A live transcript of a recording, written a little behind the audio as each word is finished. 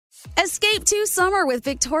Escape to summer with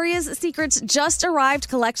Victoria's Secret's just arrived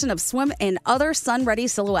collection of swim and other sun-ready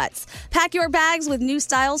silhouettes. Pack your bags with new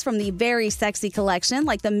styles from the Very Sexy collection,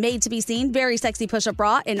 like the made-to-be-seen Very Sexy push-up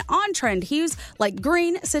bra in on-trend hues like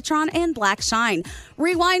green, citron, and black shine.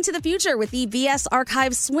 Rewind to the future with the VS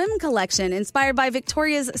Archive swim collection, inspired by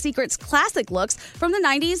Victoria's Secret's classic looks from the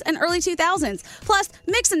 90s and early 2000s. Plus,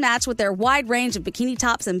 mix and match with their wide range of bikini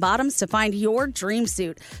tops and bottoms to find your dream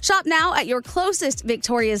suit. Shop now at your closest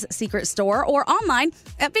Victoria's Secret store or online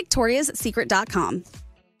at victoriassecret.com.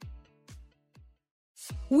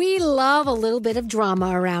 We love a little bit of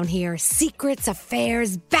drama around here. Secrets,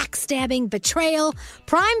 affairs, backstabbing, betrayal.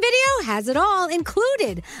 Prime Video has it all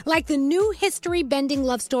included, like the new history-bending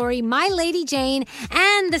love story, My Lady Jane,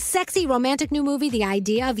 and the sexy romantic new movie, The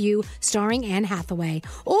Idea of You, starring Anne Hathaway.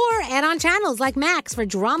 Or add-on channels like Max for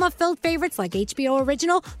drama-filled favorites like HBO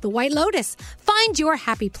original, The White Lotus. Find your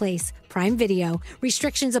happy place. Prime Video.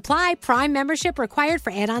 Restrictions apply. Prime membership required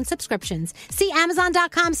for add-on subscriptions. See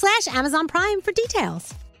Amazon.com/Amazon Prime for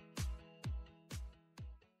details.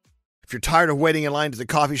 If you're tired of waiting in line to the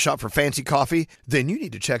coffee shop for fancy coffee, then you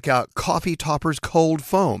need to check out Coffee Topper's Cold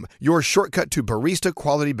Foam, your shortcut to barista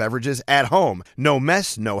quality beverages at home. No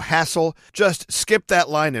mess, no hassle. Just skip that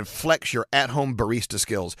line and flex your at-home barista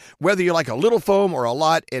skills. Whether you like a little foam or a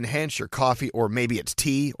lot, enhance your coffee, or maybe it's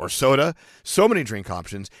tea or soda. So many drink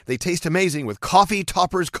options. They taste amazing with Coffee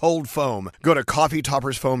Topper's Cold Foam. Go to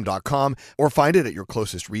coffeetoppersfoam.com or find it at your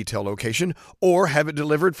closest retail location, or have it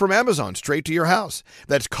delivered from Amazon straight to your house.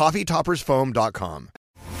 That's coffeetoppersfoam.com.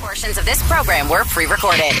 Portions of this program were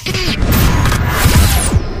pre-recorded.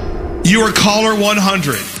 You are caller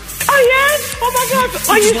 100. Oh, yes? Oh, my God.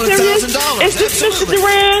 Are you serious? Is this Mr.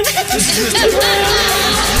 Duran?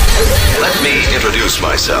 Let me introduce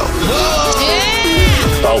myself.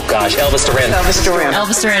 Oh, gosh. Elvis Duran. Elvis Duran.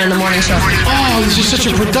 Elvis Duran in the morning show. Oh, this is such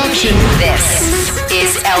a production. This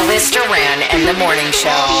is Elvis Duran and the Morning Show.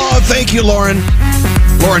 Oh, thank you, Lauren.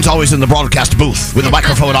 Lauren's always in the broadcast booth with the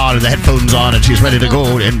microphone on and the headphones on, and she's ready to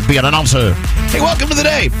go and be an announcer. Hey, welcome to the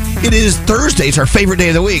day. It is Thursday. It's our favorite day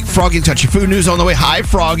of the week. Froggy's got your food news on the way. Hi,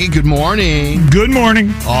 Froggy. Good morning. Good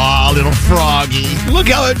morning. Aw, little Froggy. Look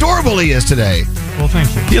how adorable he is today. Well,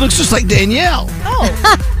 thank you. He looks just like Danielle. Oh,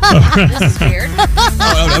 this is weird.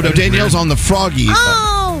 No, Danielle's on the Froggy.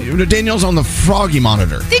 Danielle's on the Froggy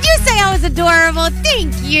monitor. Did you say I was adorable?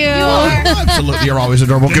 Thank you. Absolutely, you're always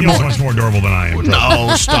adorable. Good Danielle's morning. much more adorable than I am.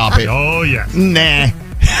 No, stop it. Oh, yeah. Nah.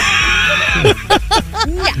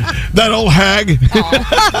 That old hag.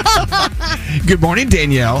 Good morning,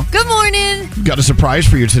 Danielle. Good morning. Got a surprise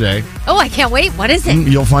for you today. Oh, I can't wait. What is it?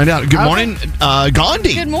 You'll find out. Good morning,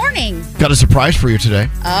 Gandhi. Good morning. Got a surprise for you today.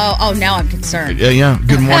 Oh, now I'm concerned. Yeah.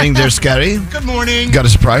 Good morning there, Scotty. Good morning. Got a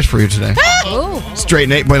surprise for you today. Oh. Straight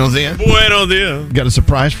Nate, buenos dias. Buenos dias. Got a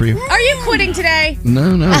surprise for you. Are you quitting today?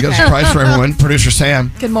 No, got a surprise for everyone. Producer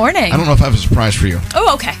Sam. Good morning. I don't know if I have a surprise for you.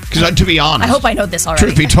 Oh, okay. Because to be honest, I hope I know this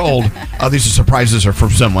already. truth be told, these surprises are for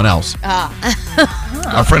someone else.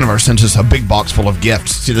 A friend of ours sent us a big box full of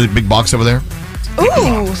gifts. See the big box over there?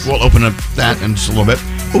 Ooh. We'll open up that in just a little bit.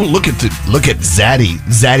 Oh, look at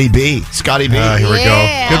Zaddy B, Scotty B. Here we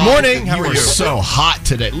go. Good morning. How You are are you? so hot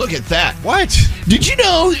today. Look at that. What? Did you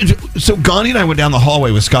know? So Gandhi and I went down the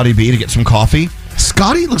hallway with Scotty B to get some coffee.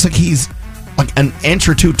 Scotty looks like he's like an inch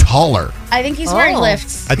or two taller. I think he's wearing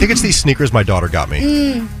lifts. I think it's these sneakers my daughter got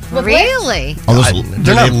me. Really? Oh,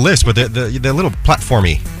 They're not lifts, but they're little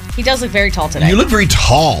platformy. He does look very tall today. You look very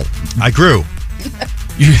tall. I grew.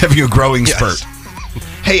 You have your growing spurt. Yes.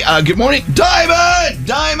 Hey, good morning.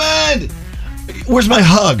 Diamond! Where's my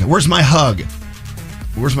hug? Where's my hug?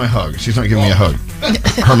 She's not giving me a hug.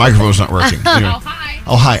 Her microphone's not working. Anyway.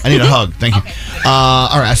 Oh, hi. I need a hug. Thank you.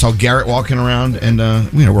 All right, I saw Garrett walking around, and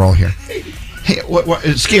we're all here. Hey, what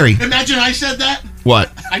it's scary. Imagine I said that.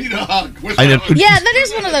 What? I need a hug. Yeah, that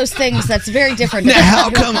is one of those things that's very different. Now,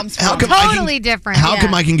 how come Totally different. How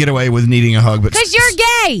come I can get away with needing a hug? Because you're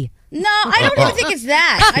gay. No, I don't even think it's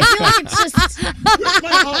that. I feel like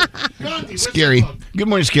it's just... Scary. Good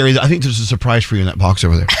morning, Scary. I think there's a surprise for you in that box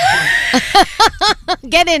over there.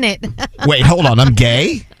 Get in it. Wait, hold on. I'm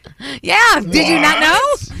gay? Yeah. Did you not know?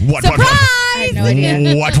 What? Surprise! I had no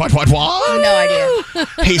idea. What? No idea.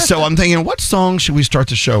 Hey, so I'm thinking, what song should we start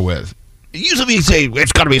the show with? Usually we say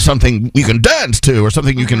it's got to be something you can dance to or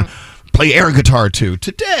something you can play air guitar to.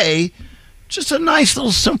 Today, just a nice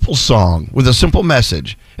little simple song with a simple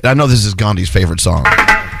message. And I know this is Gandhi's favorite song.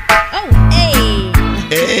 Oh,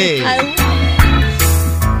 hey. I love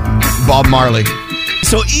it. Bob Marley.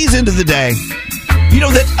 So ease into the day. You know,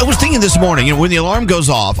 that I was thinking this morning, when the alarm goes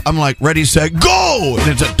off, I'm like, ready, set, go! And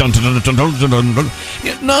it's a dun dun dun dun dun dun dun.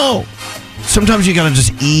 Yeah, no. sometimes you got to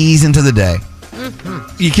just ease into the day.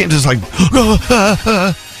 You can't just like,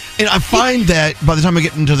 and I find that by the time I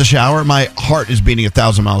get into the shower, my heart is beating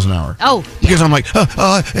 1,000 miles an hour. Oh, because I'm like,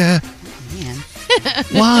 Man.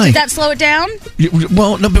 why? Did that slow it down?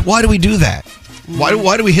 Well, no, but why do we do that?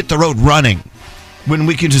 Why do we hit the road running when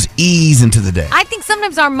we can just ease into the day? I think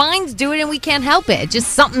sometimes our minds do it and we can't help it. It's just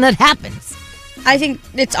something that happens. I think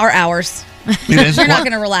it's our hours. It is. You're not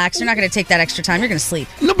going to relax. You're not going to take that extra time. You're going to sleep.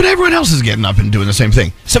 No, but everyone else is getting up and doing the same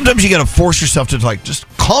thing. Sometimes you got to force yourself to like, just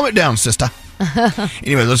calm it down, sister.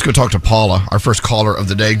 Anyway, let's go talk to Paula, our first caller of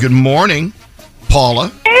the day. Good morning,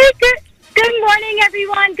 Paula. Hey, good morning,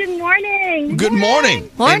 everyone. Good morning. Good morning.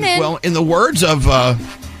 Morning. And, well, in the words of one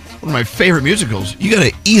of my favorite musicals, you got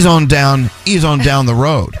to ease on down the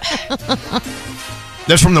road.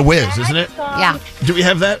 That's from The Wiz, isn't it? Yeah. Do we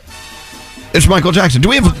have that? It's Michael Jackson.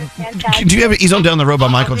 Do you have Ease on Down the Road by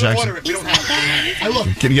Michael Jackson?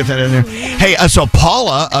 Can you get that in there? Hey, so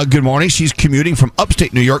Paula, good morning. She's commuting from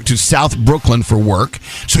upstate New York to South Brooklyn for work.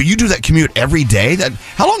 So you do that commute every day?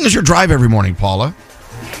 How long is your drive every morning, Paula?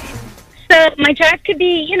 So my drive could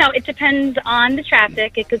be, it depends on the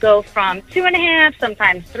traffic. It could go from 2.5,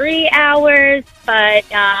 sometimes 3 hours. But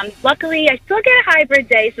luckily, I still get a hybrid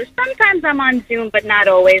day. So sometimes I'm on Zoom, but not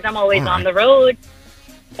always. I'm always on the road.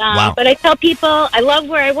 Wow. But I tell people I love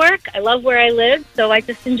where I work. I love where I live. So I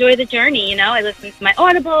just enjoy the journey. I listen to my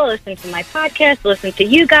Audible, I listen to my podcast, listen to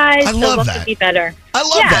you guys. I love what that. could be better? I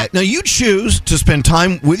love that. Now, you choose to spend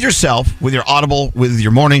time with yourself, with your Audible, with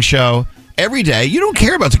your morning show every day. You don't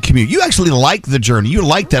care about the commute. You actually like the journey. You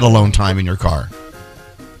like that alone time in your car.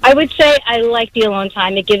 I would say I like the alone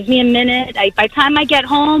time. It gives me a minute. By the time I get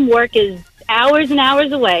home, work is hours and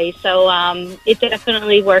hours away. So it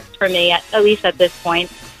definitely works for me, at least at this point.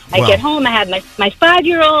 I get home, I have my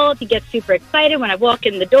 5-year-old. He gets super excited when I walk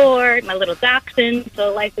in the door, my little dachshund,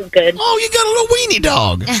 so life is good. Oh, you got a little weenie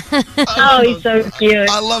dog. Oh, he's so cute.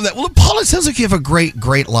 I love that. Well, Paula, it sounds like you have a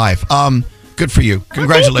great life. Good for you.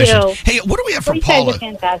 Congratulations. Thank you. Hey, what do we have for You guys Paula? are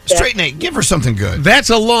fantastic. Straight Nate, give her something good. That's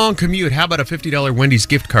a long commute. How about a $50 Wendy's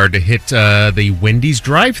gift card to hit the Wendy's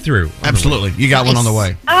drive-thru? Absolutely. You got one on the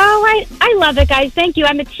way. Oh, I love it, guys. Thank you.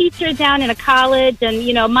 I'm a teacher down in a college, and,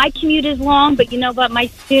 my commute is long, but you know what? My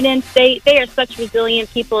students, they are such resilient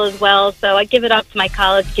people as well, so I give it up to my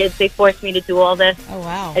college kids. They force me to do all this. Oh,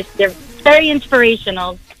 wow. They're very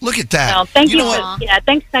inspirational. Look at that. So thank you. Know what?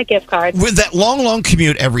 Thanks for that gift card. With that long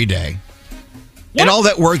commute every day, and all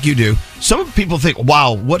that work you do, some people think,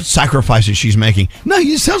 wow, what sacrifices she's making. No,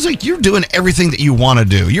 it sounds like you're doing everything that you want to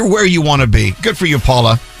do. You're where you want to be. Good for you,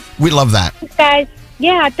 Paula. We love that. Thanks, guys.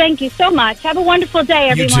 Yeah, thank you so much. Have a wonderful day,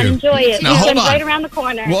 everyone. too. Enjoy it. Now, hold on. Right around the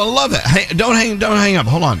corner. Well, I love it. Hey, don't hang up.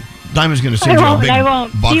 Hold on. Diamond's going to send you a big I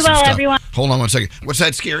won't. box Be of well, stuff. everyone. Hold on one second. What's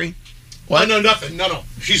that, Scary? What? No, nothing. No.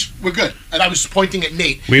 We're good. And I was pointing at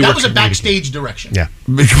Nate. We that were was a backstage direction. Yeah.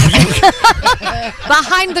 Behind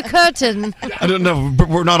the curtain. I don't know, but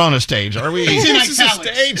we're not on a stage, are we? He's in This is a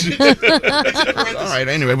italics. stage. All right,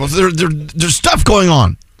 anyway, well, there's stuff going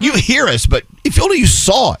on. You hear us, but if only you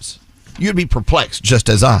saw us, you'd be perplexed, just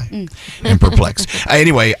as I am perplexed.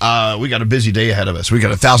 Anyway, we got a busy day ahead of us. We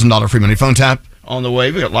got a $1,000 free money phone tap on the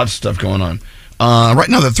way. We got lots of stuff going on. Right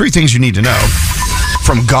now, the 3 things you need to know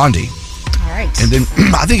from Gandhi. All right. And then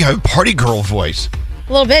I think I have a party girl voice.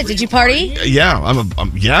 A little bit. Did you party? Yeah,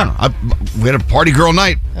 we had a party girl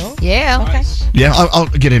night. Oh. Yeah. Okay. Yeah, I'll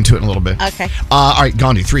get into it in a little bit. Okay. All right,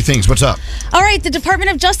 Gandhi, 3 things. What's up? All right, the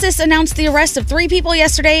Department of Justice announced the arrest of 3 people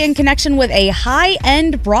yesterday in connection with a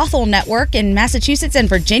high-end brothel network in Massachusetts and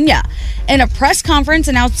Virginia. In a press conference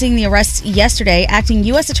announcing the arrests yesterday, acting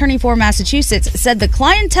U.S. Attorney for Massachusetts said the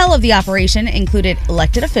clientele of the operation included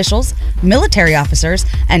elected officials, military officers,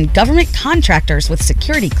 and government contractors with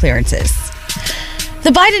security clearances. The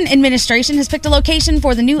Biden administration has picked a location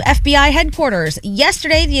for the new FBI headquarters.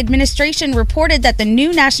 Yesterday, the administration reported that the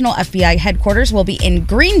new national FBI headquarters will be in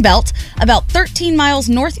Greenbelt, about 13 miles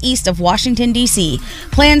northeast of Washington, D.C.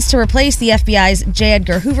 Plans to replace the FBI's J.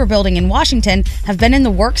 Edgar Hoover building in Washington have been in the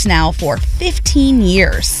works now for 15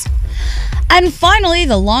 years. And finally,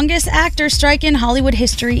 the longest actor strike in Hollywood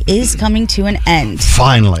history is coming to an end.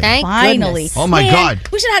 Finally. Thank Finally. goodness. Oh, my God.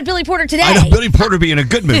 We should have had Billy Porter today. I know Billy Porter be in a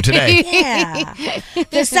good mood today. Yeah.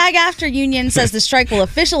 The SAG-AFTRA union says the strike will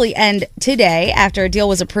officially end today after a deal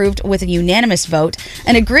was approved with a unanimous vote.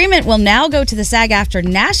 An agreement will now go to the SAG-AFTRA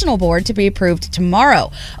National Board to be approved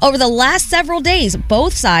tomorrow. Over the last several days,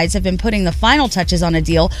 both sides have been putting the final touches on a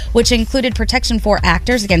deal, which included protection for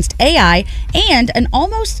actors against AI and an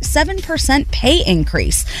almost 7% 7% pay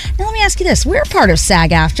increase. Now, let me ask you this. We're part of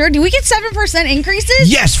SAG-AFTRA. Do we get 7%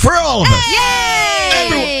 increases? Yes, for all of us.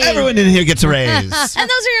 Yay! Everyone in here gets a raise. And those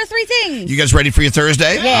are your 3 things. You guys ready for your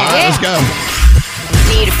Thursday? Yeah. All right, let's go.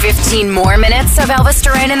 Need 15 more minutes of Elvis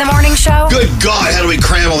Duran in the Morning Show? Good God, how do we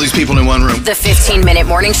cram all these people in one room? The 15-Minute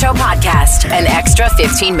Morning Show podcast. An extra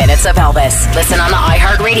 15 minutes of Elvis. Listen on the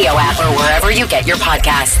iHeartRadio app or wherever you get your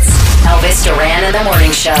podcasts. Elvis Duran in the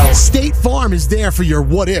Morning Show. State Farm is there for your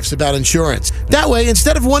what-ifs about insurance. That way,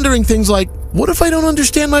 instead of wondering things like, what if I don't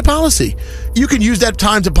understand my policy? You can use that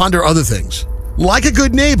time to ponder other things. Like a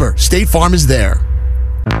good neighbor, State Farm is there.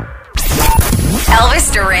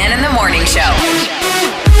 Elvis Duran in the Morning Show.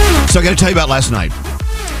 So I got to tell you about last night.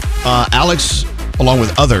 Alex, along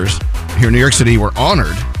with others here in New York City, were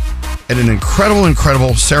honored at an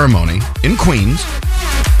incredible ceremony in Queens,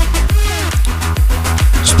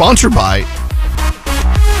 sponsored by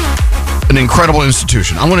an incredible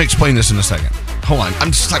institution. I want to explain this in a second. Hold on.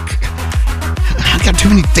 I'm just like, I've got too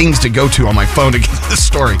many things to go to on my phone to get to this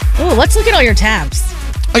story. Oh, let's look at all your tabs.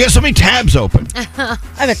 I got so many tabs open. I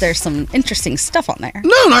bet there's some interesting stuff on there.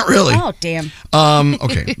 No, not really. Oh, damn.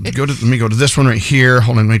 Okay, let me go to this one right here.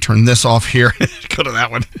 Hold on, let me turn this off here. Go to that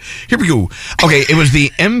one. Here we go. Okay, it was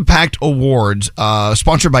the Impact Awards,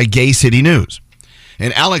 sponsored by Gay City News.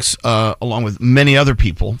 And Alex, along with many other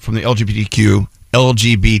people from the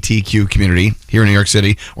LGBTQ community here in New York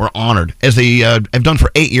City, were honored, as they have done for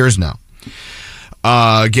 8 years now.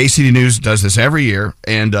 Gay City News does this every year,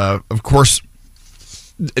 and of course,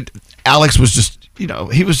 Alex was just,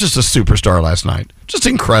 he was just a superstar last night. Just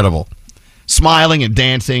incredible. Smiling and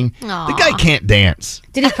dancing. Aww. The guy can't dance.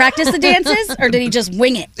 Did he practice the dances or did he just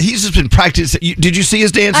wing it? He's just been practicing. Did you see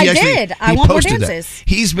his dance? I did. I want more dances. That.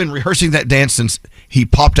 He's been rehearsing that dance since he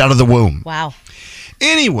popped out of the womb. Wow.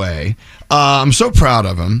 Anyway, I'm so proud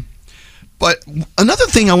of him. But another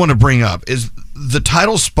thing I want to bring up is the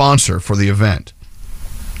title sponsor for the event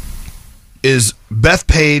is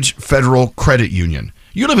Bethpage Federal Credit Union.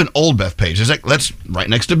 You live in Old Bethpage. That's right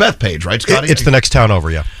next to Bethpage, right, Scotty? It's the next town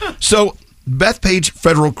over, yeah. So Bethpage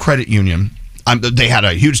Federal Credit Union, they had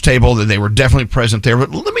a huge table that they were definitely present there.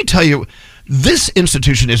 But let me tell you, this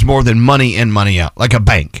institution is more than money in, money out, like a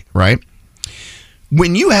bank, right?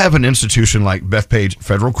 When you have an institution like Bethpage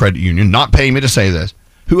Federal Credit Union, not paying me to say this,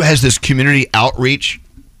 who has this community outreach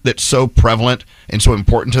that's so prevalent and so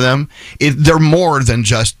important to them, they're more than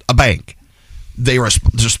just a bank. They're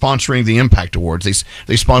sponsoring the Impact Awards.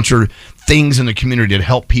 They sponsor things in the community to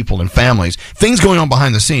help people and families. Things going on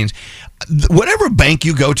behind the scenes. Whatever bank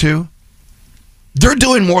you go to, they're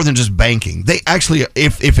doing more than just banking. They actually,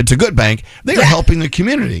 if it's a good bank, they are helping the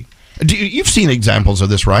community. You've seen examples of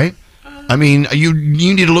this, right? I mean, you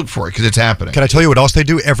need to look for it because it's happening. Can I tell you what else they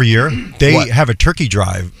do every year? They have a turkey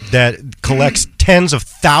drive that collects tens of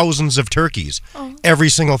thousands of turkeys every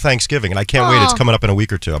single Thanksgiving, and I can't wait. It's coming up in a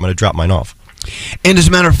week or two. I'm going to drop mine off. And as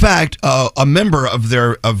a matter of fact, a member of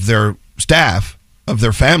their staff, of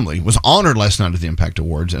their family, was honored last night at the Impact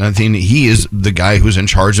Awards, and I think he is the guy who's in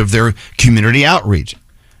charge of their community outreach.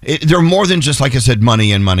 They're more than just, like I said,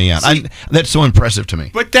 money in, money out. That's so impressive to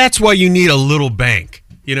me. But that's why you need a little bank.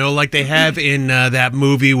 Like they have in that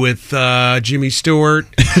movie with Jimmy Stewart.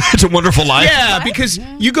 It's a Wonderful Life. Yeah, because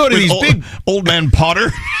you go to with these big... Old Man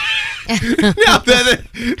Potter. No,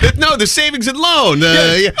 the savings and loan.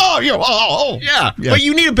 Yeah. But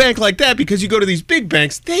you need a bank like that because you go to these big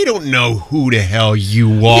banks, they don't know who the hell you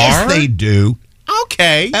are. Yes, they do.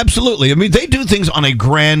 Okay. Absolutely. I mean, they do things on a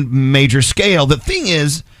grand, major scale. The thing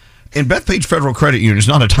is, and Bethpage Federal Credit Union is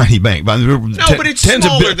not a tiny bank. But it's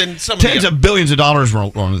smaller than some of tens of billions of dollars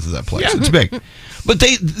rolling through that place. Yeah. It's big. But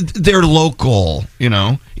they're local,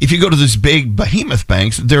 If you go to these big behemoth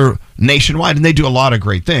banks, they're nationwide, and they do a lot of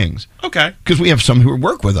great things. Okay. Because we have some who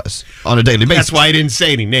work with us on a daily basis. That's why I didn't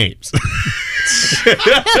say any names. There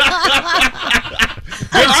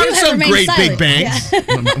are some great big banks.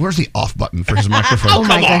 Yeah. Where's the off button for his microphone? Oh,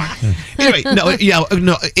 my God. Anyway,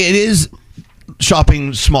 it is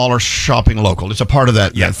shopping smaller, shopping local. It's a part of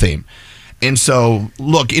that theme. And so,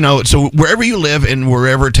 look, so wherever you live in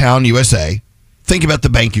wherever town, USA, think about the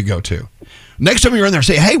bank you go to. Next time you're in there,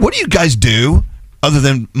 say, hey, what do you guys do other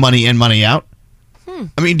than money in, money out?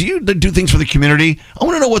 I mean, do you do things for the community? I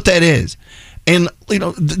want to know what that is. And,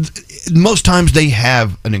 most times they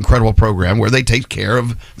have an incredible program where they take care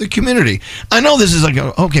of the community. I know this is like,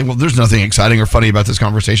 okay, well, there's nothing exciting or funny about this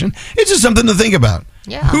conversation. It's just something to think about.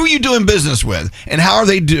 Yeah. Who are you doing business with? And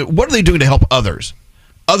what are they doing to help others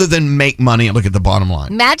other than make money and look at the bottom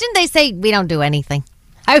line? Imagine they say, we don't do anything.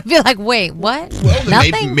 I would be like, wait, what? Well,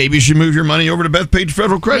 Nothing? maybe you should move your money over to Bethpage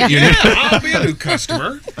Federal Credit Union. I'll be a new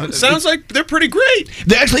customer. Sounds like they're pretty great.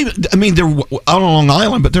 They actually, they're out on Long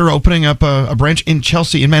Island, but they're opening up a branch in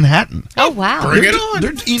Chelsea in Manhattan. Oh, wow. Bring it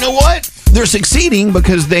on. You know what? They're succeeding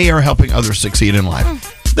because they are helping others succeed in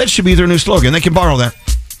life. That should be their new slogan. They can borrow that.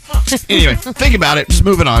 Anyway, think about it. Just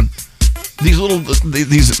moving on.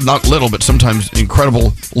 These not little, but sometimes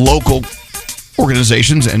incredible local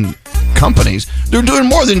organizations and companies, they're doing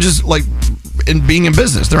more than just like in being in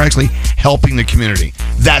business. They're actually helping the community.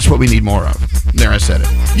 That's what we need more of. There, I said it.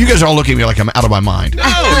 You guys are all looking at me like I'm out of my mind. No.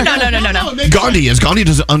 Gandhi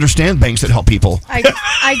doesn't understand banks that help people.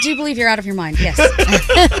 I do believe you're out of your mind, yes.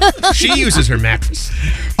 She uses her mattress.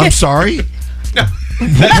 I'm sorry? No.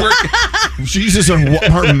 She uses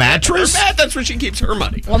her mattress? That's where she keeps her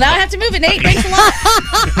money. Well, now I have to move it, Nate. Thanks a lot.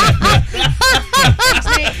 Thanks,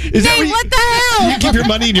 Nate. Nate, what the hell? You keep your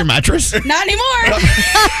money in your mattress? Not anymore.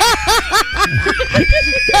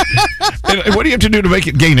 And what do you have to do to make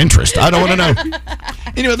it gain interest? I don't want to know.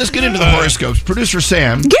 Anyway, let's get into the horoscopes. Producer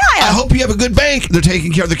Sam. Yeah. I hope you have a good bank. They're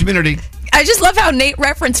taking care of the community. I just love how Nate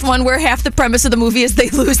referenced one where half the premise of the movie is they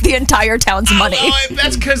lose the entire town's money. Oh,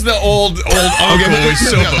 that's because the old uncle is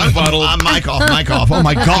so befuddled. Mic off. Oh,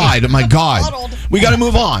 my God. We got to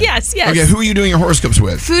move on. Yes. Okay, who are you doing your horoscopes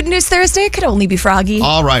with? Food News Thursday could only be Froggy.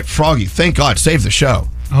 All right, Froggy. Thank God. Save the show.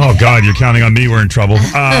 Oh, God, you're counting on me. We're in trouble.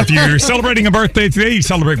 If you're celebrating a birthday today, you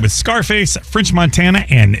celebrate with Scarface, French Montana,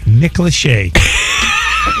 and Nick Lachey.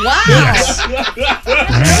 Wow. Yes.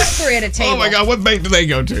 Three at a table. Oh, my God. What bank do they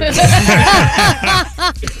go to?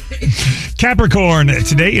 Capricorn,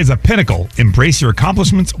 today is a pinnacle. Embrace your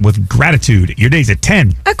accomplishments with gratitude. Your day's at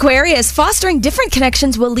 10. Aquarius, fostering different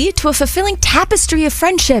connections will lead to a fulfilling tapestry of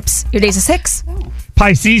friendships. Your day's a 6.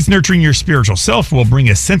 Pisces, nurturing your spiritual self will bring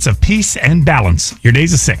a sense of peace and balance. Your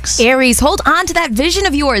day's a 6. Aries, hold on to that vision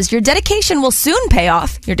of yours. Your dedication will soon pay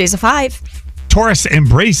off. Your day's a 5. Taurus,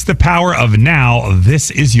 embrace the power of now. This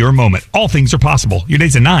is your moment. All things are possible. Your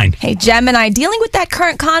day's a 9. Hey, Gemini, dealing with that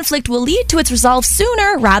current conflict will lead to its resolve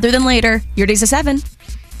sooner rather than later. Your day's a 7.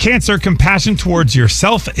 Cancer, compassion towards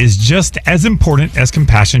yourself is just as important as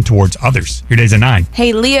compassion towards others. Your day's a 9.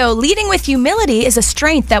 Hey, Leo, leading with humility is a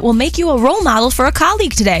strength that will make you a role model for a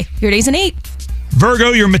colleague today. Your day's an 8. Virgo,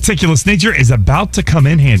 your meticulous nature is about to come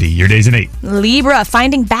in handy. Your day's an 8. Libra,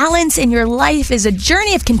 finding balance in your life is a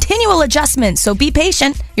journey of continual adjustment, so be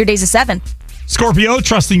patient. Your day's a 7. Scorpio,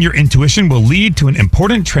 trusting your intuition will lead to an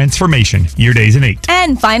important transformation. Your day's an 8.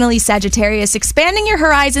 And finally, Sagittarius, expanding your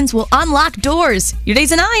horizons will unlock doors. Your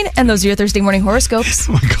day's a 9, and those are your Thursday morning horoscopes.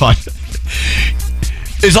 Oh, my God.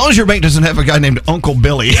 As long as your bank doesn't have a guy named Uncle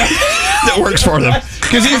Billy that works for them.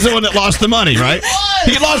 Because he's the one that lost the money, right?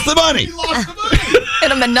 He lost the money.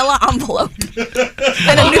 In a manila envelope.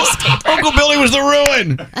 And a newspaper. Uncle Billy was the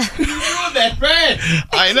ruin. You ruined that brand.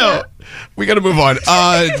 I know. We got to move on.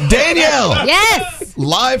 Danielle. Yes.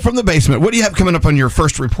 Live from the basement. What do you have coming up on your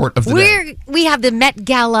first report of the day? We have the Met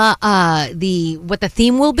Gala, what the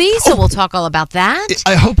theme will be, so we'll talk all about that.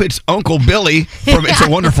 I hope it's Uncle Billy from It's a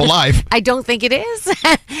Wonderful Life. I don't think it is.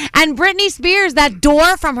 And Britney Spears, that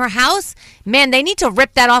door from her house, man, they need to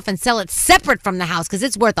rip that off and sell it separate from the house because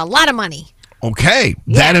it's worth a lot of money. Okay.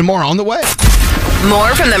 That and more on the way.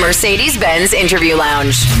 More from the Mercedes-Benz Interview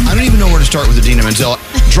Lounge. I don't even know where to start with Idina Menzel.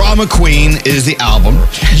 Drama Queen is the album.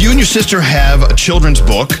 You and your sister have a children's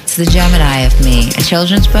book. It's the Gemini of me, a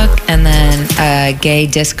children's book, and then a gay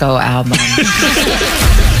disco album.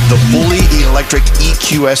 The fully electric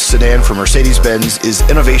EQS sedan from Mercedes-Benz is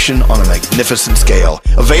innovation on a magnificent scale.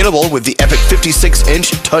 Available with the epic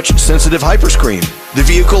 56-inch touch-sensitive Hyperscreen. The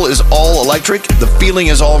vehicle is all electric. The feeling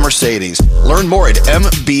is all Mercedes. Learn more at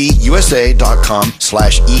mbusa.com/EQS.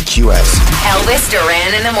 Elvis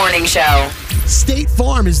Duran in the Morning Show. State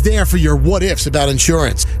Farm is there for your what ifs about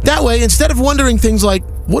insurance. That way, instead of wondering things like,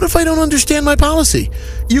 what if I don't understand my policy?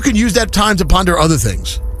 You can use that time to ponder other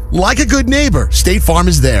things. Like a good neighbor, State Farm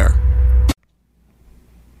is there.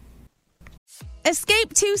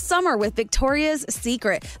 Escape to summer with Victoria's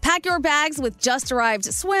Secret. Pack your bags with just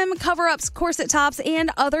arrived swim, cover-ups, corset tops, and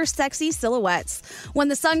other sexy silhouettes. When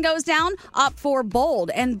the sun goes down, opt for bold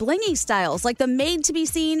and blingy styles like the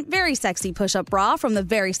made-to-be-seen Very Sexy push-up bra from the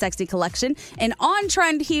Very Sexy collection and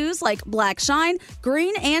on-trend hues like black shine,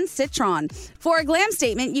 green, and citron. For a glam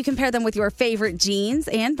statement, you can pair them with your favorite jeans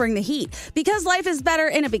and bring the heat. Because life is better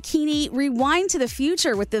in a bikini, rewind to the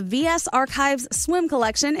future with the VS Archives swim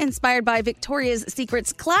collection inspired by Victoria's Victoria's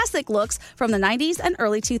Secret's classic looks from the 90s and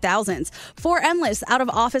early 2000s. For endless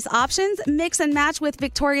out-of-office options, mix and match with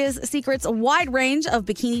Victoria's Secret's wide range of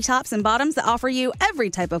bikini tops and bottoms that offer you every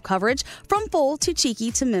type of coverage, from full to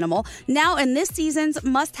cheeky to minimal, now in this season's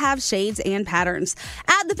must-have shades and patterns.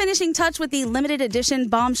 Add the finishing touch with the limited edition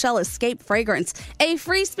Bombshell Escape fragrance, a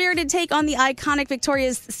free-spirited take on the iconic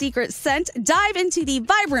Victoria's Secret scent. Dive into the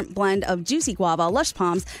vibrant blend of juicy guava, lush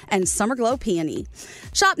palms, and summer glow peony.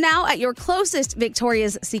 Shop now at your closest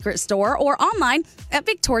Victoria's Secret store or online at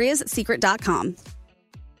victoriassecret.com.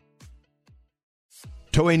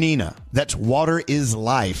 Toenina, that's water is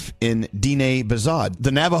life in Diné Bazad,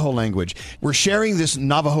 the Navajo language. We're sharing this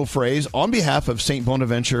Navajo phrase on behalf of St.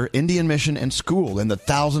 Bonaventure Indian Mission and School and the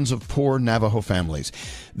thousands of poor Navajo families.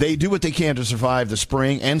 They do what they can to survive the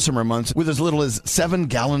spring and summer months with as little as 7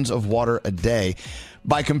 gallons of water a day.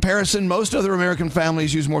 By comparison, most other American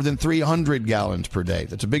families use more than 300 gallons per day.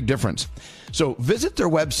 That's a big difference. So visit their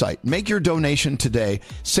website. Make your donation today,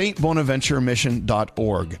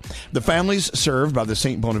 stbonaventuremission.org. The families served by the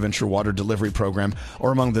St. Bonaventure Water Delivery Program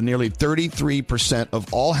are among the nearly 33%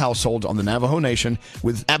 of all households on the Navajo Nation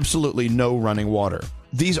with absolutely no running water.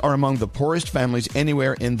 These are among the poorest families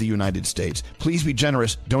anywhere in the United States. Please be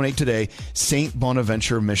generous. Donate today,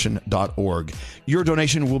 stbonaventuremission.org. Your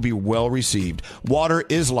donation will be well received. Water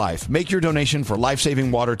is life. Make your donation for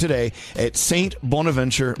life-saving water today at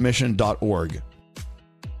stbonaventuremission.org.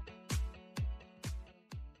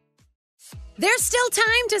 There's still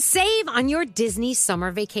time to save on your Disney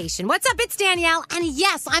summer vacation. What's up? It's Danielle. And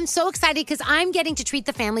yes, I'm so excited because I'm getting to treat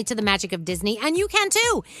the family to the magic of Disney, and you can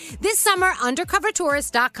too. This summer,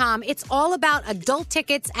 undercovertourist.com, it's all about adult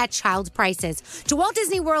tickets at child prices to Walt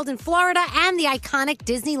Disney World in Florida and the iconic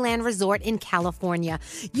Disneyland Resort in California.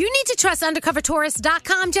 You need to trust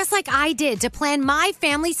undercovertourist.com just like I did to plan my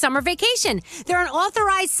family summer vacation. They're an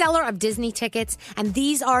authorized seller of Disney tickets, and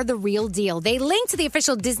these are the real deal. They link to the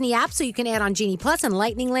official Disney app so you can add on Genie Plus and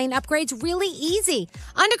Lightning Lane upgrades really easy.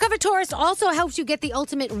 Undercover Tourist also helps you get the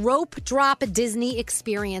ultimate rope drop Disney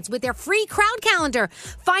experience with their free crowd calendar.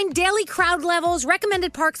 Find daily crowd levels,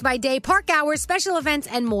 recommended parks by day, park hours, special events,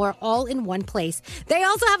 and more all in one place. They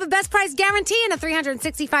also have a best price guarantee and a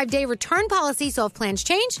 365-day return policy, so if plans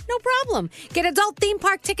change, no problem. Get adult theme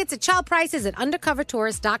park tickets at child prices at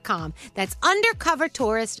undercovertourist.com. That's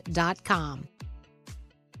undercovertourist.com.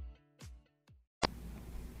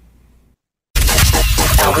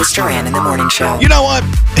 Elvis Duran in the Morning Show. You know what?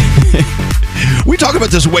 We talk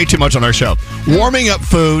about this way too much on our show. Warming up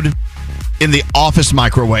food in the office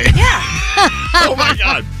microwave. Yeah. Oh, my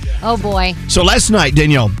God. Oh, boy. So last night,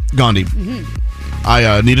 Danielle Gandhi,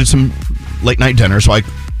 I needed some late-night dinner, so I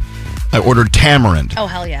ordered Tamarind. Oh,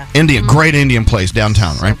 hell yeah. Indian, great Indian place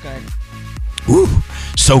downtown, right? So good. Ooh,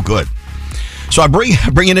 so good. So I bring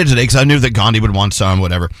it in today because I knew that Gandhi would want some,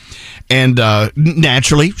 whatever. And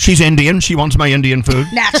naturally, she's Indian. She wants my Indian food.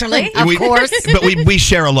 Naturally, of course. But we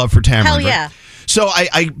share a love for tamarind. Hell yeah. Right? So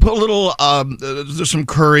I put a little, there's some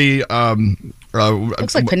curry.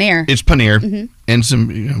 Looks like paneer. It's paneer and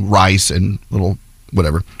some rice and little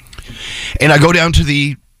whatever. And I go down to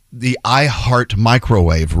the iHeart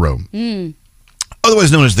microwave room.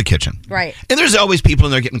 Otherwise known as the kitchen. Right. And there's always people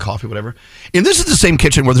in there getting coffee, whatever. And this is the same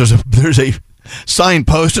kitchen where there's a sign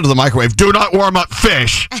posted to the microwave, do not warm up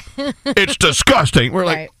fish. It's disgusting. We're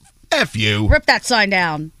like, F you. Rip that sign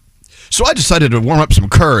down. So I decided to warm up some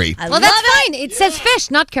curry. Well, that's fine. It says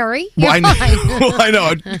fish, not curry. Well, I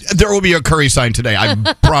know. There will be a curry sign today. I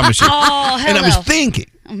promise you. Oh, hell And I was thinking,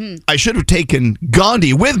 I should have taken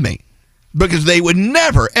Gandhi with me because they would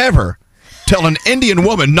never, ever tell an Indian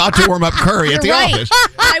woman not to warm up curry at the office.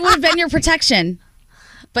 I would have been your protection.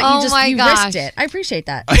 But you risked it. I appreciate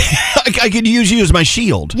that. I could use you as my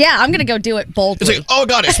shield. Yeah, I'm going to go do it boldly. It's like, oh,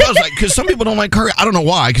 God, it smells like, because some people don't like curry. I don't know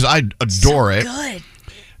why, because I adore it. Good.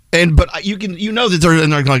 But you know that they're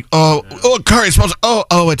like, oh, curry smells.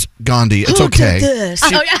 Oh, it's Gandhi. It's okay. This?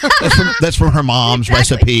 That's from her mom's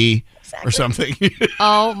recipe or something.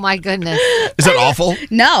 Oh my goodness! Is that awful?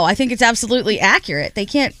 No, I think it's absolutely accurate. They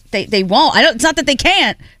can't. They won't. It's not that they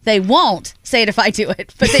can't. They won't say it if I do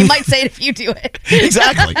it, but they might say it if you do it.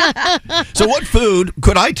 Exactly. So, what food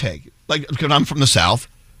could I take? Like, because I'm from the South.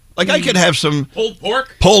 Like, I could have some pulled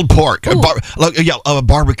pork. A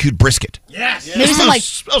barbecued brisket. Yes. It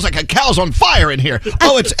smells like a cow's on fire in here.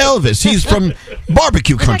 Oh, it's Elvis. He's from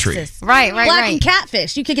barbecue country. Texas. Right. Black and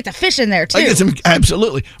catfish. You could get the fish in there too. I get some,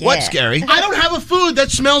 absolutely. Yeah. What's scary? I don't have a food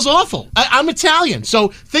that smells awful. I'm Italian, so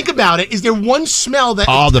think about it. Is there one smell that?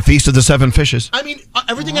 Oh, the Feast of the Seven Fishes. I mean,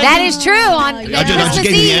 everything. That is true. On I just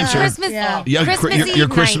gave the answer. Christmas Your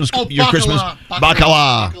Christmas bacala.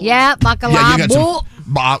 bacala. Yeah, bacala. Yeah, you got some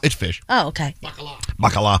It's fish. Oh, okay.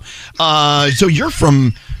 Bacala. So you're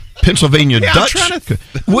from Pennsylvania Dutch?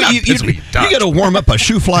 Well, you got to warm up a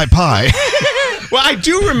shoe fly pie. Well, I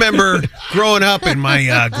do remember growing up, and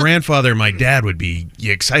my grandfather and my dad would be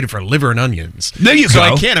excited for liver and onions. There you go. So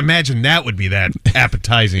I can't imagine that would be that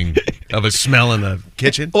appetizing of a smell in the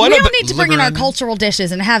kitchen. We all need to bring in our cultural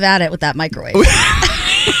dishes and have at it with that microwave.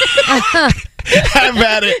 Have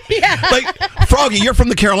at it. Yeah. Like, Froggy, you're from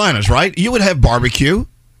the Carolinas, right? You would have barbecue.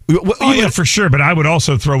 Yeah, for sure. But I would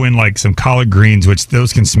also throw in like some collard greens, which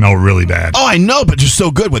those can smell really bad. Oh, I know, but just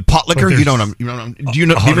so good with pot liquor. Do you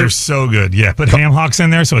know? They're so good. Yeah, put ham hocks in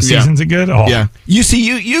there, so it seasons it good. Oh. Yeah. You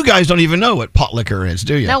see, you guys don't even know what pot liquor is,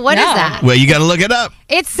 do you? No, what is that? Well, you got to look it up.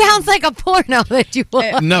 It sounds like a porno that you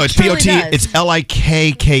watch. No, it's POT. It's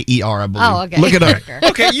LIKKER, I believe. Oh, okay. Look it up.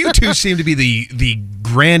 Okay, you two seem to be the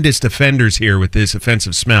grandest offenders here with this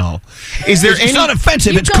offensive smell. Is there It's not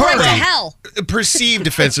offensive. It's Go right curry. to hell. perceived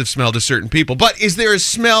offensive smell to certain people, but is there a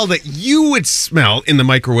smell that you would smell in the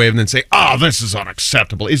microwave and then say, "Oh, this is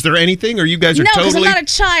unacceptable"? Is there anything, or you guys are No, because totally? I'm not a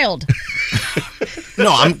child.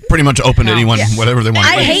 No, I'm pretty much open to anyone, whatever they want.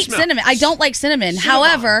 I hate cinnamon. I don't like cinnamon.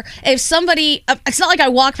 However, if somebody, it's not like I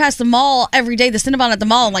walk past the mall every day, the Cinnabon at the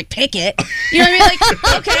mall, and like pick it. You know what I mean? Like,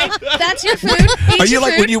 okay, that's your food. Are you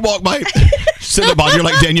like when you walk by Cinnabon, you're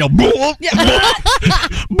like Danielle?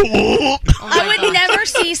 I would never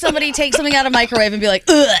see somebody take something out of a microwave and be like,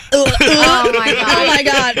 ugh, ugh, ugh. Oh my god! Oh my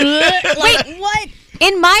god! Ugh. Like, what?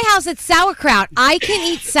 In my house, it's sauerkraut. I can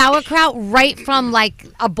eat sauerkraut right from like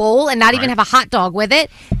a bowl and not even have a hot dog with it.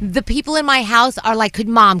 The people in my house are like, could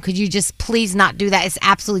you just please not do that? It's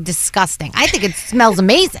absolutely disgusting. I think it smells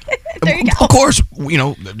amazing. There you go. Of course,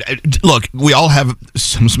 look, we all have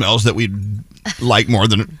some smells that we like more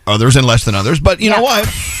than others and less than others, but you know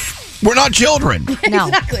what? We're not children. No.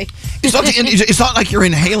 Exactly. It's not like you're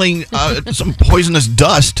inhaling some poisonous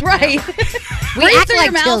dust. Right. We Breathe act through like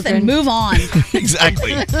your mouth children. and move on.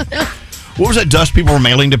 Exactly. What was that dust people were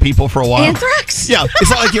mailing to people for a while? Anthrax? Yeah, it's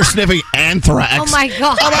not like you're sniffing anthrax. Oh my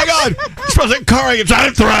god! Oh my god! It smells like curry. It's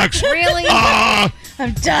anthrax. Really? Ah,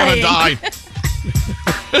 I'm dying. gonna die.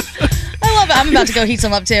 I love it. I'm about to go heat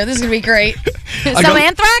some up too. This is gonna be great. Some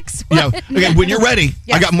anthrax? Yeah. Okay, when you're ready,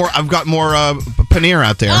 I've got more paneer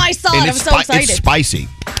out there. Oh, I saw it. I'm so excited. It's spicy.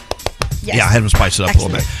 Yes. Yeah, I had them spice it up a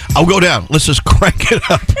little bit. I'll go down. Let's just crank it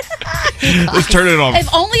up. Let's turn it on.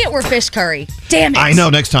 If only it were fish curry. Damn it. I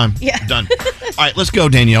know. Next time. Yeah. Done. All right, let's go,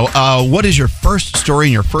 Danielle. What is your first story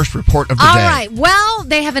and your first report of the day? All right. Well,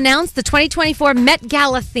 they have announced the 2024 Met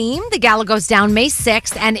Gala theme. The gala goes down May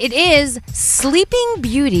 6th, and it is Sleeping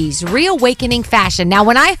Beauty's Reawakening Fashion. Now,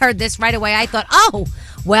 when I heard this right away, I thought, oh,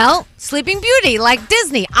 well, Sleeping Beauty, like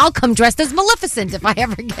Disney. I'll come dressed as Maleficent if I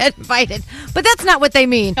ever get invited. But that's not what they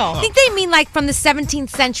mean. Oh. I think they mean like from the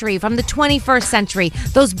 17th century, from the 21st century.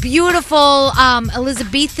 Those beautiful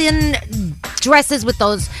Elizabethan dresses with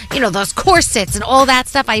those, those corsets and all that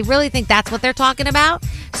stuff. I really think that's what they're talking about.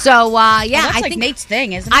 So, that's I like think Nate's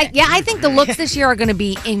thing, isn't it? I think the looks this year are going to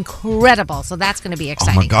be incredible. So that's going to be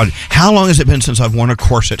exciting. Oh my God! How long has it been since I've worn a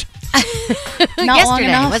corset? Not long Yesterday,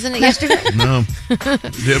 enough. wasn't it yesterday? No,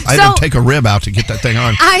 I had to take a rib out to get that thing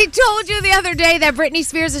on. I told you the other day that Britney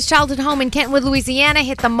Spears' childhood home in Kentwood, Louisiana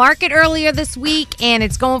hit the market earlier this week, and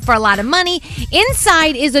it's going for a lot of money.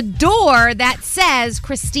 Inside is a door that says,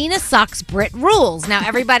 Christina sucks, Brit rules. Now,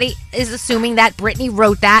 everybody is assuming that Britney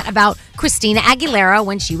wrote that about Christina Aguilera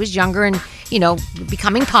when she was younger and,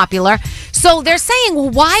 becoming popular. So they're saying, well,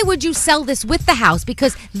 why would you sell this with the house?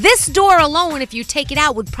 Because this door alone, if you take it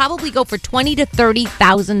out, would probably go for $20,000 to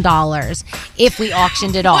 $30,000 if we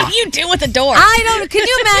auctioned it off. What do you do with the door? I don't. Can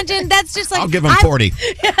you imagine? That's just like I'll give him 40.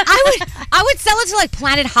 I would sell it to like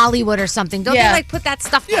Planet Hollywood or something. Don't they like put that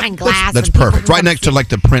stuff behind glass? That's and people perfect. can Right come next to like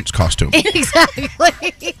the Prince costume. Exactly.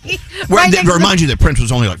 To remind you that Prince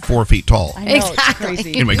was only like 4 feet tall. I know, it's Exactly.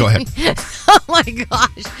 crazy. Anyway, go ahead. Oh my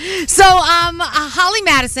gosh. So Holly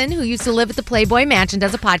Madison, who used to live at the Playboy Mansion,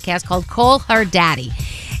 does a podcast called Call Her Daddy.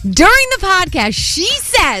 During the podcast, she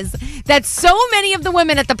says that so many of the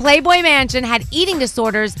women at the Playboy Mansion had eating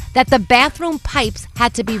disorders that the bathroom pipes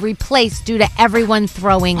had to be replaced due to everyone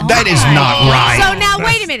throwing up. That is not right. So now,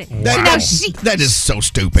 wait a minute. That is so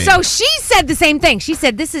stupid. So she said the same thing. She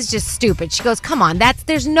said, this is just stupid. She goes, come on,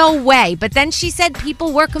 there's no way. But then she said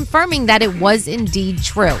people were confirming that it was indeed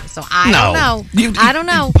true. So I don't know. I don't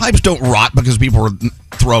know. Pipes don't rot because people are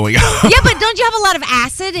throwing up. Yeah, but don't you have a lot of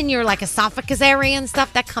acid in your like esophagus area and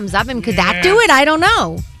stuff that comes up? And could that do it? I don't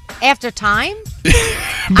know. After time?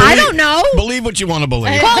 I don't know. Believe what you want to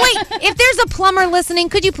believe. If there's a plumber listening,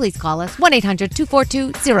 could you please call us?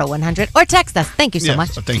 1-800-242-0100 or text us. Thank you so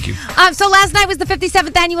much. Thank you. So last night was the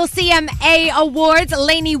 57th annual CMA Awards.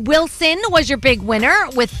 Lainey Wilson was your big winner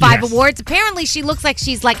with 5 awards. Apparently, she looks like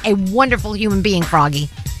she's like a wonderful human being, Froggy.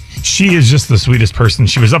 She is just the sweetest person.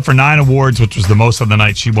 She was up for 9 awards, which was the most of the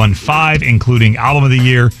night. She won 5, including Album of the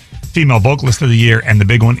Year, Female Vocalist of the Year, and the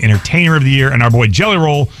big one, Entertainer of the Year. And our boy Jelly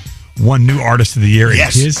Roll won New Artist of the Year.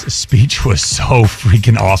 Yes. And his speech was so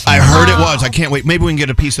freaking awesome. I heard it was. I can't wait. Maybe we can get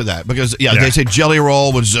a piece of that because, they say Jelly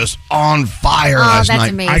Roll was just on fire last that's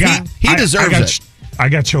night. amazing. He deserves it. I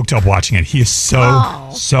got choked up watching it. He is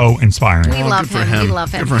so inspiring. We love him. We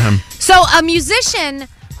love him. Good for him. So a musician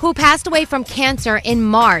who passed away from cancer in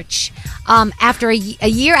March after a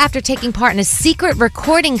year after taking part in a secret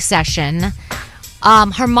recording session.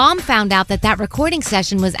 Her mom found out that recording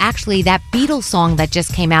session was actually that Beatles song that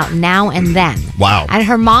just came out, Now and Then. Wow. And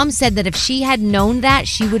her mom said that if she had known that,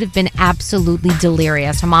 she would have been absolutely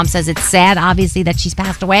delirious. Her mom says it's sad, obviously, that she's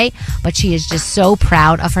passed away, but she is just so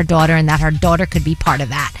proud of her daughter and that her daughter could be part of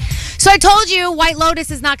that. So I told you White Lotus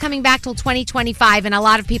is not coming back till 2025, and a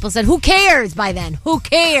lot of people said, who cares by then? Who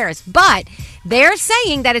cares? But they're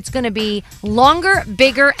saying that it's going to be longer,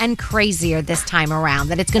 bigger, and crazier this time around.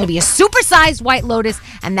 That it's going to be a supersized White Lotus,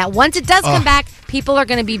 and that once it does come back, people are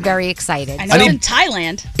going to be very excited. I know it's in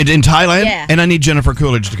Thailand. It's in Thailand? Yeah. And I need Jennifer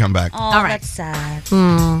Coolidge to come back. Oh, all right. That's sad.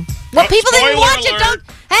 Well, people didn't watch it. Don't.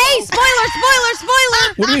 Hey, spoiler!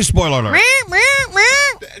 What do you mean, spoiler alert?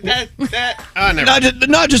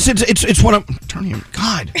 It's what I'm turning.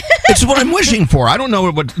 God, it's what I'm wishing for. I don't know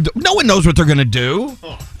what. No one knows what they're going to do.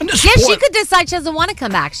 She could decide she doesn't want to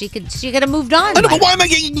come back. She could have moved on. I know, but why am I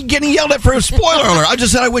getting yelled at for a spoiler alert? I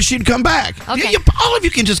just said I wish she'd come back. Okay. All of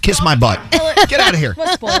you can just kiss my butt. Get out of here.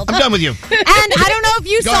 I'm done with you. And I don't know if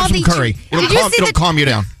you Go saw have some curry. It'll calm you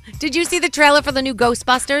down. Did you see the trailer for the new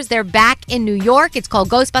Ghostbusters? They're back in New York. It's called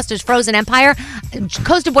Ghostbusters Frozen Empire.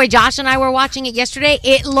 Coaster Boy Josh and I were watching it yesterday.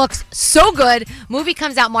 It looks so good. Movie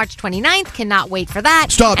comes out March 29th. Cannot wait for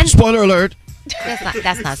that. Stop. Spoiler alert.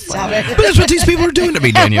 That's not spoiler. But that's what these people are doing to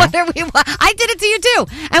me, Danielle. I did it to you too.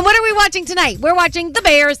 And what are we watching tonight? We're watching the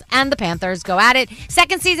Bears and the Panthers go at it.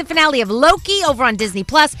 Second season finale of Loki over on Disney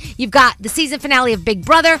Plus. You've got the season finale of Big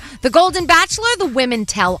Brother, The Golden Bachelor, The Women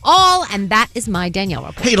Tell All, and that is my Danielle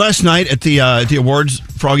report. Hey, last night at the awards,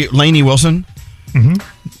 Froggy, Lainey Wilson,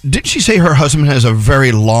 didn't she say her husband has a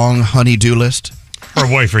very long honey-do list? Her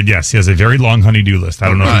boyfriend, yes. He has a very long honey-do list. I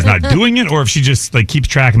don't know if he's not doing it or if she just keeps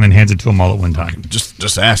track and then hands it to him all at one time.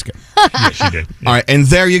 Just ask him. Yeah, she did. Yeah. All right, and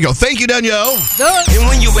there you go. Thank you, Danielle. And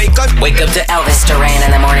when you wake up to Elvis Duran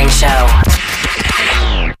in the morning show.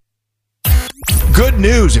 Good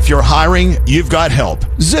news. If you're hiring, you've got help.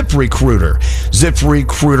 ZipRecruiter.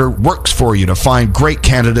 ZipRecruiter works for you to find great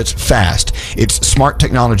candidates fast. Its smart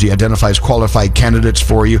technology identifies qualified candidates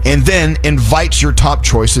for you and then invites your top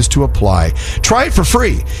choices to apply. Try it for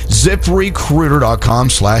free.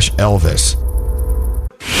 ZipRecruiter.com/Elvis.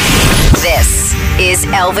 This is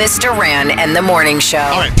Elvis Duran and the Morning Show.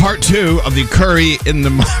 All right, part 2 of the curry in the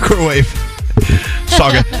microwave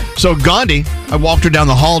saga. So Gandhi, I walked her down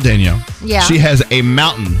the hall, Danielle. Yeah. She has a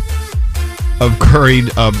mountain of curried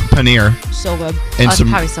paneer. So good. And it's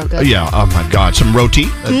probably so good. Yeah, oh my God. Some roti.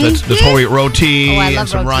 That's whole wheat roti. Oh, I love and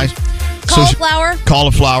some roti. rice.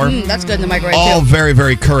 Cauliflower. That's good in the microwave All too. very,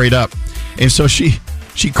 very curried up. And so she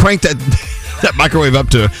cranked that microwave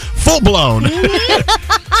up to full blown.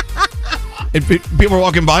 And people were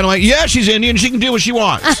walking by and I'm like, yeah, she's Indian. She can do what she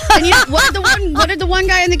wants. And what did the one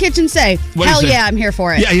guy in the kitchen say? Hell yeah, I'm here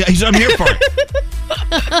for it. Yeah, I'm here for it.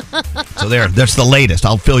 So that's the latest.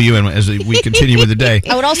 I'll fill you in as we continue with the day.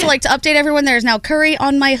 I would also like to update everyone. There is now curry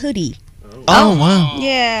on my hoodie. Oh, wow.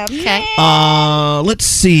 Yeah. Okay. Let's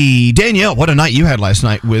see. Danielle, what a night you had last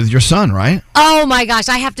night with your son, right? Oh my gosh,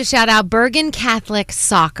 I have to shout out Bergen Catholic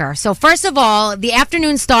Soccer. So first of all, the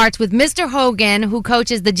afternoon starts with Mr. Hogan, who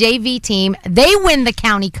coaches the JV team. They win the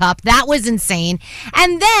county cup. That was insane.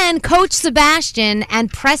 And then Coach Sebastian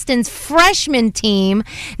and Preston's freshman team,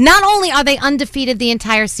 not only are they undefeated the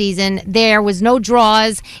entire season, there was no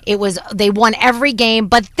draws. They won every game,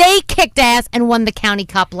 but they kicked ass and won the county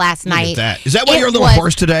cup last night. Look at that. Is that why you're a little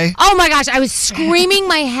hoarse today? Oh my gosh, I was screaming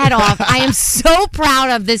my head off. I am so proud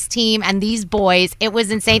of this team and these boys. It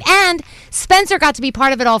was insane. And Spencer got to be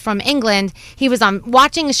part of it all from England. He was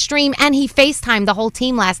watching a stream and he FaceTimed the whole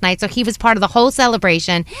team last night, so he was part of the whole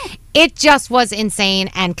celebration. It just was insane,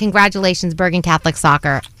 and congratulations, Bergen Catholic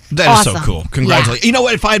Soccer. That is so cool. Congratulations. Yeah. You know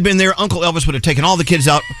what? If I had been there, Uncle Elvis would have taken all the kids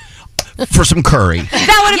out. for some curry.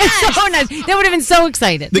 That would have been so nice. They would have been so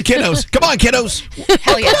excited. The kiddos. Come on, kiddos.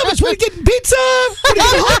 Hell yeah. Elvis, we're getting pizza. We're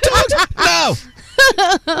getting hot dogs. No.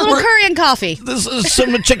 A little curry and coffee. This is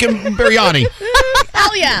some chicken biryani.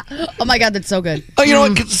 Hell yeah. Oh my God, that's so good. Oh, you know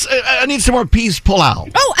what? I need some more peas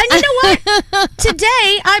pulao. Oh, and you know what?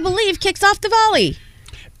 Today, I believe, kicks off Diwali.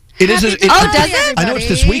 It is. Does it? I know it's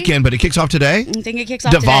this weekend, but it kicks off today. I think it kicks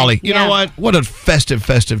off Diwali. today. You know what? What a festive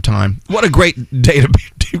time. What a great day to be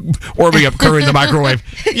warming up curry in the microwave.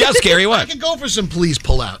 Yeah, Scary, I what? could go for some please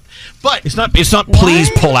pull out. But It's not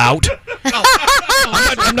please pull out.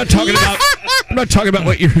 I'm not talking about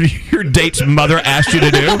what your date's mother asked you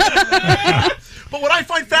to do. But what I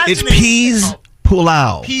find fascinating... It's peas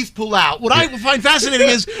pulao. Peas pull out. What I find fascinating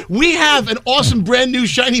is we have an awesome brand new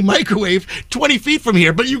shiny microwave 20 feet from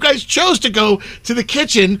here, but you guys chose to go to the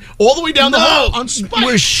kitchen all the way down the hall on spike.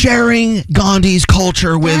 We're sharing Gandhi's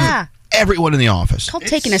culture with everyone in the office. It's called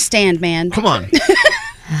taking a stand, man. Come on.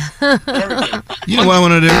 You know what I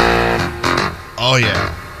want to do? Oh,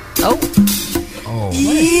 yeah. Oh.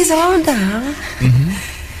 Ease on down.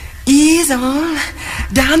 Ease on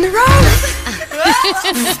down the road.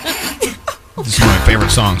 This is one of my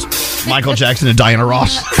favorite songs. Michael Jackson and Diana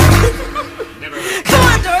Ross. Come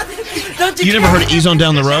on, Dorothy. Don't You never heard of Ease on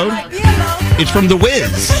Down the Road? It's from The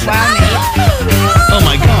Wiz. Wow, Oh,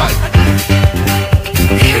 my God.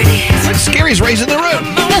 Scary's raising the roof.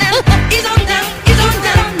 Ease on down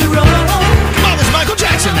the road. Come on, this is Michael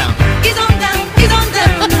Jackson now. Ease on down the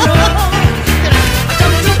road.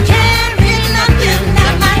 Don't you carry nothing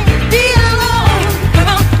that might be alone.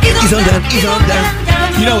 Come on, Ease on down.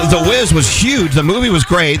 You know, The Wiz was huge. The movie was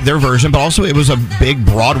great, their version, but also it was a big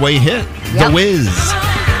Broadway hit. The Wiz.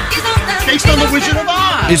 Based on The Wizard of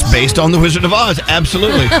Oz. It's based on The Wizard of Oz,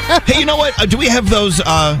 absolutely. Hey, you know what? Do we have those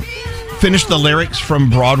finish the lyrics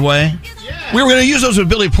from Broadway? Yeah. We were going to use those with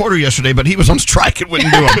Billy Porter yesterday, but he was on strike and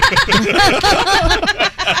wouldn't do them.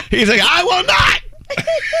 He's like, I will not.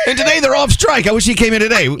 And today they're off strike. I wish he came in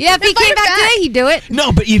today. Yeah, if he came back today, he'd do it.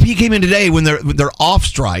 No, but if he came in today when they're off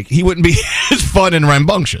strike, he wouldn't be as fun and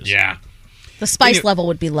rambunctious. Yeah. The spice level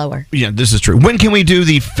would be lower. Yeah, this is true. When can we do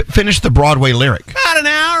the finish the Broadway lyric? About an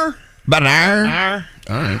hour. About an hour?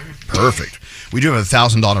 All right. Perfect. We do have a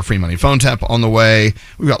 $1,000 free money phone tap on the way.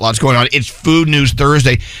 We've got lots going on. It's Food News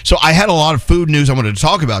Thursday. So I had a lot of food news I wanted to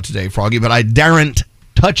talk about today, Froggy, but I daren't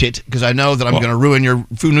touch it because I know that I'm going to ruin your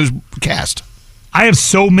Food News cast. I have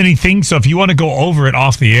so many things, so if you want to go over it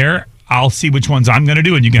off the air, I'll see which ones I'm going to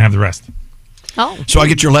do, and you can have the rest. Oh. So I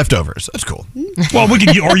get your leftovers. That's cool. Well,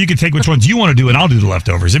 you can take which ones you want to do, and I'll do the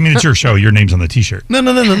leftovers. I mean, it's your show. Your name's on the T-shirt. No.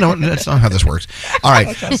 That's not how this works. All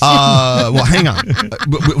right. Well, hang on.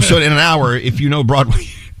 So in an hour, if you know Broadway...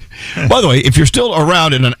 By the way, if you're still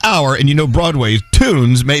around in an hour and you know Broadway's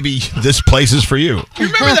tunes, maybe this place is for you. You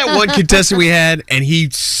remember that one contestant we had, and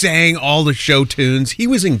he sang all the show tunes? He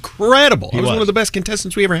was incredible. He was one of the best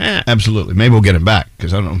contestants we ever had. Absolutely. Maybe we'll get him back,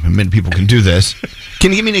 because I don't know how many people can do this.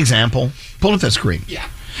 Can you give me an example? Pull up that screen. Yeah.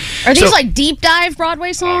 Are these like deep dive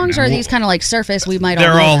Broadway songs, or are these kind of like surface? We might.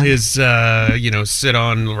 They're all know his, sit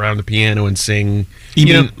on around the piano and sing.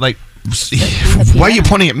 You know, like. Why are you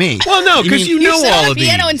pointing at me? Well, no, because you know all of these.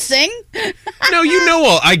 Piano and sing? No, you know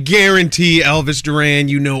all. I guarantee Elvis Duran,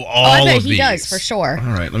 you know all I bet of he these. does for sure.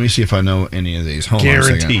 All right, let me see if I know any of these. Hold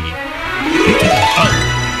Guarantee. on a second.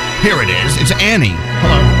 Oh, here it is. It's Annie.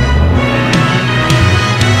 Hello.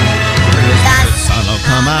 The sun will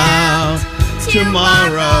come out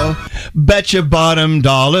tomorrow. Bet your bottom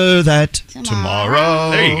dollar that tomorrow.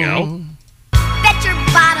 There you go. Bet your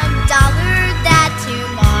bottom dollar that tomorrow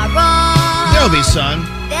There'll be sun.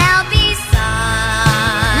 there'll be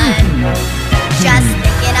sun. Just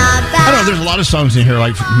thinking about. I don't know. There's a lot of songs in here,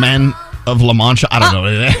 like Man of La Mancha. I don't know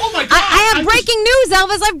anything. Oh my God. I have breaking news,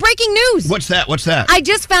 Elvis. I have breaking news. What's that? I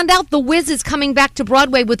just found out The Wiz is coming back to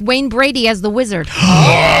Broadway with Wayne Brady as the Wizard.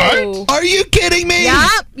 What? Are you kidding me?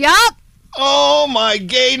 Yup. Oh, my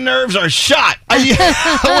gay nerves are shot.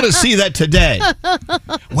 I want to see that today.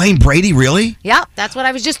 Wayne Brady, really? Yep, that's what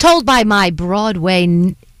I was just told by my Broadway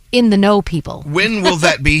in the know people. When will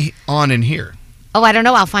that be on in here? Oh, I don't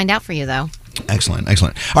know. I'll find out for you, though. Excellent.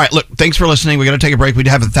 All right, look, thanks for listening. We got to take a break. We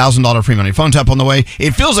have a $1,000 free money phone tap on the way.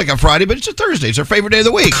 It feels like a Friday, but it's a Thursday. It's our favorite day of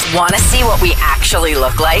the week. Want to see what we actually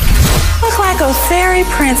look like? Look like a fairy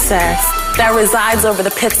princess that resides over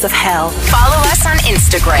the pits of hell. Follow us on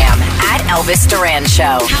Instagram at Elvis Duran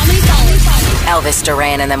Show. How many followers? Elvis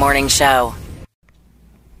Duran in the Morning Show.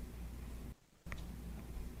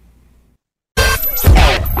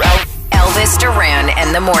 Elvis Duran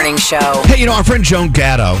and the Morning Show. Hey, our friend Joe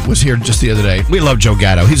Gatto was here just the other day. We love Joe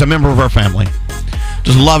Gatto. He's a member of our family.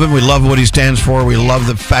 Just love him. We love what he stands for. We love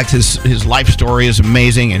the fact his life story is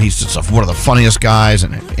amazing, and he's just one of the funniest guys.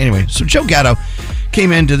 And anyway, so Joe Gatto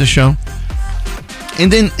came into the show,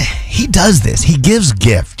 and then he does this. He gives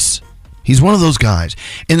gifts. He's one of those guys,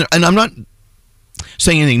 and I'm not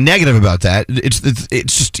saying anything negative about that. It's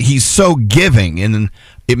just he's so giving, and then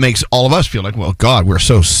it makes all of us feel like, well, God, we're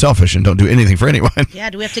so selfish and don't do anything for anyone. Yeah,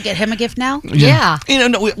 do we have to get him a gift now? Yeah.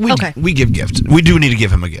 We give gifts. We do need to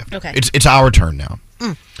give him a gift. Okay. It's our turn now.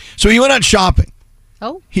 So he went out shopping.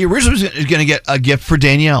 Oh. He originally was going to get a gift for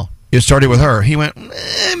Danielle. It started with her. He went,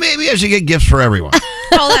 maybe I should get gifts for everyone.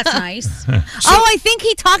 Oh, that's nice. I think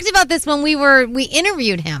he talked about this when we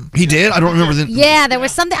interviewed him. He did? I don't remember. Yeah, there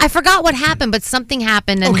was something. I forgot what happened, but something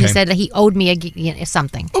happened, and he Okay. said that he owed me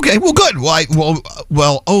something. Okay, well, good.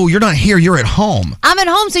 Well, oh, you're not here. You're at home. I'm at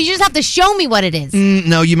home, so you just have to show me what it is.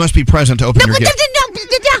 No, you must be present to open your gift.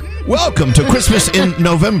 Welcome to Christmas in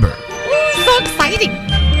November. So exciting.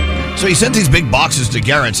 So he sent these big boxes to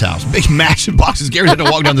Garrett's house. Big massive boxes. Garrett had to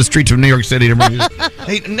walk down the streets of New York City to bring these.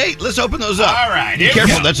 Hey, Nate, let's open those up. All right, Be here we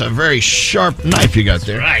careful. go. That's a very sharp knife you got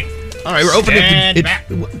there. Right. All right, we're opening Stand it. back.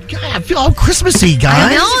 God, I feel all Christmassy,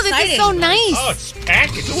 guys. I know, this is so nice. Oh, it's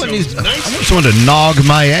packaged so I nice. want someone to nog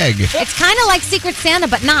my egg. It's kind of like Secret Santa,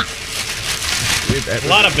 but not. A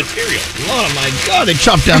lot of material. Oh, my God. They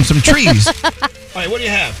chopped down some trees. All right, what do you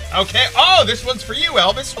have? Okay. Oh, this one's for you,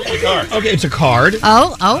 Elvis. Read the card. Okay, it's a card.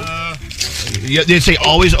 Oh. They say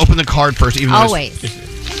always open the card first. Even though Always.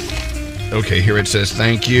 Okay, here it says,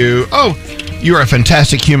 thank you. Oh, you are a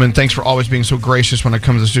fantastic human. Thanks for always being so gracious when I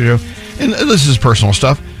come to the studio. And this is personal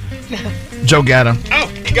stuff. Joe Gatto. Oh,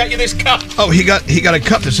 he got you this cup. Oh, he got a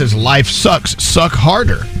cup that says "Life sucks, suck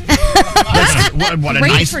harder." What a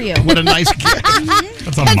Great nice for you. What a nice gift.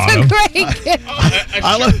 That's a motto. Great gift.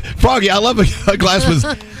 I love Froggy. I love a glass with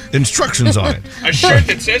instructions on it. A shirt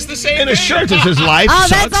that says the same And a thing. shirt that says "Life Oh,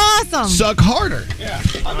 sucks, that's awesome. suck harder." Yeah.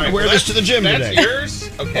 I'm gonna wear this to the gym that's today. yours.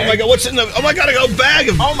 Okay. Oh my God, what's in the? Oh my God, I got a bag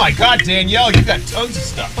of. Oh my God, Danielle, you got tons of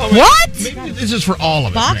stuff. Oh, What? Maybe this is for all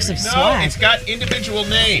of us. Box maybe. of No, swag. it's got individual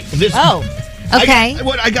names. This, Oh. Okay.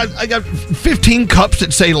 I got 15 cups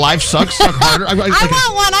that say "Life sucks, suck harder." I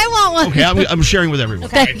want one. Okay, I'm sharing with everyone.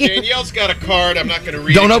 All right, Danielle's got a card. I'm not going to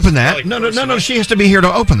read it. Don't 'cause open it's that. really No. personal. She has to be here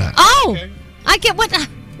to open that. Oh, Okay. I get what?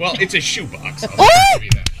 Well, it's a shoebox. Oh, give you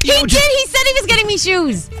that. he did. He said he was getting me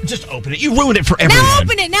shoes. Just open it. You ruined it for everyone.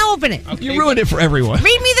 Now open it. You ruined it for everyone.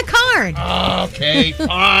 Read me the card. Okay,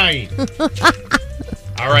 fine.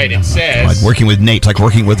 All right, it Like says, working with Nate, like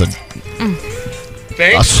working with a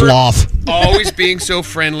thanks for sloth. always being so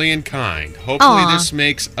friendly and kind. Hopefully Aw. this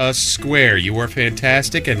makes us square. You are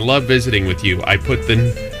fantastic and love visiting with you. I put the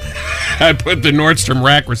Nordstrom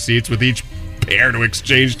rack receipts with each pair to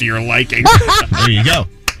exchange to your liking. There you go.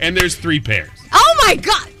 And there's 3 pairs. Oh my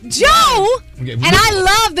God, Joe! Okay, And I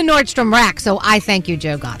love the Nordstrom rack, so I thank you,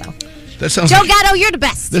 Joe Gatto. That sounds Joe like, Gatto, you're the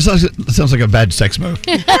best. this sounds like a bad sex move.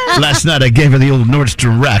 Last night I gave her the old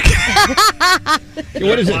Nordstrom rack.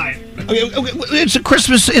 What is it? Okay, it's a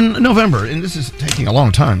Christmas in November, and this is taking a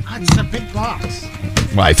long time. It's a big box.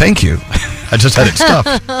 Why, thank you. I just had it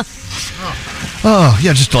stuffed. Oh,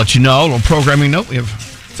 yeah, just to let you know, a little programming note. We have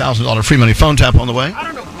 $1,000 free money phone tap on the way. I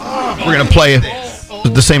don't know. We're going to play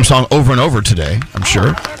the same song over and over today, I'm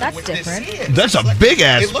sure. That's What different. this is. That's a big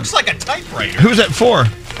ass. It looks like a typewriter. Who's that for?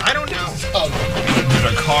 I don't know. Is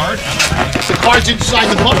it a card? The card's inside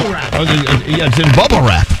the bubble wrap. Oh, yeah, it's in bubble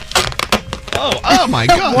wrap. Oh my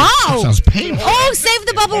God. Wow. That sounds painful. Oh, save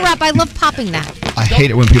the bubble wrap. I love popping that. I hate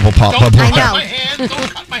it when people pop Don't bubble cut wrap. my hand.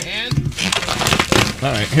 Don't cut my hand.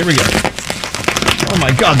 All right, here we go. Oh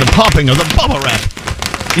my God, the popping of the bubble wrap.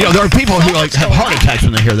 You know, there are people who like have heart attacks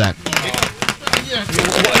when they hear that.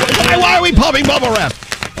 Why are we popping bubble wrap?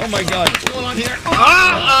 Oh my God. What's going on here?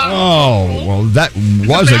 Oh, well, that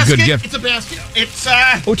was a good gift. It's a basket. It's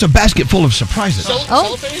Oh, it's a basket full of surprises.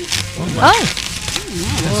 Cellophane? Oh,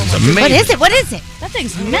 This is amazing. what is it? What is it? That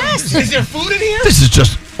thing's massive. Is there food in here? This is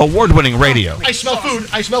just award-winning radio. I smell food.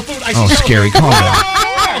 I smell food. I Oh, smell scary. food. Calm down.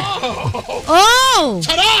 Oh,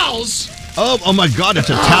 Ta-dals! Oh my God, it's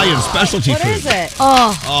Italian specialty What food. is it?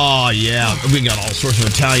 oh, Oh, yeah. We got all sorts of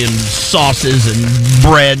Italian sauces and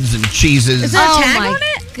breads and cheeses. Is there a oh tag my on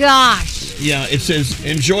it? gosh. Yeah, it says,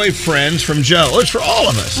 enjoy friends from Joe. Oh, it's for all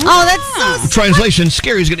of us. Oh, that's so. Translation,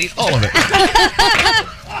 Scary's going to eat all of it.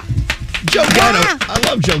 Joe Gatto. I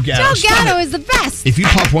love Joe Gatto. Joe Stop Gatto it. is the best. If you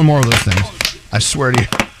pop one more of those things, I swear to you,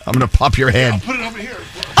 I'm going to pop your head. Put it over here.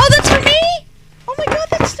 Oh, that's for me? Oh my God,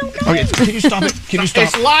 that's so nice. Okay, can you stop it? Can you stop?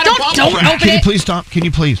 It's a lot of bubble Don't wrap. open Can you it. please stop? Can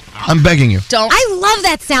you please? I'm begging you. Don't. I love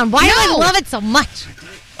that sound. Why do I No. love it so much?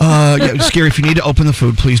 Yeah, Scary, if you need to open the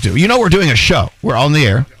food, please do. You know we're doing a show. We're on the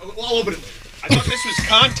air. I'll open it. This was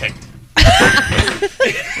content.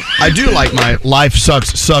 I do like my Life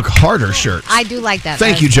Sucks Suck Harder shirt. I do like that.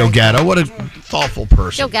 Thank you, Joe Gatto. What a thoughtful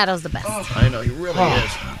person. Joe Gatto's the best. I know, he really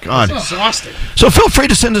is. God. It's exhausting. So feel free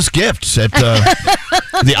to send us gifts at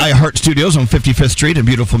the iHeart Studios on 55th Street in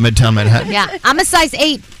beautiful Midtown Manhattan. Yeah, I'm a size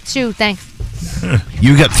 8 shoe, thanks.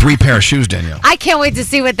 You got 3 pair of shoes, Danielle. I can't wait to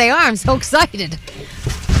see what they are. I'm so excited.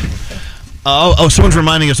 Oh, someone's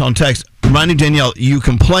reminding us on text. Reminding Danielle, you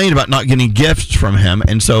complained about not getting gifts from him,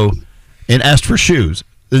 and asked for shoes.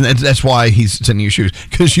 And that's why he's sending you shoes,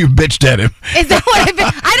 because you bitched at him. Is that what I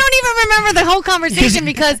don't even remember the whole conversation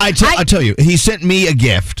because I tell you, he sent me a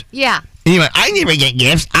gift. Yeah. And he went, I never get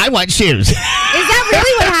gifts. I want shoes. Is that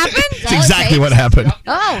really what happened? That's exactly what happened.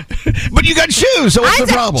 Oh. But you got shoes, so what's the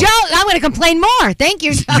problem? Joe, I'm going to complain more. Thank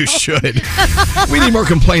you, Joe. You should. We need more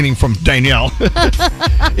complaining from Danielle.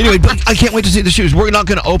 Anyway, but I can't wait to see the shoes. We're not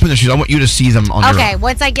going to open the shoes. I want you to see them on Okay,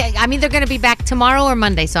 once I I'm either going to be back tomorrow or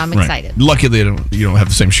Monday, so I'm excited. Luckily, you don't have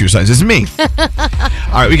the same shoe size as me. All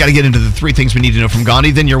right, we got to get into the 3 things we need to know from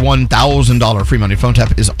Gandhi. Then your $1,000 free money phone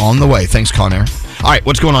tap is on the way. Thanks, Con Air. All right,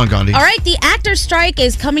 what's going on, Gandhi? All right, the actors strike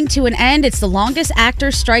is coming to an end. It's the longest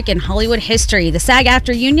actors strike in Hollywood history. The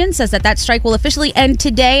SAG-AFTRA union says that strike will officially end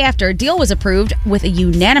today after a deal was approved with a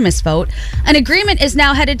unanimous vote. An agreement is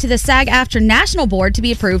now headed to the SAG-AFTRA National Board to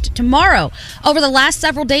be approved tomorrow. Over the last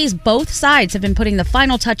several days, both sides have been putting the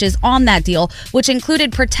final touches on that deal, which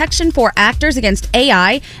included protection for actors against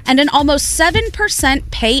AI and an almost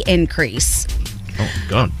 7% pay increase. Oh,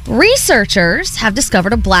 God. Researchers have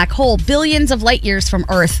discovered a black hole billions of light years from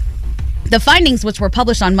Earth. The findings, which were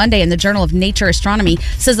published on Monday in the Journal of Nature Astronomy,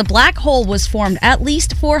 says a black hole was formed at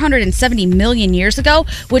least 470 million years ago,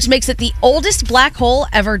 which makes it the oldest black hole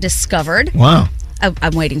ever discovered. Wow.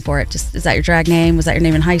 I'm waiting for it. Is that your drag name? Was that your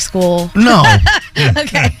name in high school? No.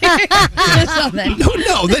 Okay.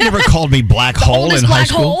 No, they never called me black hole in high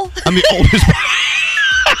school. Hole? I'm the oldest.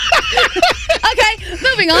 Okay,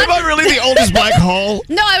 moving on. Am I really the oldest black hole?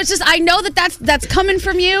 No, I know that's coming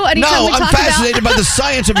from you. Anytime No, we I'm talk fascinated by the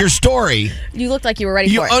science of your story. You looked like you were ready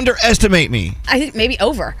You for it. underestimate me. I think maybe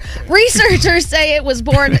over. Researchers say it was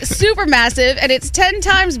born supermassive, and it's 10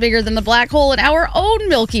 times bigger than the black hole in our own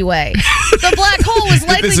Milky Way. The black hole was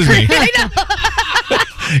likely This is me. created. I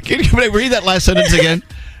know. Can you read that last sentence again?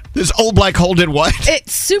 This old black hole did what?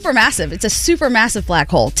 It's supermassive. It's a supermassive black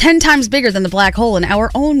hole, 10 times bigger than the black hole in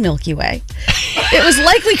our own Milky Way. It was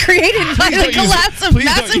likely created by the collapse of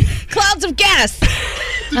massive clouds of gas.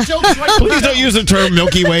 Please don't use the term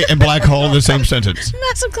Milky Way and black hole in the same sentence.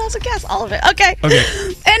 Massive clouds of gas, all of it. Okay. Okay.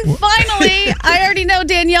 And finally, I already know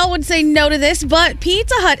Danielle would say no to this, but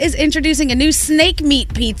Pizza Hut is introducing a new snake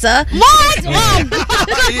meat pizza. What? Oh,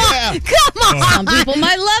 God. Come on. Some people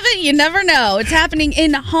might love it. You never know. It's happening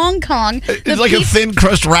in Hong Kong. It's like a thin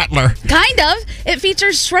crust rattler. Kind of. It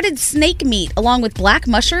features shredded snake meat along with black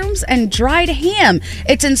mushrooms and dried ham.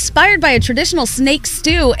 It's inspired by a traditional snake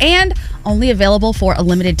stew and only available for a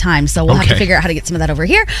limited time. So we'll have to figure out how to get some of that over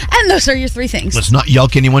here. And those are your 3 things. Let's not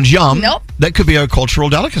yelk anyone's yum. Nope. That could be a cultural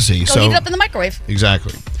delicacy. Go heat it up in the microwave.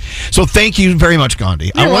 Exactly. So thank you very much,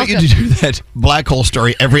 Gandhi. I want you to do that black hole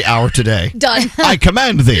story every hour today. Done. I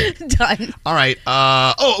command thee. Done. All right.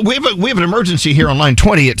 We have an emergency here on line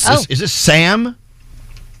 20. Is this Sam?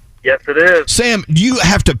 Yes, it is. Sam, you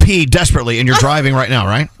have to pee desperately, and you're driving right now,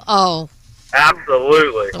 right? Oh.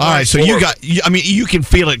 Absolutely. All right, so you can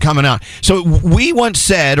feel it coming out. So we once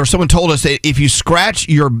said, or someone told us, that if you scratch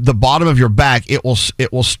the bottom of your back, it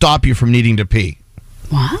will stop you from needing to pee.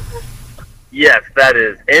 What? Yes, that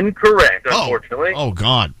is incorrect, unfortunately. Oh,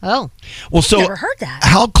 God. Oh. Well, so never heard that.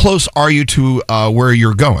 How close are you to where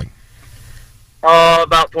you're going?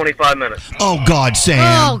 About 25 minutes. Oh, God, Sam.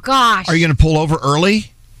 Oh, gosh. Are you going to pull over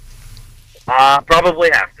early? Probably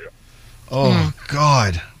have to. Oh,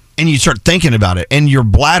 God. And you start thinking about it, and your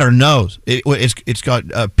bladder knows. It's got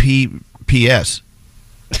PPS.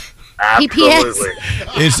 Absolutely.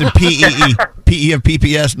 It's a PEE. PE of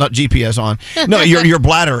PPS, not GPS on. No, your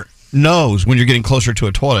bladder knows when you're getting closer to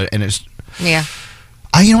a toilet, and it's... Yeah.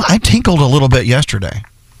 I tinkled a little bit yesterday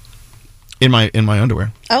in my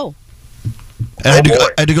underwear. Oh. And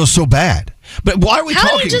I had to go so bad. But why are we How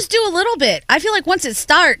talking? do you just do a little bit? I feel like once it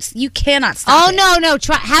starts, you cannot stop it. No.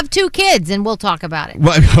 Have 2 kids, and we'll talk about it.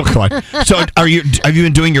 Well, oh, come on. So have you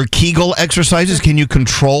been doing your Kegel exercises? Can you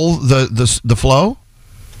control the flow?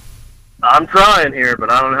 I'm trying here,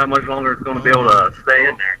 but I don't know how much longer it's going to be able to stay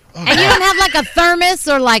in there. And you don't have like a thermos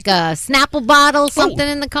or like a Snapple bottle, something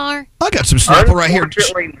in the car? I got some Snapple right here.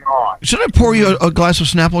 Unfortunately not. Should I pour you a glass of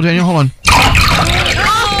Snapple, Daniel? Hold on.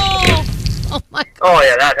 Oh, my God. Oh,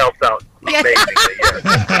 yeah, that helps out Basically,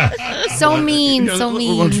 yes. So mean, so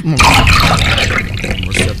mean.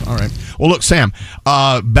 All right. Well, look, Sam,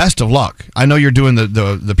 best of luck. I know you're doing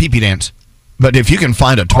the pee-pee dance, but if you can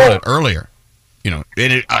find a toilet earlier,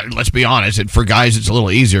 let's be honest, for guys it's a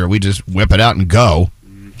little easier. We just whip it out and go.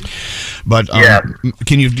 But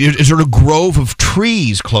is there a grove of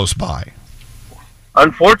trees close by?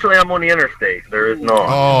 Unfortunately, I'm on the interstate. There is no.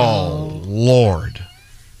 Oh, Lord.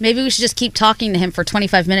 Maybe we should just keep talking to him for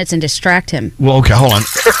 25 minutes and distract him. Well, okay, hold on.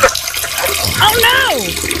 Oh,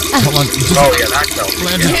 no! Hold on. Oh, yeah, that felt.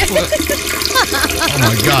 Oh,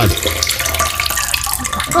 my God.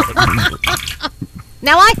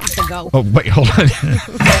 Now I have to go. Oh, wait, hold on.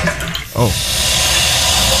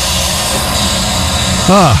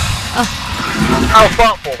 How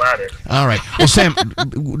thoughtful that is. All right. Well, Sam,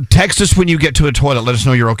 text us when you get to a toilet. Let us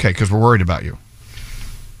know you're okay, because we're worried about you.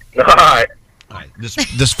 All right.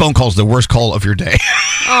 This phone call is the worst call of your day.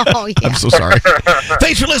 Oh, yeah. I'm so sorry.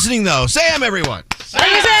 Thanks for listening, though. Sam, everyone.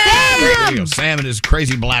 There you go. Sam and his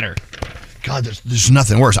crazy bladder. God, there's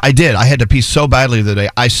nothing worse. I had to pee so badly the other day.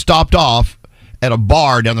 I stopped off at a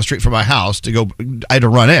bar down the street from my house to go. I had to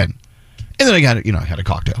run in. And then I had a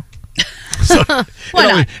cocktail. So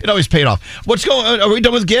it always paid off. What's going on? Are we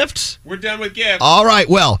done with gifts? We're done with gifts. All right.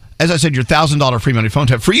 Well, as I said, your $1,000 free money phone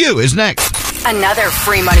tap for you is next. Another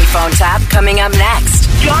free money phone tap coming up next.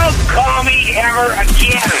 Don't call me ever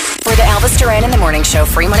again. For the Elvis Duran in the Morning Show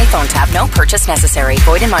free money phone tap, no purchase necessary.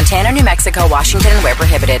 Void in Montana, New Mexico, Washington, and where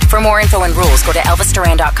prohibited. For more info and rules, go to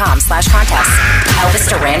elvisduran.com/contest. Elvis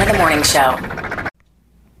Duran in the Morning Show.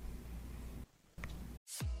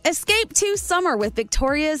 Escape to summer with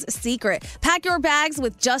Victoria's Secret. Pack your bags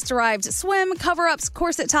with just arrived swim, cover-ups,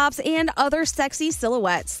 corset tops, and other sexy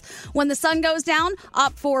silhouettes. When the sun goes down,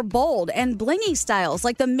 opt for bold and blingy styles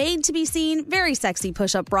like the made-to-be-seen Very Sexy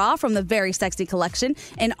push-up bra from the Very Sexy collection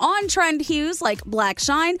and on-trend hues like black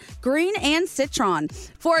shine, green, and citron.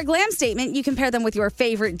 For a glam statement, you can pair them with your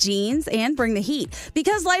favorite jeans and bring the heat.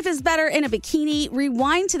 Because life is better in a bikini,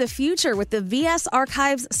 rewind to the future with the VS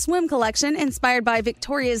Archives swim collection inspired by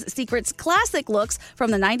Victoria's Secret's classic looks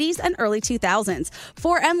from the 90s and early 2000s.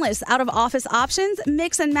 For endless out-of-office options,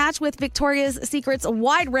 mix and match with Victoria's Secret's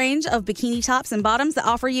wide range of bikini tops and bottoms that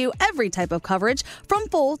offer you every type of coverage, from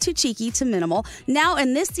full to cheeky to minimal, now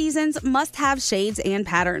in this season's must-have shades and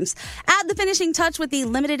patterns. Add the finishing touch with the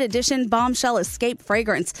limited edition Bombshell Escape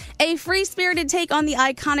fragrance, a free-spirited take on the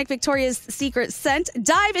iconic Victoria's Secret scent.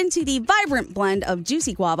 Dive into the vibrant blend of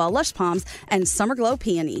juicy guava, lush palms, and summer glow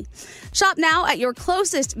peony. Shop now at your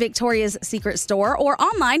closest Victoria's Secret store or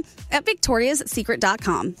online at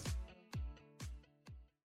victoriassecret.com.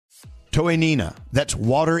 Toenina, that's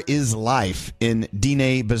water is life in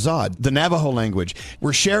Diné Bazad, the Navajo language.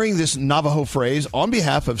 We're sharing this Navajo phrase on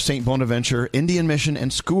behalf of St. Bonaventure Indian Mission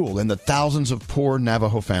and School and the thousands of poor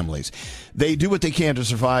Navajo families. They do what they can to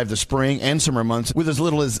survive the spring and summer months with as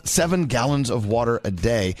little as 7 gallons of water a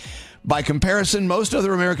day. By comparison, most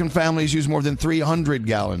other American families use more than 300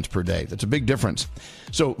 gallons per day. That's a big difference.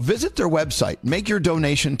 So visit their website. Make your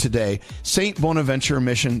donation today,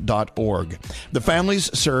 stbonaventuremission.org. The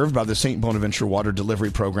families served by the St. Bonaventure Water Delivery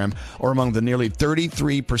Program are among the nearly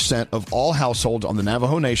 33% of all households on the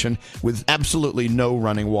Navajo Nation with absolutely no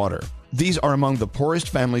running water. These are among the poorest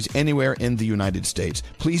families anywhere in the United States.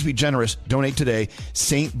 Please be generous. Donate today,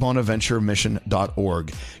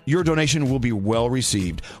 stbonaventuremission.org. Your donation will be well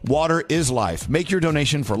received. Water is life. Make your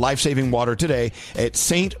donation for life-saving water today at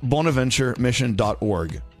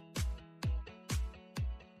stbonaventuremission.org.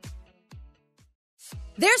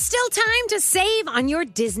 There's still time to save on your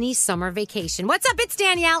Disney summer vacation. What's up? It's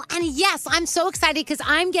Danielle. And yes, I'm so excited because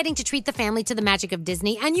I'm getting to treat the family to the magic of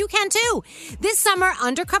Disney, and you can too. This summer,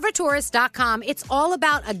 undercovertourist.com, it's all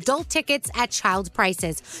about adult tickets at child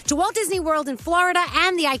prices to Walt Disney World in Florida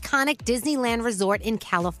and the iconic Disneyland Resort in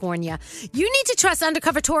California. You need to trust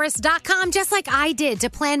undercovertourist.com just like I did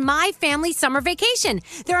to plan my family summer vacation.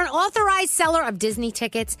 They're an authorized seller of Disney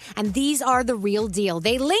tickets, and these are the real deal.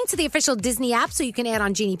 They link to the official Disney app so you can add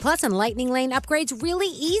on Genie Plus and Lightning Lane upgrades really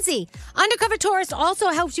easy. Undercover Tourist also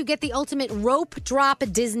helps you get the ultimate rope drop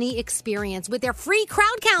Disney experience with their free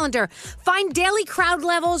crowd calendar. Find daily crowd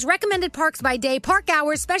levels, recommended parks by day, park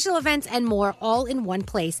hours, special events, and more all in one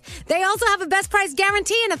place. They also have a best price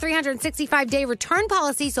guarantee and a 365-day return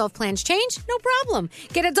policy, so if plans change, no problem.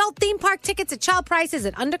 Get adult theme park tickets at child prices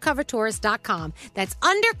at undercovertourist.com. That's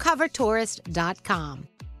undercovertourist.com.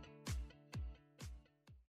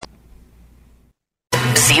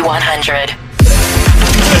 Z100.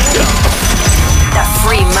 The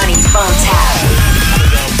free money phone tap.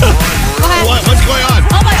 What's going on?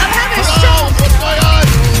 Oh my God, I'm having a show. What's going on?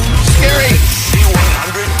 Scary.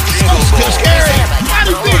 Z100 Jingle too scary.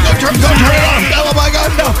 Go turn it off. Oh my God,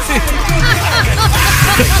 no.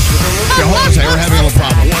 Okay, hold on a second. We're having a little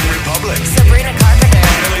problem. One Republic. Sabrina Carpenter.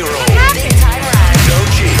 Emily Rose.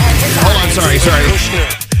 Hold on, sorry.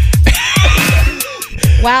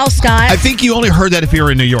 Wow, Scott. I think you only heard that if you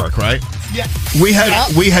were in New York, right? Yeah. We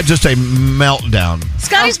had just a meltdown.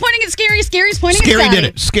 Scotty's pointing at Scary. Scary's pointing Scary at Scotty.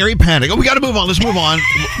 did it. Scary panic. Oh, we got to move on. Let's move on.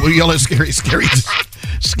 We yell at Scary.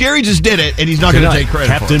 Scary just did it, and he's not going to take credit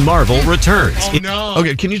for it. Captain Marvel returns. Oh, no.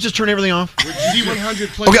 Okay, can you just turn everything off?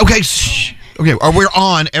 Z100 Okay. Shh. Okay, we're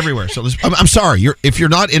on everywhere. So I'm sorry. If you're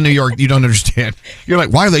not in New York, you don't understand. You're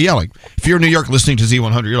like, why are they yelling? If you're in New York listening to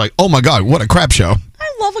Z100, you're like, oh my God, what a crap show.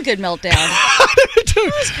 I love a good meltdown.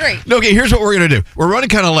 That was great. No, okay, here's what we're going to do. We're running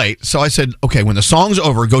kind of late. So I said, okay, when the song's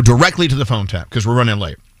over, go directly to the phone tap because we're running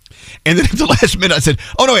late. And then at the last minute, I said,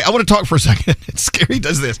 oh, no, wait, I want to talk for a second. And Scary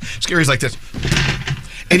does this. Scary's like this.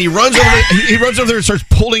 And he runs over there and starts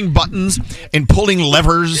pulling buttons and pulling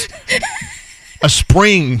levers. A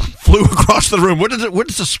spring flew across the room. What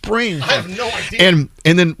is a spring? I have no idea.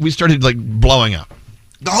 And then we started like blowing up.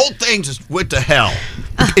 The whole thing just went to hell.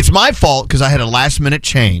 It's my fault because I had a last minute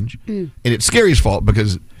change, and it's Scary's fault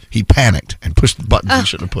because he panicked and pushed the buttons he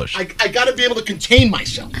shouldn't have pushed. I got to be able to contain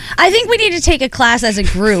myself. I think we need to take a class as a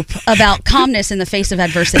group about calmness in the face of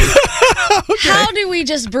adversity. Okay. How do we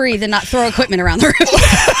just breathe and not throw equipment around the room?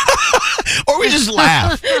 Or we just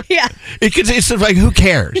laugh. Yeah. It's like, who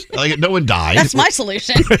cares? Like, no one dies. That's my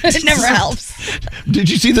solution. It never helps. Did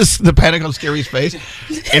you see the panic on Scary's face?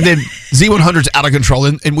 And then Z100's out of control,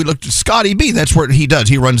 and we looked at Scotty B. That's what he does.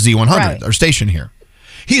 He runs Z100, our station here.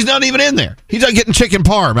 He's not even in there. He's not getting chicken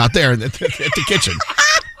parm out there at the kitchen.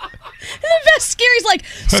 The best Scary's like,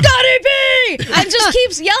 Scotty B! And just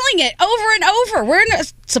keeps yelling it over and over. We're in a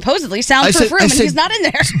supposedly soundproof room, and he's not in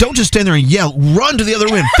there. Don't just stand there and yell. Run to the other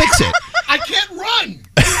room. Fix it. I can't run.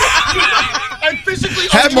 I'm physically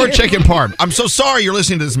Have more chicken parm. I'm so sorry you're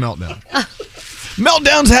listening to this meltdown.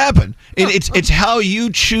 Meltdowns happen. And it's how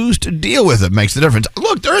you choose to deal with it makes the difference.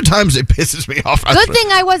 Look, there are times it pisses me off. Good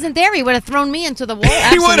thing I wasn't there. He would have thrown me into the wall.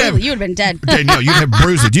 He would have. You would have been dead. Okay, no, you'd have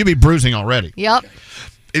bruises. You'd be bruising already. Yep.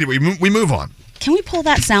 Anyway, we move on. Can we pull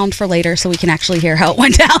that sound for later so we can actually hear how it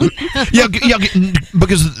went down? yeah,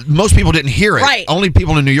 because most people didn't hear it. Right. Only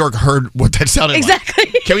people in New York heard what that sounded like. Exactly.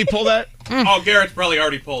 Can we pull that? Oh, Garrett's probably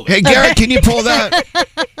already pulled it. Hey, Garrett, can you pull that?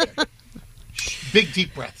 Big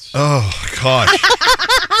deep breaths. Oh gosh!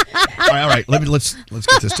 all right. Let's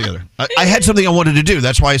get this together. I had something I wanted to do.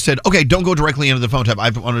 That's why I said, okay, don't go directly into the phone tab. I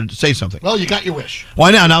wanted to say something. Well, you got your wish.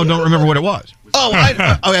 Why now? Now I don't remember what it was. Oh,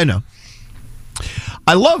 I know.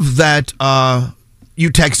 I love that you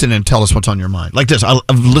text in and tell us what's on your mind. Like this. I've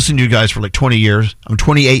listened to you guys for like 20 years. I'm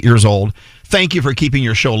 28 years old. Thank you for keeping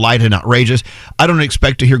your show light and outrageous. I don't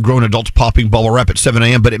expect to hear grown adults popping bubble wrap at 7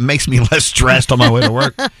 a.m., but it makes me less stressed on my way to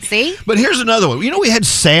work. See? But here's another one. You know, we had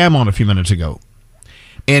Sam on a few minutes ago,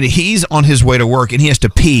 and he's on his way to work, and he has to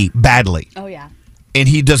pee badly. Oh, yeah. And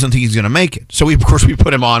he doesn't think he's going to make it. So, of course, we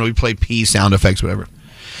put him on. We play pee sound effects, whatever.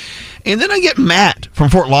 And then I get Matt from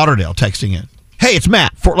Fort Lauderdale texting in. Hey, it's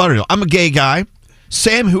Matt, Fort Lauderdale. I'm a gay guy.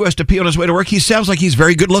 Sam, who has to pee on his way to work, he sounds like he's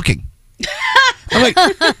very good looking. I'm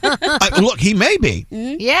like, look, he may be.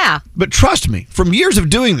 Yeah. But trust me, from years of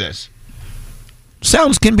doing this,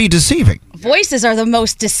 sounds can be deceiving. Voices are the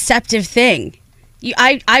most deceptive thing.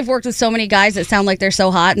 I've worked with so many guys that sound like they're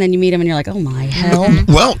so hot, and then you meet them and you're like, oh my hell.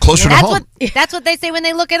 Well, closer to home. That's what they say when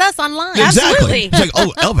they look at us online. Exactly. It's like,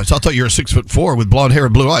 oh, Elvis, I thought you were 6'4" with blonde hair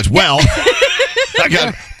and blue eyes. Well, I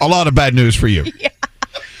got a lot of bad news for you.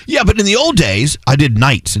 Yeah, but in the old days, I did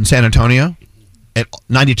nights in San Antonio at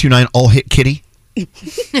 92.9 All Hit Kitty. And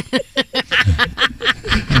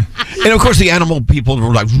of course, the animal people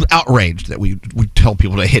were like outraged that we tell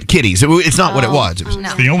people to hit kitties. It's not what it was. It was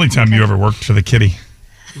It's the only time you ever worked for the kitty.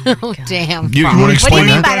 Oh, damn. You want to explain what do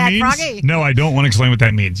you mean that? by that, means? Froggy? No, I don't want to explain what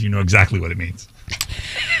that means. You know exactly what it means.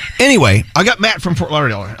 Anyway, I got Matt from Fort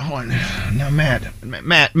Lauderdale. Oh, now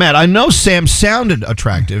Matt, I know Sam sounded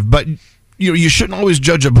attractive, but you shouldn't always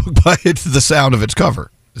judge a book by the sound of its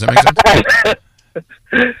cover. Does that make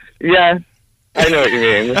sense? Yeah, I know what you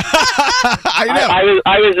mean. I know.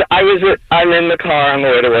 I'm in the car on the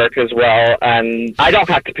way to work as well, and I don't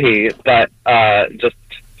have to pee, but I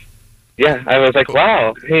was like,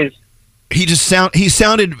 wow, he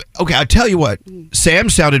sounded okay. I tell you what, Sam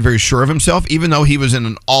sounded very sure of himself, even though he was in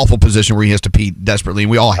an awful position where he has to pee desperately,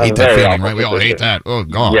 and we all hate that feeling, right? We all hate that. Oh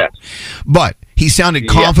God. Yes. But he sounded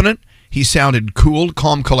confident. He sounded cool,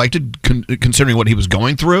 calm, collected, considering what he was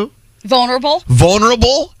going through. Vulnerable.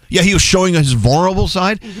 Yeah, he was showing his vulnerable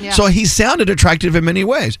side. Yeah. So he sounded attractive in many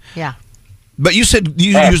ways. Yeah. But you said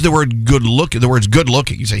you used the word good looking. The word's good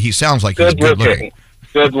looking. You say he sounds like he's good looking.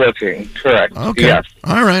 Good looking, correct. Okay. Yes.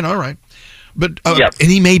 All right. But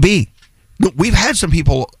and he may be. Look, we've had some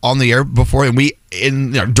people on the air before, and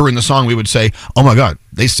during the song we would say, "Oh my God,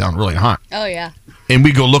 they sound really hot." Oh yeah. And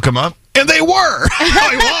we go look them up, and they were.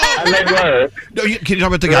 And they were. No, can you talk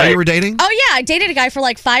about the guy you were dating? Oh yeah, I dated a guy for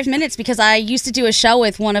like 5 minutes because I used to do a show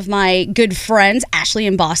with one of my good friends, Ashley,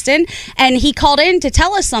 in Boston, and he called in to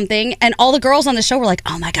tell us something, and all the girls on the show were like,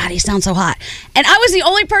 "Oh my God, he sounds so hot," and I was the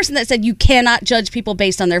only person that said, "You cannot judge people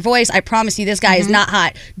based on their voice. I promise you, this guy is not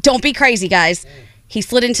hot. Don't be crazy, guys." He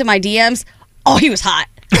slid into my DMs. Oh, he was hot.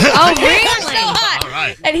 Oh, He was so hot. All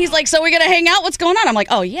right. And he's like, "So we're gonna hang out? What's going on?" I'm like,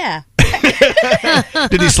 "Oh yeah."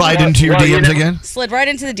 Did he slide into your DMs again? Slid right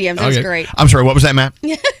into the DMs. It was great. I'm sorry. What was that, Matt?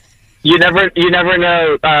 You never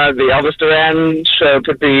know. The Elvis Duran show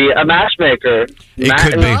could be a matchmaker. It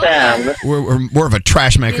could be. We're more of a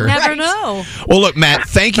trash maker. You never know. Well, look, Matt,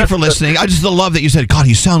 thank you for listening. I just love that you said, God,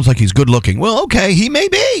 he sounds like he's good looking. Well, okay, he may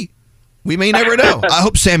be. We may never know. I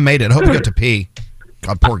hope Sam made it. I hope he got to pee.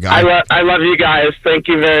 God, poor guy. I love you guys. Thank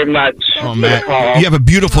you very much. Oh, Matt, you have a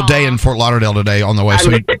beautiful day in Fort Lauderdale today on the way. So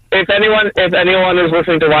if anyone is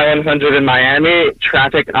listening to Y100 in Miami,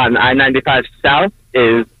 traffic on I-95 South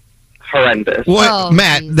is horrendous. What,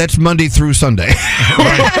 Matt? That's Monday through Sunday.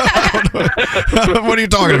 What are you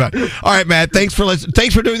talking about? All right, Matt. Thanks for listening.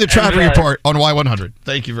 Thanks for doing the traffic report on Y100.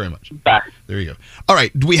 Thank you very much. Bye. There you go. All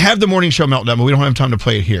right, we have the morning show meltdown, but we don't have time to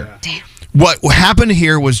play it here. Damn. What happened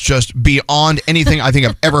here was just beyond anything I think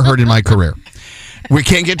I've ever heard in my career. We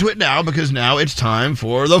can't get to it now because now it's time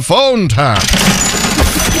for the phone tap.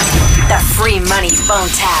 The free money phone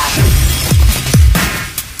tap.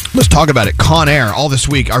 Let's talk about it. Con Air all this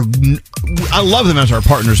week. I love them as our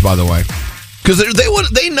partners, by the way, because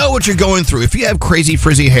they know what you're going through. If you have crazy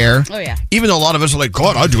frizzy hair, oh yeah. Even though a lot of us are like,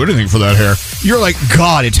 God, I'd do anything for that hair. You're like,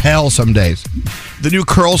 God, it's hell some days. The new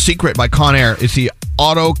Curl Secret by Con Air is the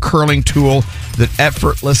auto curling tool that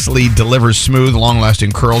effortlessly delivers smooth, long-lasting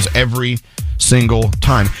curls every single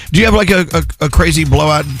time. Do you have like a crazy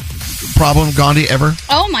blowout problem, Gandhi, ever?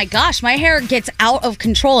 Oh my gosh, my hair gets out of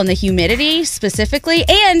control in the humidity specifically.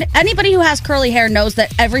 And anybody who has curly hair knows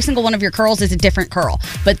that every single one of your curls is a different curl.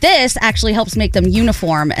 But this actually helps make them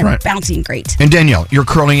uniform and bouncy and great. And Danielle, your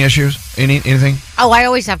curling issues? Anything? Oh, I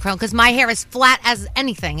always have curl because my hair is flat as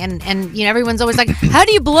anything. And you know, everyone's always like, how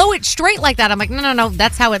do you blow it straight like that? I'm like, no,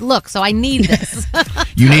 that's how it looks. So I need this.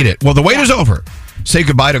 You need it. Well, the wait is over. Say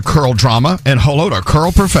goodbye to curl drama and hello to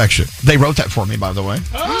curl perfection. They wrote that for me, by the way.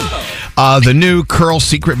 The new Curl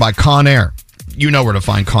Secret by Con Air. You know where to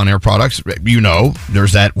find Con Air products. You know,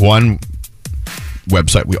 there's that one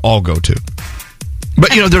website we all go to.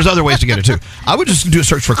 But, you know, there's other ways to get it, too. I would just do a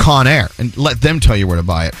search for Con Air and let them tell you where to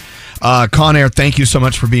buy it. Con Air, thank you so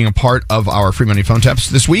much for being a part of our free money phone taps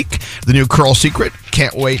this week. The new Curl Secret.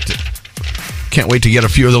 Can't wait to get a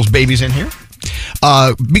few of those babies in here.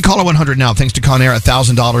 Be caller 100 now. Thanks to Con Air,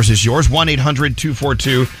 $1,000 is yours.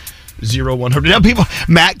 1-800-242-0100. Now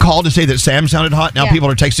Matt called to say that Sam sounded hot. Now people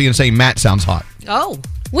are texting and saying Matt sounds hot. Oh.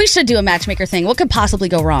 We should do a matchmaker thing. What could possibly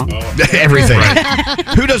go wrong? Everything.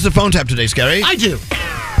 Who does the phone tap today, Scary? I do.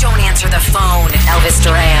 Don't answer the phone. Elvis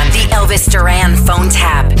Duran. The Elvis Duran phone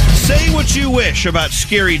tap. Say what you wish about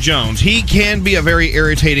Scary Jones. He can be a very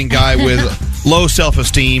irritating guy with low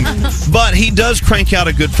self-esteem, but he does crank out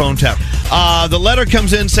a good phone tap. The letter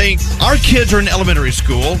comes in saying, our kids are in elementary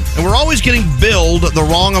school, and we're always getting billed the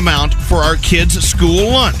wrong amount for our kids'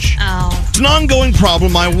 school lunch. Oh. It's an ongoing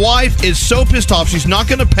problem. My wife is so pissed off, she's not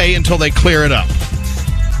going to pay until they clear it up.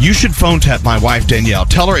 You should phone tap my wife, Danielle.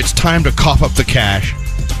 Tell her it's time to cough up the cash.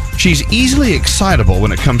 She's easily excitable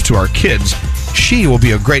when it comes to our kids. She will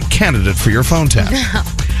be a great candidate for your phone tap.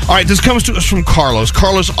 All right, this comes to us from Carlos.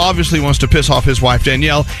 Carlos obviously wants to piss off his wife,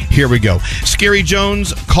 Danielle. Here we go. Scary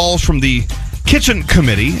Jones calls from the kitchen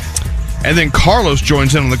committee, and then Carlos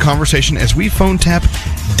joins in on the conversation as we phone tap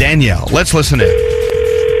Danielle. Let's listen in.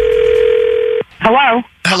 Hello?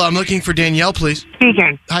 Hello, I'm looking for Danielle, please.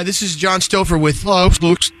 Speaking. Hi, this is John Stouffer with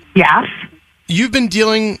Looks. Yes? You've been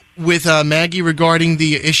dealing with Maggie regarding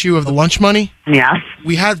the issue of the lunch money? Yes.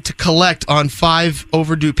 We had to collect on 5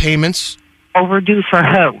 overdue payments. Overdue for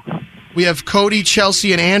who? We have Cody,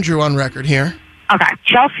 Chelsea, and Andrew on record here. Okay.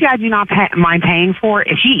 Chelsea, I do not mind paying for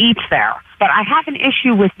if she eats there. But I have an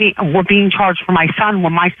issue with being charged for my son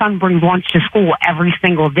when my son brings lunch to school every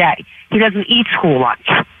single day. He doesn't eat school lunch.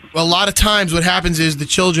 Well, a lot of times what happens is the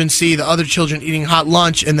children see the other children eating hot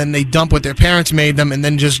lunch, and then they dump what their parents made them and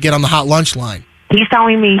then just get on the hot lunch line. He's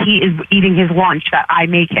telling me he is eating his lunch that I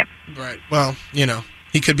make him. Right. Well, you know,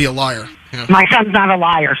 He could be a liar. Yeah. My son's not a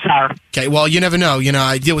liar, sir. Okay, well, you never know.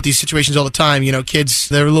 I deal with these situations all the time. Kids,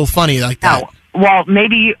 they're a little funny like that. No. Well,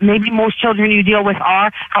 maybe most children you deal with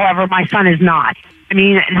are. However, my son is not. I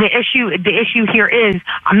mean, the issue here is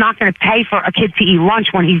I'm not going to pay for a kid to eat lunch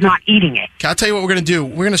when he's not eating it. Okay, I'll tell you what we're going to do.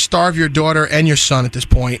 We're going to starve your daughter and your son at this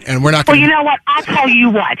point, and we're not going to... Well, you know what? I'll tell you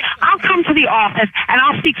what. I'll come to the office, and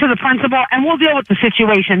I'll speak to the principal, and we'll deal with the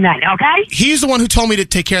situation then, okay? He's the one who told me to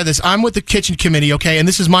take care of this. I'm with the kitchen committee, okay? And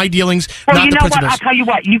this is my dealings, well, not you the know principal's. what? I'll tell you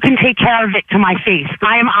what. You can take care of it to my face.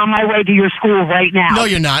 I am on my way to your school right now. No,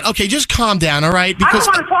 you're not. Okay, just calm down, all right? I don't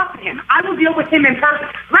want to talk to him. I will deal with him in person.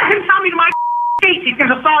 Let him tell me to my face he's going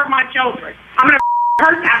to starve my children. I'm going to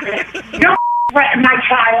hurt him. You don't threaten my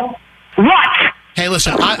child. What? Hey,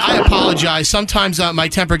 listen, I apologize. Sometimes my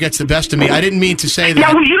temper gets the best of me. I didn't mean to say that.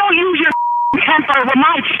 No, you don't use your temper with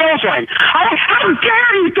my children. How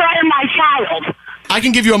dare you threaten my child? I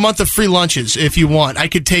can give you a month of free lunches if you want. I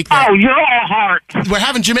could take that. Oh, you're all heart. We're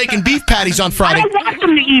having Jamaican beef patties on Friday. I don't want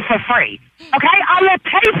them to eat for free. Okay? I will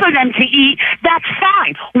pay for them to eat. That's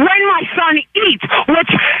fine. When my son eats, which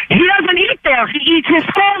he doesn't eat there, he eats his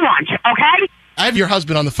school lunch. Okay? I have your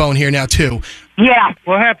husband on the phone here now, too. Yeah.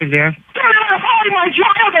 What happened, there? You're not calling my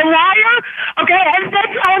child a liar. Okay? And then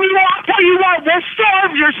tell me, well, I'll tell you what, we'll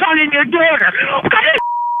starve your son and your daughter. What kind of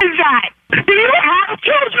is that? Do you have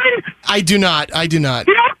children? I do not. You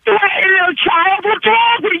don't threaten your child. What's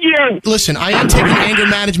wrong with you? Listen, I am taking anger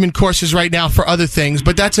management courses right now for other things,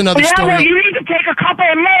 but that's another story. Well, you need to take a couple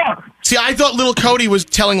more. See, I thought little Cody was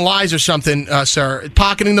telling lies or something, sir.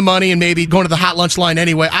 Pocketing the money and maybe going to the hot lunch line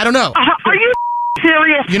anyway. I don't know. Are you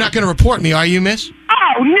serious? You're not going to report me, are you, miss?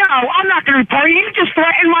 Oh, no, I'm not going to report you. You just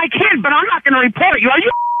threatened my kid, but I'm not going to report you. Are you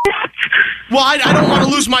nuts? Well, I don't want to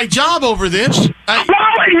lose my job over this. Well,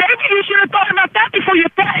 maybe you should have thought about that before you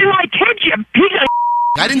threatened my kid, you piece of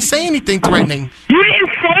I didn't say anything threatening. You didn't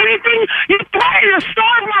say anything? You threatened to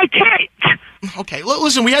starve my kid. Okay,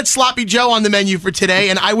 listen, we had Sloppy Joe on the menu for today,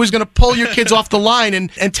 and I was going to pull your kids off the line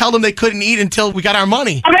and tell them they couldn't eat until we got our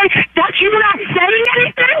money. Okay, that's you not saying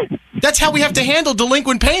anything? That's how we have to handle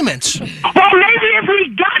delinquent payments. Well, maybe if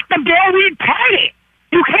we got the bill, we'd pay it.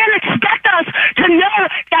 You can't expect us to know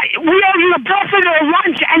that we owe you a bill for their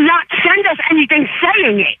lunch and not send us anything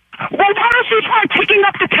saying it. Well, why don't you try picking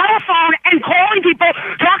up the telephone and calling people,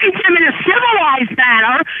 talking to them in a civilized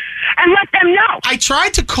manner, and let them know? I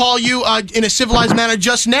tried to call you in a civilized manner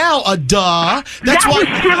just now, duh. That's why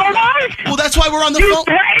civilized? Well, that's why we're on the you phone.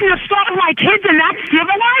 You threatened to starve my kids and that's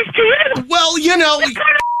civilized to you? Well, you know... What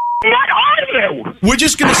kind of nut are you? We're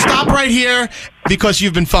just going to stop right here because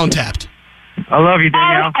you've been phone tapped. I love you,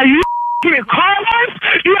 Danielle. Are you here, Carlos?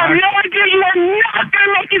 You have no idea. You are not going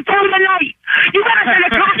to make it through the night. You got to send a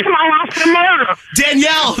cop to my house for murder.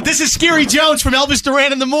 Danielle, this is Scary Jones from Elvis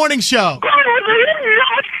Duran and the Morning Show. Carlos, are you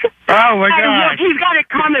nuts? Oh, my God. Look, he's got it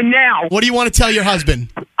coming now. What do you want to tell your husband?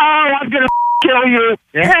 Oh, I'm going to kill you.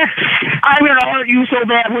 Yeah. I'm going to hurt you so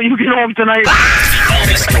bad when you get home tonight.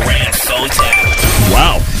 Elvis Duran phone tap.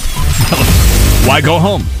 Wow. Why go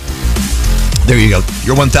home? There you go.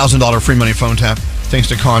 Your $1,000 free money phone tap. Thanks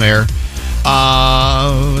to Con Air.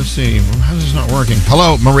 Let's see. How is this not working?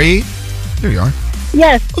 Hello, Marie? There you are.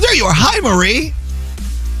 Yes. Oh, there you are. Hi, Marie.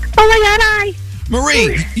 Oh, my God, hi.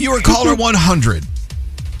 Marie, you are caller 100.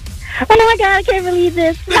 Oh, my God, I can't believe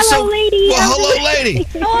this. Hello, lady. Well, hello, lady.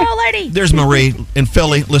 Hello, lady. There's Marie in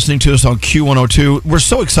Philly listening to us on Q102. We're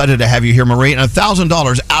so excited to have you here, Marie. And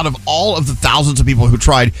 $1,000 out of all of the thousands of people who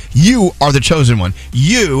tried, you are the chosen one.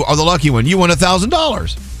 You are the lucky one. You won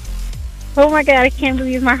 $1,000. Oh, my God, I can't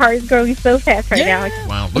believe my heart is growing so fast right now.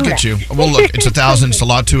 Wow, look at you. Well, look, it's $1,000. It's a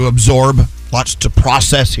lot to absorb, lots to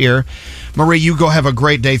process here. Marie, you go have a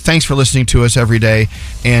great day. Thanks for listening to us every day.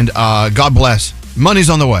 And God bless. Money's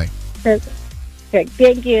on the way.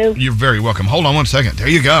 Thank you. You're very welcome. Hold on one second. There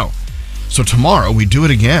you go. So tomorrow we do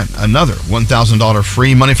it again. Another $1,000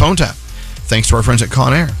 free money phone tap. Thanks to our friends at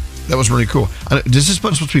Con Air. That was really cool. Is this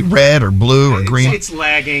supposed to be red or blue or green? It's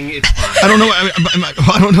lagging. It's fine. I don't know.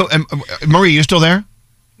 I don't know. Marie, you still there?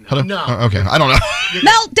 Hello? No. Okay. I don't know.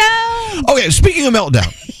 Meltdown! Okay, speaking of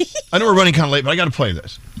meltdown, I know we're running kind of late, but I got to play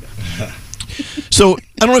this. So,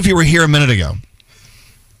 I don't know if you were here a minute ago.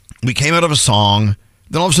 We came out of a song,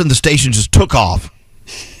 then all of a sudden the station just took off.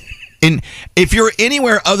 And if you're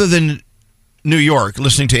anywhere other than New York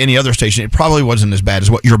listening to any other station, it probably wasn't as bad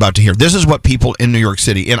as what you're about to hear. This is what people in New York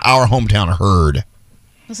City, in our hometown, heard. It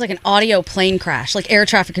was like an audio plane crash. Like air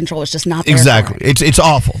traffic control was just not there. Exactly. For it. It's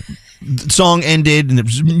awful. The song ended and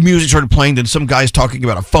the music started playing. Then some guy's talking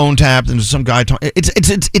about a phone tap. Then some guy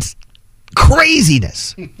it's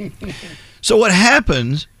craziness. So what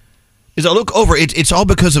happens is I look over. It's all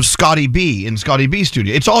because of Scotty B in Scotty B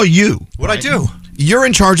studio. It's all you. What'd I do? You're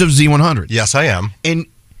in charge of Z100. Yes, I am. And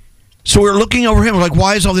so we're looking over him. We're like,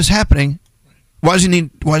 why is all this happening? Why isn't he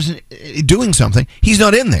doing something? He's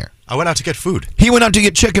not in there. I went out to get food. He went out to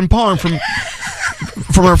get chicken parm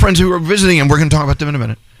from our friends who were visiting him. We're going to talk about them in a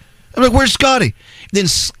minute. I'm like, where's Scotty? Then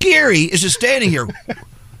Scary is just standing here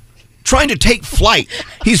trying to take flight.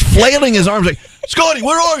 He's flailing his arms like, Scotty,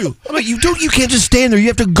 where are you? I'm like, you can't just stand there. You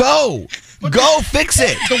have to go. Go fix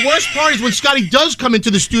it. The worst part is when Scotty does come into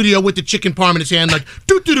the studio with the chicken parm in his hand, like,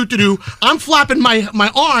 do. I'm flapping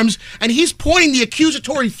my arms, and he's pointing the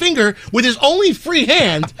accusatory finger with his only free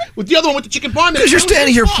hand, with the other one with the chicken parm. Because you're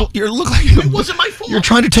standing here, you look like it wasn't my fault. You're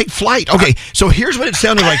trying to take flight. Okay, so here's what it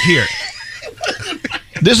sounded like here.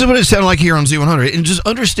 This is what it sounded like here on Z100. And just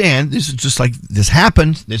understand, this is just like, this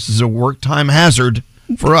happened. This is a work time hazard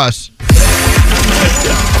for us.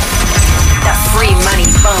 The free money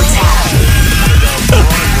phone tap.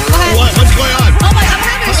 What? What's going on? Oh my God,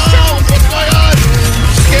 we're having a show. What's going on?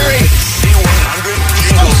 Scary.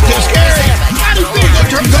 Scary.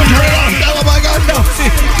 Don't turn it on. Oh my God, no.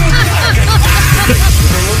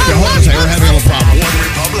 Okay, hold on a second. We're having a little problem.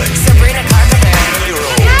 Sabrina Carpenter.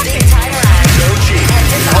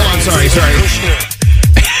 Hold on, sorry.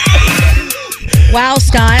 Wow,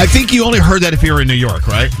 Scott. I think you only heard that if you were in New York,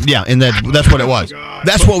 right? Yeah, and that's what it was.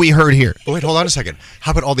 That's what we heard here. Oh, wait, hold on a second.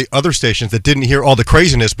 How about all the other stations that didn't hear all the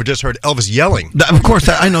craziness but just heard Elvis yelling? Of course,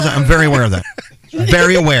 I know that. I'm very aware of that.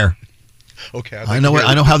 Very aware. Okay, I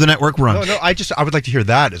know how the network runs. No, I would like to hear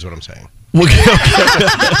that. Is what I'm saying. Okay.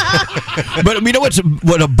 But you know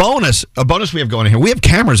what a bonus we have going on here. We have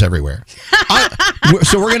cameras everywhere.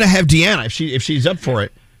 So we're going to have Deanna if she's up for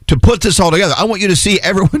it to put this all together. I want you to see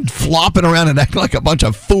everyone flopping around and acting like a bunch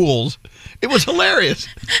of fools. It was hilarious.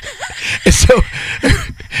 And so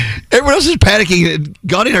everyone else is panicking, and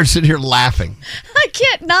Gotti and I are sitting here laughing. I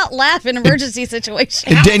can't not laugh in emergency situations.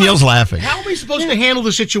 And Danielle's laughing. How are we supposed to handle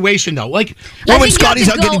the situation, though? Like, when Scotty's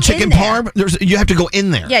out getting chicken parm, you have to go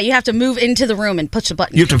in there. Yeah, you have to move into the room and push the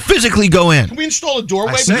button. You have to physically go in. Can we install a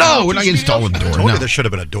doorway? No, we're not going to install a door. I told No. you there should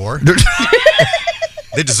have been a door.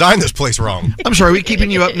 They designed this place wrong. I'm sorry. Are we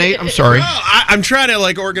keeping you up, Nate? I'm sorry. No, I'm trying to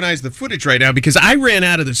organize the footage right now because I ran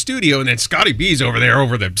out of the studio and then Scotty B's over there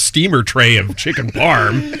over the steamer tray of chicken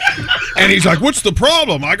parm, and he's like, "What's the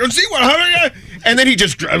problem?" I go, "See what?" And then he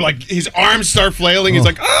just his arms start flailing. He's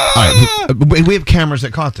like, "Ah!" All right. We have cameras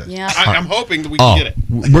that caught this. Yeah. I'm hoping that we can get it.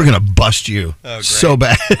 We're gonna bust you so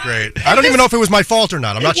bad. Great. I don't even know if it was my fault or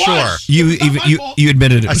not. I'm not sure. You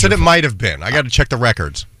admitted it. I said it might have been. I got to check the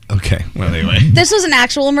records. Okay. Well, anyway. This was an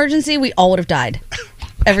actual emergency, we all would have died.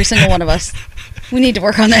 Every single one of us. We need to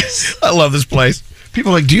work on this. I love this place.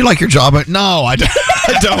 People are like, do you like your job? No, I don't.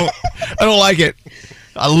 I don't like it.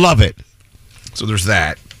 I love it. So there's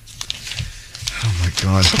that. Oh my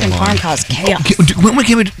God. Chicken parm caused chaos. When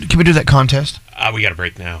can we do that contest? We got a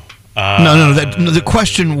break now. No. The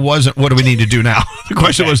question wasn't what do we need to do now. The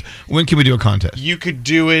question was when can we do a contest? You could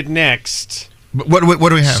do it next. What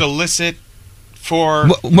do we have? Solicit for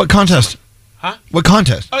what contest? Huh? What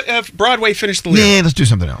contest? Broadway finished the lyric. Yeah, let's do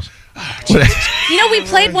something else. We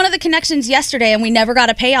played one of the connections yesterday and we never got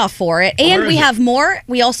a payoff for it. And we have more.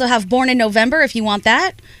 We also have Born in November if you want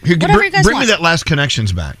that. Whatever you guys bring want. me that last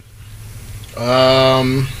Connections back. It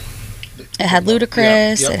had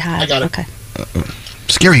Ludacris. Yep. It had. I got it. Okay.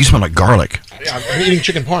 Scary, you smell like garlic. Yeah, I'm eating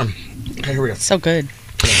chicken parm. Okay, here we go. So good.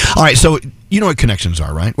 All right, so you know what Connections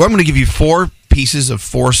are, right? Well, I'm going to give you a piece of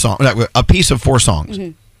 4 songs.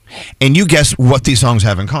 Mm-hmm. And you guess what these songs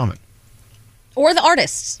have in common. Or the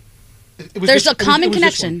artists. There's a common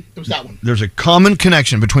connection. It was that one. There's a common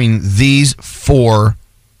connection between these 4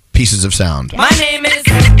 pieces of sound. My name is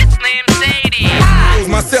Slim Sadie.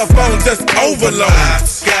 My cell phone just overload.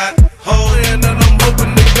 Got hold and I'm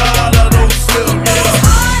hoping to God I don't slip up.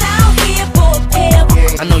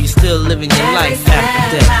 I know you're still living your life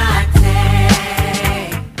after death.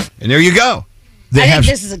 And there you go. I think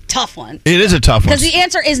this is a tough one. It is a tough one. Because the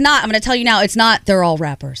answer is not, I'm going to tell you now, it's not, they're all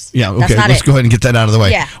rappers. Yeah, okay. That's not Let's go ahead and get that out of the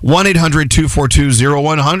way. Yeah.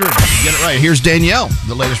 1-800-242-0100. Get it right. Here's Danielle,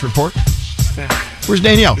 the latest report. Where's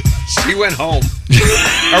Danielle? She went home. She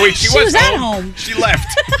was at home. She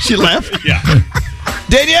left. She left? Yeah.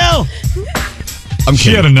 Danielle! I'm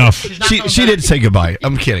kidding. She had enough. She did say goodbye.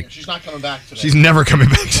 I'm kidding. She's not coming back today. She's never coming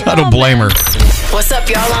back, so I don't blame her. What's up,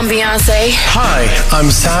 y'all? I'm Beyonce. Hi,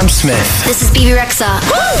 I'm Sam Smith. This is BB Rexa.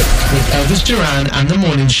 With Elvis Duran and The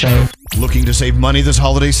Morning Show. Looking to save money this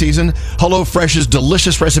holiday season? HelloFresh's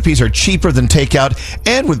delicious recipes are cheaper than takeout,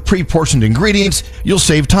 and with pre-portioned ingredients, you'll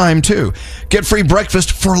save time too. Get free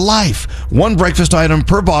breakfast for life. One breakfast item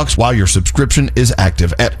per box while your subscription is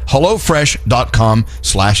active at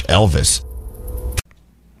HelloFresh.com/Elvis.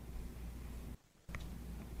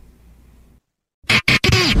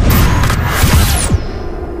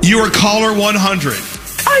 You are caller 100.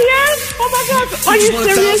 Oh, yes? Oh, my God. Are you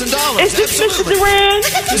serious? Is this Mr. Duran?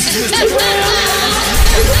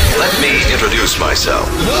 Let me introduce myself.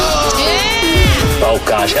 Oh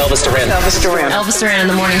gosh, Elvis Duran. Elvis Duran in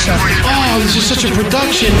the morning show. Oh, this is such a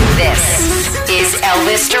production. This is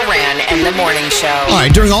Elvis Duran and the Morning Show. All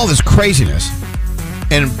right, during all this craziness,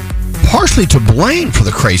 and partially to blame for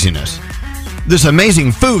the craziness, this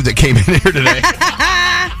amazing food that came in here today,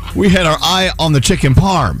 we had our eye on the chicken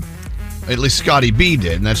parm. At least Scotty B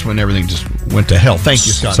did, and that's when everything just went to hell. Thank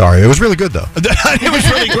you, Scotty. Sorry, it was really good, though. It was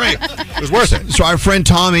really great. It was worth it. So our friend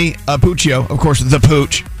Tommy Puccio, of course, the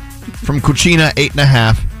Pooch, from Cucina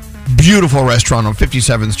 8.5, beautiful restaurant on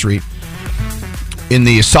 57th Street in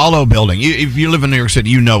the Salo building. If you live in New York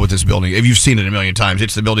City, you know what this building, if you've seen it a million times,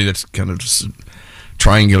 it's the building that's kind of just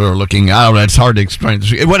triangular looking. I don't know, it's hard to explain.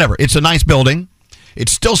 Whatever. It's a nice building.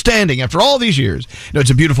 It's still standing after all these years. No, it's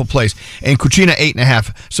a beautiful place. And Cucina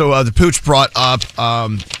 8.5. So the Pooch brought up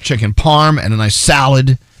chicken parm and a nice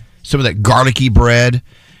salad, some of that garlicky bread.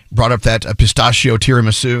 Brought up that pistachio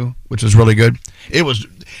tiramisu, which was really good. It was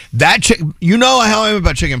that chicken. You know how I am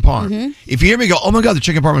about chicken parm. Mm-hmm. If you hear me go, oh my God, the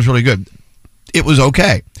chicken parm was really good. It was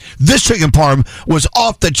okay. This chicken parm was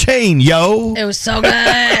off the chain, yo. It was so good.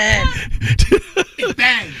 It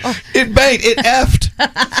banged. It banged. It effed.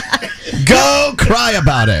 Go cry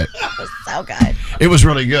about it. It was so good. It was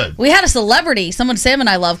really good. We had a celebrity, someone Sam and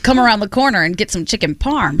I love, come around the corner and get some chicken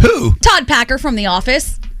parm. Who? Todd Packer from The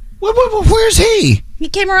Office. Where's he? He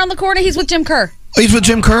came around the corner. He's with Jim Kerr. Oh, he's with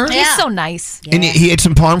Jim Kerr? Yeah. He's so nice. And he ate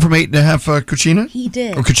some parm from 8.5 Cucina? He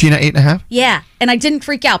did. Or Cucina 8.5? Yeah, and I didn't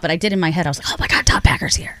freak out, but I did in my head. I was like, oh my God, Todd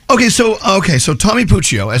Packer's here. Okay, so Tommy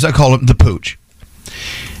Puccio, as I call him, the Pooch.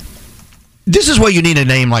 This is why you need a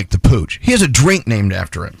name like the Pooch. He has a drink named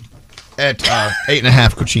after him at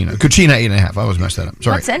 8.5 Cucina. Cucina 8.5. I always mess that up.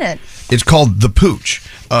 Sorry. What's in it? It's called the Pooch.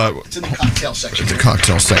 It's in the cocktail section. It's the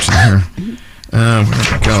cocktail section here. Where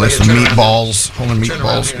did it go? There's some meatballs. Hold on,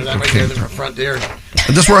 meatballs. Okay. Right there, front there.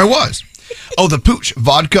 That's where I was. Oh, the Pooch.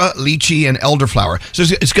 Vodka, lychee, and elderflower. So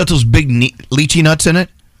it's got those big lychee nuts in it,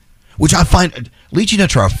 which I find lychee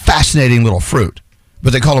nuts are a fascinating little fruit.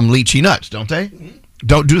 But they call them lychee nuts, don't they?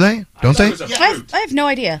 Do they? Don't they? I have no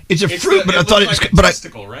idea. It's a fruit, but I thought it's like a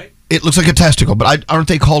testicle, right? It looks like a testicle, but aren't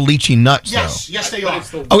they called lychee nuts? Yes, though? yes, they are.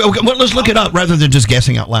 Okay, well, let's look it up rather than just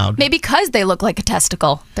guessing out loud. Maybe because they look like a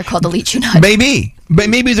testicle, they're called a lychee nut. Maybe, but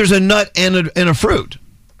maybe there's a nut and a fruit.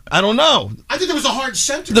 I don't know. I think there was a hard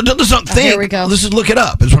center. Let's not think. Here we go. Let's just look it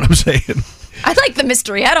up. Is what I'm saying. I like the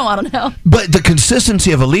mystery. I don't want to know. But the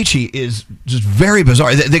consistency of a lychee is just very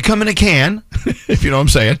bizarre. They come in a can, if you know what I'm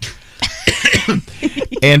saying.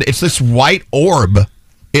 And it's this white orb.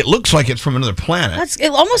 It looks like it's from another planet. It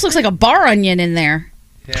almost looks like a bar onion in there.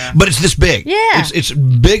 Yeah. But it's this big. Yeah. It's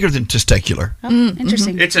bigger than testicular. Oh,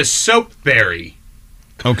 interesting. It's a soap berry.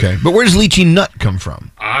 Okay. But where does lychee nut come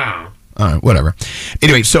from? Ah. All right, whatever.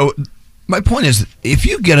 Anyway, so my point is, if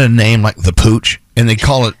you get a name like the Pooch and they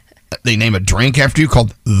name a drink after you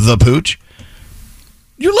called the Pooch,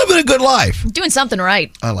 you're living a good life. Doing something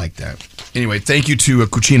right. I like that. Anyway, thank you to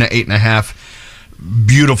Cucina 8.5.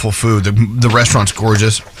 Beautiful food. The restaurant's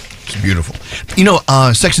gorgeous. It's beautiful. You know,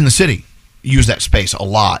 Sex and the City use that space a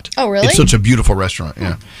lot. Oh, really? It's such a beautiful restaurant.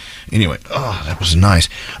 Yeah. Anyway, that was nice.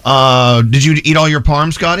 Did you eat all your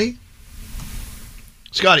parm, Scotty?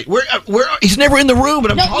 Scotty, where? He's never in the room,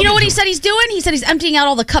 but I'm talking you know what to he him. said he's doing? He said he's emptying out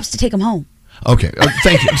all the cups to take them home. Okay,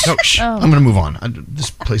 thank you. No, I'm going to move on.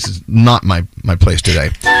 This place is not my place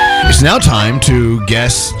today. It's now time to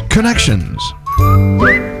guess connections.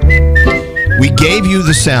 We gave you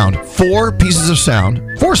the sound, 4 pieces of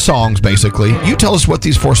sound, 4 songs basically. You tell us what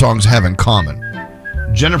these 4 songs have in common.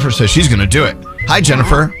 Jennifer says she's going to do it. Hi,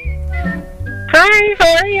 Jennifer. Hi,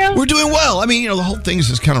 how are you? We're doing well. I mean, the whole thing is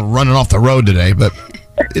just kind of running off the road today, but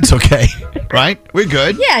it's okay, right? We're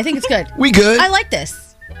good. Yeah, I think it's good. We good. I like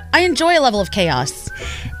this. I enjoy a level of chaos.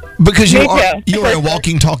 Because you are a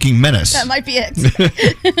walking, talking menace. That might be it.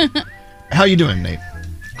 How you doing, Nate?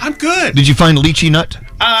 I'm good. Did you find lychee nut?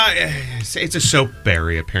 It's a soap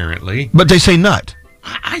berry, apparently. But they say nut.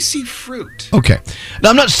 I see fruit. Okay. Now,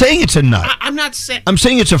 I'm not saying it's a nut. I'm not saying... I'm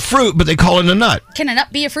saying it's a fruit, but they call it a nut. Can a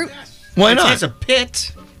nut be a fruit? Why not? It has a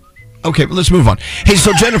pit. Okay, but let's move on. Hey,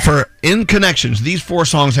 so Jennifer, in Connections, these 4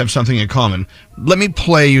 songs have something in common. Let me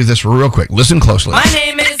play you this real quick. Listen closely. My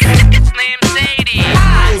name is Slim Sadie.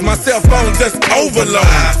 My cell phone just overload.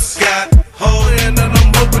 Got hold and I'm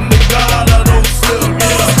hoping to God I don't slip.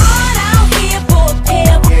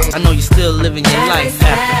 I know you're still living your life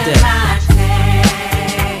after death.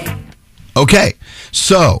 Okay,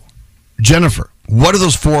 so, Jennifer, what do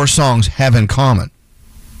those 4 songs have in common?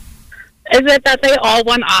 Is it that they all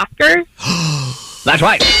won Oscars? That's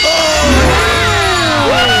right.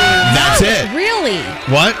 That's it. Really?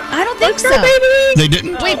 What? I don't think so. They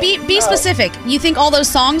didn't? Wait, be specific. You think all those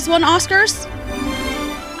songs won Oscars?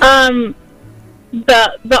 The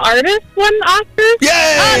artist won Oscars? Yay!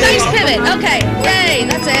 Oh, nice pivot. Okay. Yay,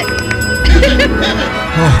 that's it.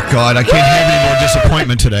 Oh, God, I can't have any more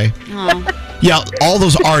disappointment today. Oh. Yeah, all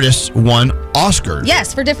those artists won Oscars.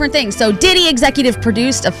 Yes, for different things. So Diddy executive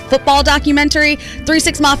produced a football documentary. 3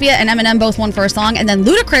 6 Mafia and Eminem both won for a song. And then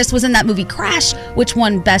Ludacris was in that movie Crash, which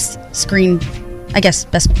won Best Screen, I guess,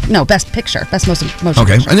 Best Picture, Best Motion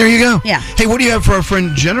Okay, Picture. and there you go. Yeah. Hey, what do you have for our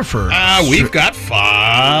friend Jennifer? We've got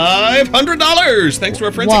 $500 thanks to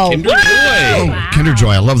our friends Whoa. at Kinder Joy. Oh, Kinder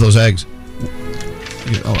Joy, I love those eggs.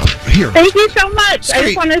 Oh, here. Thank you so much. I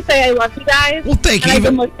Great. just want to say I love you guys. Well, thank you. And I've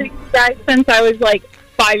been listening to you guys since I was like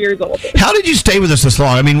 5 years old. How did you stay with us this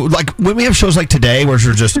long? I mean, like when we have shows like today where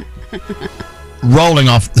you're just rolling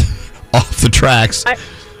off the tracks.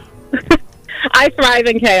 I thrive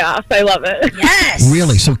in chaos. I love it. Yes.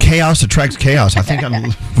 Really? So chaos attracts chaos. I think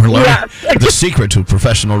we're learning the secret to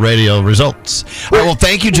professional radio results. All right, well,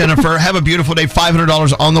 thank you, Jennifer. Have a beautiful day.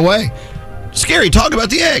 $500 on the way. Scary, talk about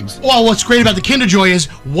the eggs. Well, what's great about the Kinder Joy is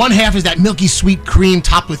one half is that milky sweet cream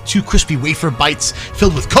topped with 2 crispy wafer bites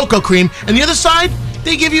filled with cocoa cream, and the other side,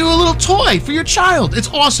 they give you a little toy for your child. It's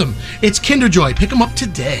awesome. It's Kinder Joy. Pick them up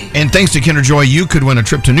today. And thanks to Kinder Joy, you could win a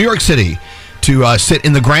trip to New York City to sit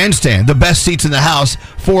in the grandstand, the best seats in the house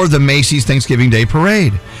for the Macy's Thanksgiving Day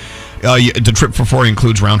Parade. The trip for 4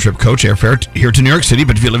 includes round-trip coach airfare here to New York City,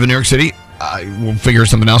 but if you live in New York City, we'll figure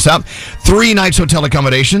something else out. 3 nights hotel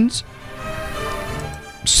accommodations.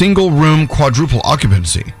 Single room quadruple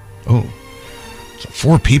occupancy. Oh, so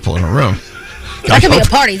 4 people in a room. That could be a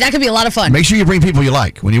party. That could be a lot of fun. Make sure you bring people you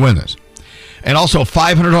like when you win this. And also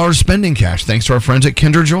 $500 spending cash thanks to our friends at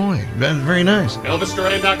Kinder Joy. Very nice.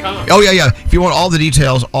 ElvisDuran.com. Oh, yeah. If you want all the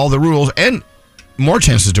details, all the rules, and more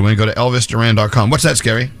chances to win, go to ElvisDuran.com. What's that,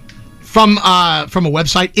 Scary? From a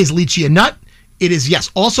website, is lychee a nut? It is,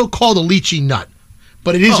 yes, also called a lychee nut,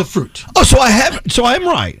 but it is a fruit. Oh, so I'm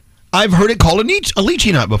right. I've heard it called a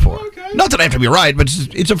lychee nut before. Okay. Not that I have to be right, but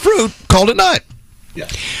it's a fruit called a nut. Yeah.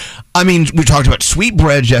 I mean, we talked about sweet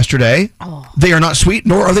breads yesterday. Oh. They are not sweet,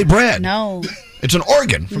 nor are they bread. No. It's an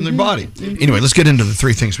organ from their body. Anyway, let's get into the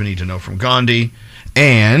 3 things we need to know from Gandhi.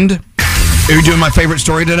 And are you doing my favorite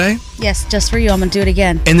story today? Yes, just for you. I'm going to do it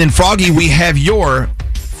again. And then, Froggy, we have your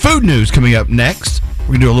food news coming up next. We're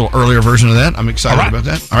going to do a little earlier version of that. I'm excited about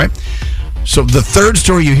that. All right. So the third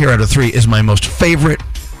story you hear out of 3 is my most favorite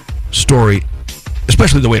story,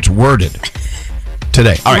 especially the way it's worded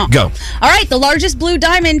today. All right, go. All right, the largest blue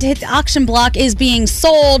diamond to hit the auction block is being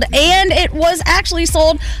sold, and it was actually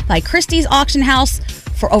sold by Christie's Auction House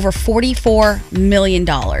for over $44 million.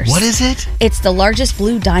 What is it? It's the largest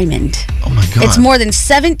blue diamond. Oh, my God. It's more than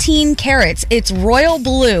 17 carats. It's royal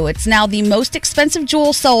blue. It's now the most expensive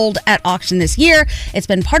jewel sold at auction this year. It's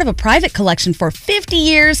been part of a private collection for 50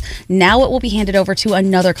 years. Now it will be handed over to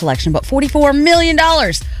another collection, but $44 million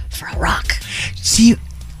for a rock. See,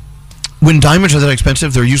 when diamonds are that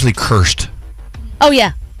expensive, they're usually cursed. Oh,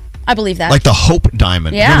 yeah. I believe that. Like the Hope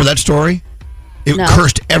Diamond. Yeah. Remember that story? It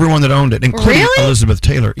cursed everyone that owned it, including Elizabeth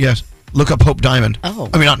Taylor. Yes. Look up Hope Diamond. Oh.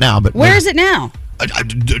 I mean, not now, but... Where is it now?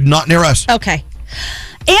 Not near us. Okay.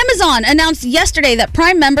 Amazon announced yesterday that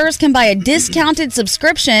Prime members can buy a discounted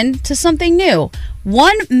subscription to something new.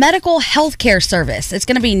 One medical health care service. It's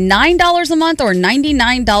going to be $9 a month or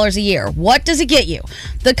 $99 a year. What does it get you?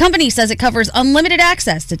 The company says it covers unlimited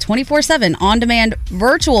access to 24/7 on-demand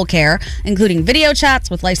virtual care, including video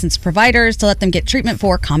chats with licensed providers to let them get treatment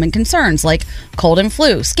for common concerns like cold and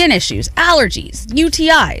flu, skin issues, allergies,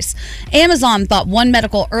 UTIs. Amazon bought One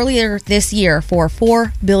Medical earlier this year for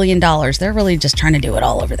 $4 billion. They're really just trying to do it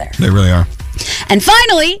all over there. They really are. And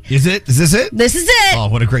finally, Is this it? this is it. Oh,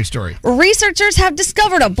 what a great story. Researchers have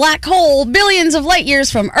discovered a black hole billions of light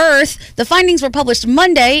years from Earth. The findings were published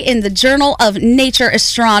Monday in the Journal of Nature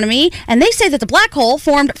Astronomy, and they say that the black hole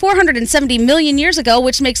formed 470 million years ago,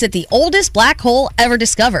 which makes it the oldest black hole ever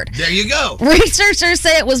discovered. There you go. Researchers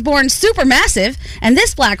say it was born supermassive, and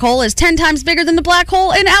this black hole is 10 times bigger than the black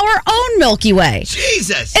hole in our own Milky Way.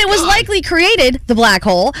 Jesus! It was likely created, the black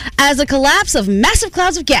hole, as a collapse of massive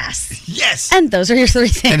clouds of gas. Yes! And those are your three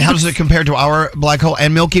things. And how does it compare to our black hole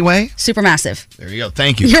and Milky Way? Supermassive. There you go.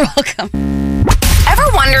 Thank you. You're welcome. Ever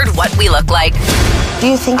wondered what we look like? Do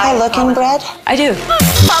you think I look inbred? I do.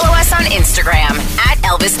 Follow us on Instagram at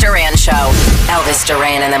Elvis Duran Show. Elvis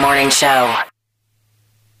Duran in the Morning Show.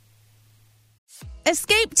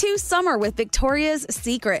 Escape to summer with Victoria's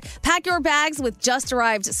Secret. Pack your bags with just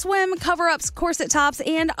arrived swim, cover-ups, corset tops,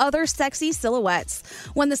 and other sexy silhouettes.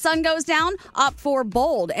 When the sun goes down, opt for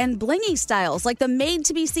bold and blingy styles like the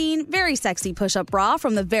made-to-be-seen Very Sexy push-up bra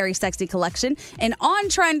from the Very Sexy collection and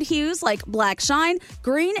on-trend hues like black shine,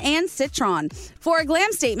 green, and citron. For a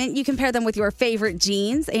glam statement, you can pair them with your favorite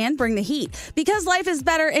jeans and bring the heat. Because life is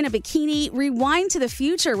better in a bikini, rewind to the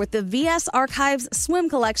future with the VS Archives swim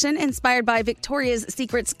collection inspired by Victoria's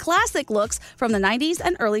Secret's classic looks from the 90s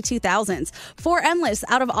and early 2000s. For endless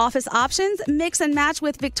out-of-office options, mix and match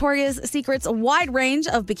with Victoria's Secret's wide range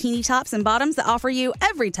of bikini tops and bottoms that offer you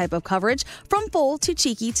every type of coverage, from full to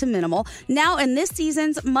cheeky to minimal, now in this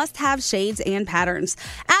season's must-have shades and patterns.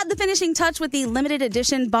 Add the finishing touch with the limited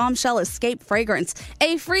edition Bombshell Escape fragrance,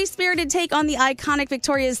 a free-spirited take on the iconic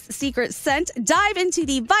Victoria's Secret scent. Dive into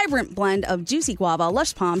the vibrant blend of juicy guava,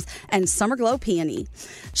 lush palms, and summer glow peony.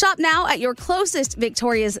 Shop now at your closest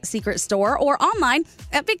Victoria's Secret store or online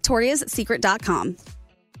at victoriassecret.com.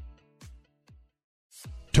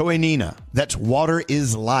 Toenina, that's water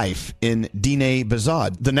is life in Diné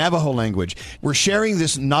Bazad, the Navajo language. We're sharing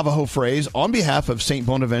this Navajo phrase on behalf of St.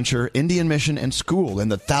 Bonaventure Indian Mission and School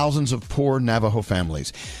and the thousands of poor Navajo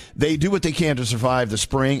families. They do what they can to survive the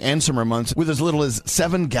spring and summer months with as little as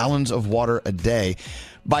 7 gallons of water a day.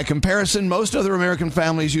 By comparison, most other American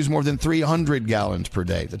families use more than 300 gallons per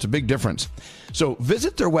day. That's a big difference. So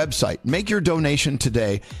visit their website. Make your donation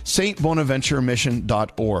today,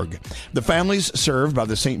 stbonaventuremission.org. The families served by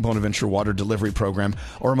the St. Bonaventure Water Delivery Program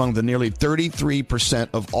are among the nearly 33%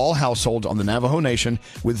 of all households on the Navajo Nation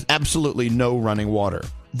with absolutely no running water.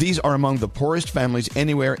 These are among the poorest families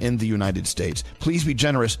anywhere in the United States. Please be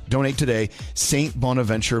generous. Donate today,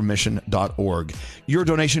 stbonaventuremission.org. Your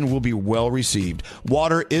donation will be well received.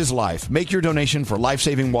 Water is life. Make your donation for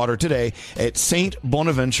life-saving water today at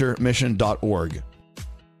stbonaventuremission.org.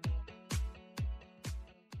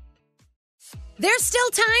 There's still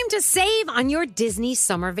time to save on your Disney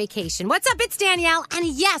summer vacation. What's up? It's Danielle. And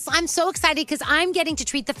yes, I'm so excited because I'm getting to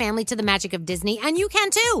treat the family to the magic of Disney, and you can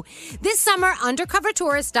too. This summer,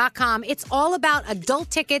 undercovertourist.com, it's all about adult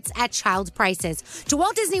tickets at child prices to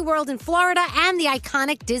Walt Disney World in Florida and the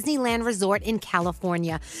iconic Disneyland Resort in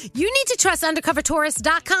California. You need to trust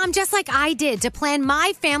undercovertourist.com just like I did to plan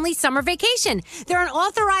my family summer vacation. They're an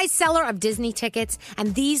authorized seller of Disney tickets,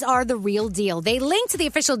 and these are the real deal. They link to the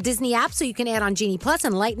official Disney app so you can add on Genie Plus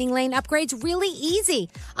and Lightning Lane upgrades really easy.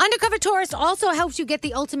 Undercover Tourist also helps you get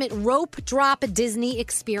the ultimate rope drop Disney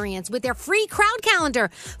experience with their free crowd calendar.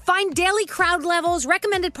 Find daily crowd levels,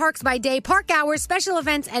 recommended parks by day, park hours, special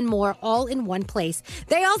events, and more all in one place.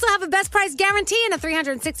 They also have a best price guarantee and a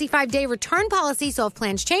 365-day return policy, so if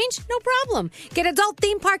plans change, no problem. Get adult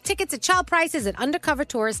theme park tickets at child prices at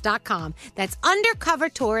undercovertourist.com. That's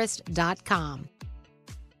undercovertourist.com.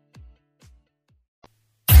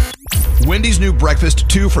 Wendy's new breakfast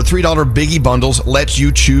 2 for $3 Biggie bundles lets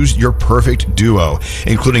you choose your perfect duo,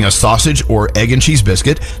 including a sausage or egg and cheese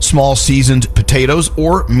biscuit, small seasoned potatoes,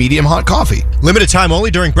 or medium hot coffee. Limited time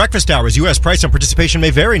only during breakfast hours. U.S. price and participation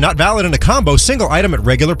may vary. Not valid in a combo, single item at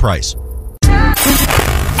regular price.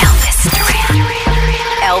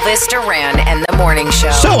 Elvis Duran and the Morning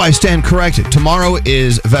Show. So I stand corrected. Tomorrow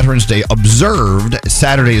is Veterans Day observed.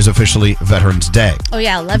 Saturday is officially Veterans Day. Oh,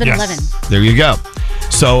 yeah, 11/11. There you go.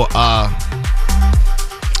 So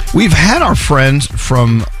we've had our friends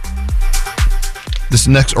from this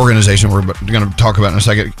next organization we're going to talk about in a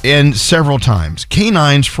second, and several times.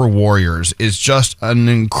 Canines for Warriors is just an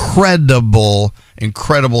incredible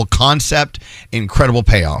concept, incredible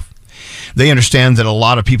payoff. They understand that a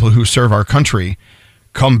lot of people who serve our country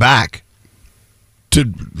come back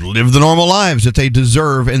to live the normal lives that they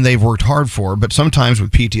deserve and they've worked hard for, but sometimes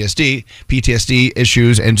with PTSD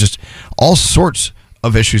issues and just all sorts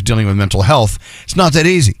of issues dealing with mental health, it's not that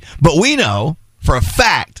easy. But we know for a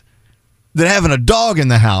fact that having a dog in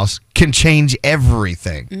the house can change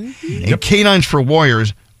everything. And Canines for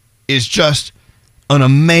Warriors is just an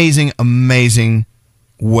amazing, amazing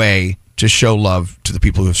way to show love to the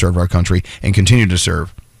people who have served our country and continue to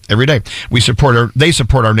serve every day. They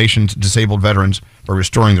support our nation's disabled veterans by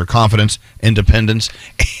restoring their confidence, independence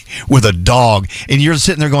with a dog. And you're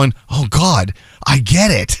sitting there going, oh God, I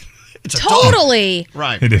get it. It's a Totally. dog.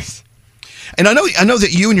 Right. It is. And I know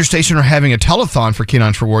that you and your station are having a telethon for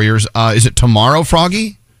Canines for Warriors. Is it tomorrow,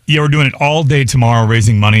 Froggy? Yeah, we're doing it all day tomorrow,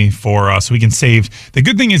 raising money for so we can save. The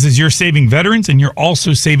good thing is you're saving veterans and you're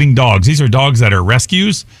also saving dogs. These are dogs that are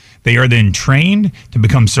rescues. They are then trained to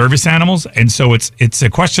become service animals, and so it's a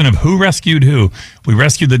question of who rescued who. We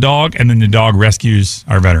rescued the dog, and then the dog rescues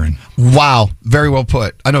our veteran. Wow, very well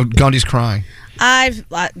put. I know Gandhi's crying.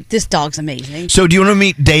 This dog's amazing. So, do you want to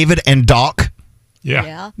meet David and Doc?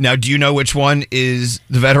 Yeah. Now, do you know which one is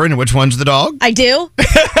the veteran and which one's the dog? I do.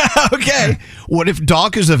 Okay. What if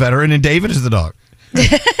Doc is the veteran and David is the dog?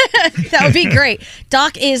 That would be great.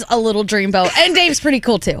 Doc is a little dreamboat, and Dave's pretty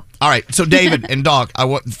cool too. All right. So, David and Doc, I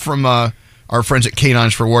want from our friends at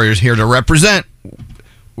Canines for Warriors here to represent.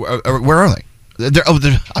 Where are they?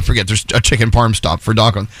 I forget. There's a chicken parm stop for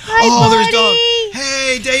Doc. Hi, there's Doc.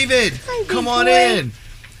 Hey, David. Come on in.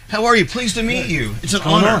 How are you? Pleased to meet you. It's an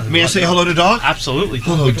honor. May I say hello to Doc? Absolutely.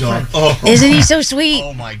 Hello, Doc. Oh. Isn't he so sweet?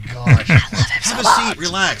 Oh, my gosh. Have a seat.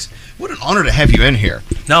 Relax. What an honor to have you in here.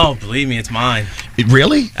 No, believe me, it's mine.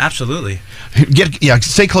 Really? Absolutely.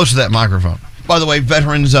 Stay close to that microphone. By the way,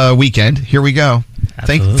 Veterans Weekend. Here we go.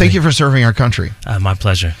 Thank you for serving our country. My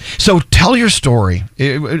pleasure. So tell your story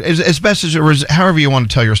as best as however you want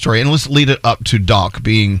to tell your story, and let's lead it up to Doc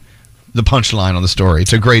being the punchline on the story.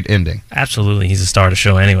 It's a great ending. Absolutely. He's a star of the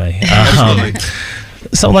show anyway. Absolutely.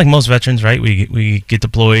 So like most veterans, right, we get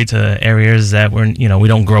deployed to areas that we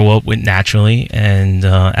don't grow up with naturally, and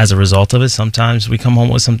as a result of it, sometimes we come home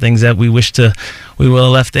with some things that we would have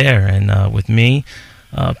left there. And with me,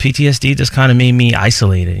 PTSD just kind of made me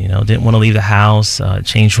isolated. Didn't want to leave the house,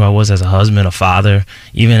 changed who I was as a husband, a father,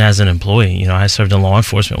 even as an employee. I served in law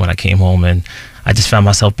enforcement when I came home, and I just found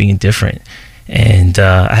myself being different. And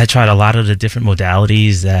I had tried a lot of the different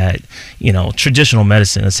modalities that, traditional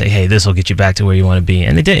medicine would say, hey, this will get you back to where you want to be.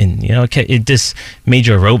 And it didn't. It just made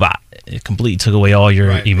you a robot. It completely took away all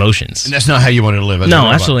your emotions. And that's not how you wanted to live. No,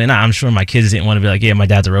 absolutely not. I'm sure my kids didn't want to be like, yeah, my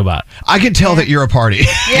dad's a robot. I can tell that you're a party.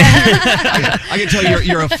 I can tell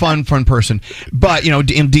you're a fun person. But,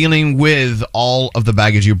 in dealing with all of the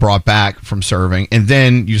baggage you brought back from serving, and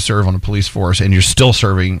then you serve on a police force, and you're still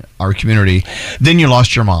serving our community, then you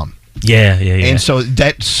lost your mom. Yeah. And so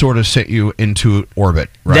that sort of sent you into orbit,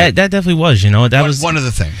 right? That definitely was, that was one of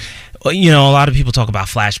the things. A lot of people talk about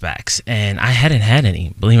flashbacks, and I hadn't had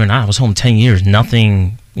any. Believe it or not, I was home 10 years.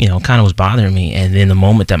 Nothing, kind of was bothering me. And then the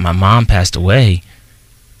moment that my mom passed away,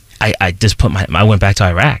 I just I went back to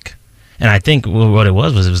Iraq. And I think what it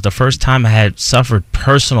was the first time I had suffered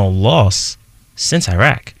personal loss since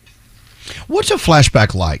Iraq. What's a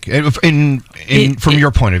flashback like from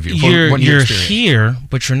your point of view? You're here,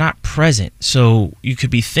 but you're not present. So you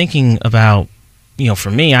could be thinking about,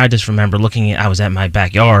 for me, I just remember I was at my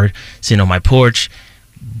backyard, sitting on my porch,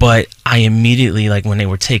 but I immediately, like when they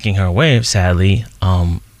were taking her away, sadly,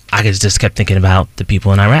 I just kept thinking about the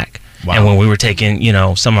people in Iraq. Wow. And when we were taking,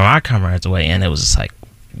 some of our comrades away, and it was just like,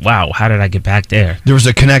 wow, how did I get back there? There was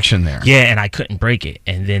a connection there. Yeah, and I couldn't break it.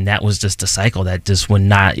 And then that was just a cycle that just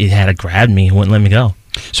it had to grab me and wouldn't let me go.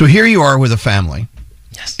 So here you are with a family.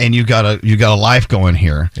 Yes. And you got a life going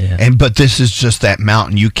here. Yeah. But this is just that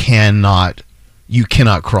mountain you cannot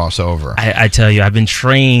cross over. I tell you, I've been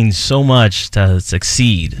trained so much to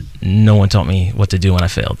succeed. No one taught me what to do when I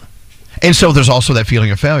failed. And so there's also that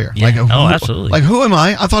feeling of failure. Yeah. Absolutely. Like, who am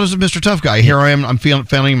I? I thought I was a Mr. Tough Guy. Here I am. I'm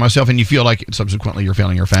failing myself, and you feel like subsequently you're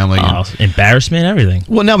failing your family. Embarrassment, everything.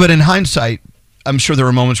 Well, no, but in hindsight, I'm sure there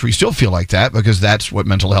are moments where you still feel like that, because that's what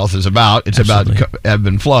mental health is about. It's Absolutely. About ebb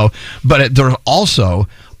and flow. But there also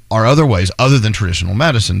are other ways other than traditional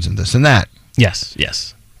medicines and this and that. Yes.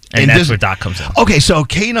 And that's where Doc comes in. Okay, so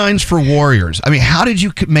Canines for Warriors. I mean, how did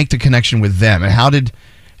you make the connection with them, and how did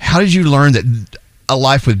you learn that a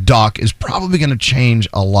life with Doc is probably going to change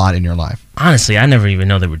a lot in your life? Honestly, I never even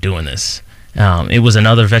know they were doing this. It was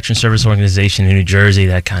another veteran service organization in New Jersey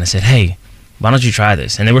that kind of said, hey, why don't you try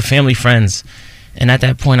this? And they were family friends. And at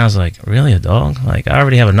that point, I was like, really, a dog? Like, I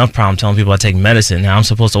already have enough problem telling people I take medicine. Now I'm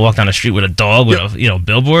supposed to walk down the street with a dog with a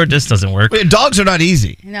billboard? This doesn't work. Wait, dogs are not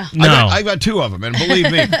easy. No. I've got two of them, and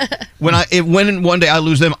believe me, when one day I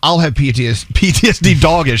lose them, I'll have PTSD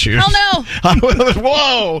dog issues. Oh, no.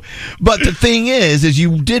 Whoa. But the thing is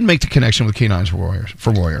you did make the connection with Canines for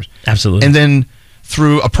Warriors. Absolutely. And then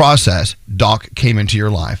through a process, Doc came into your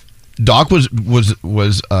life. Doc was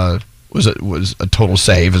a total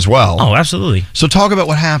save as well. Oh, absolutely. So talk about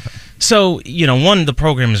what happened. So, one, the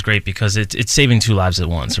program is great because it's saving two lives at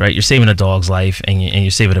once, right? You're saving a dog's life and you're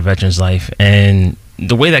saving a veteran's life. And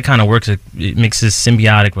the way that kind of works, it makes this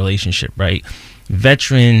symbiotic relationship, right?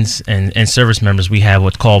 Veterans and service members, we have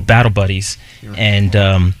what's called battle buddies.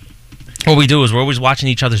 And what we do is we're always watching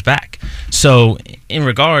each other's back. So in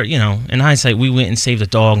regard, in hindsight, we went and saved a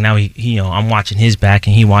dog. Now I'm watching his back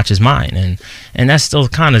and he watches mine. And that's still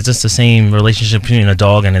kind of just the same relationship between a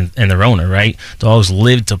dog and their owner, right? Dogs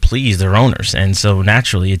live to please their owners. And so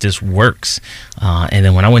naturally it just works. And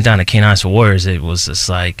then when I went down to Canines for Warriors, it was just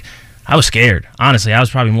like, I was scared. Honestly, I was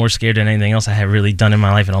probably more scared than anything else I had really done in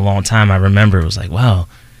my life in a long time. I remember it was like, wow,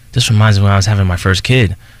 this reminds me when I was having my first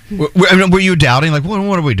kid. Were you doubting, like, what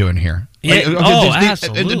are we doing here? Yeah.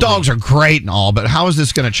 Absolutely. The dogs are great and all, but how is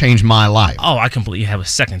this going to change my life? Oh, I completely have a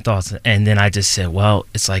second thoughts. And then I just said, well,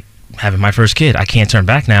 it's like having my first kid. I can't turn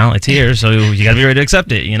back now. It's here, so you got to be ready to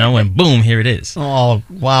accept it, and boom, here it is. Oh,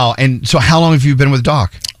 wow. And so how long have you been with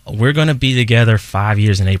Doc? We're going to be together 5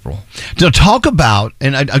 years in April. So talk about,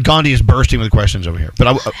 and Gandhi is bursting with questions over here,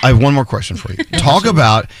 but I have one more question for you. Talk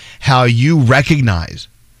about how you recognize,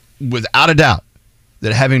 without a doubt,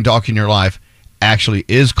 that having Doc in your life actually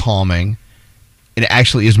is calming and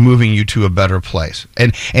actually is moving you to a better place,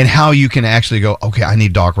 and how you can actually go, okay, I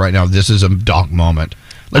need Doc right now. This is a Doc moment.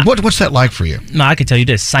 Like, what's that like for you? No, I can tell you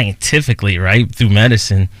this scientifically, right, through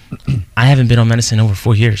medicine. I haven't been on medicine in over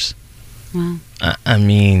 4 years. Wow. I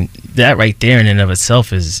mean, that right there in and of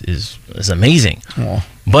itself is amazing. Oh.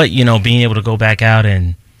 But, being able to go back out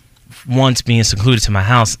and once being secluded to my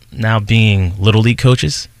house, now being Little League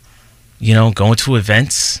coaches, going to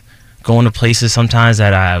events, going to places sometimes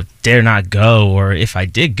that I dare not go, or if I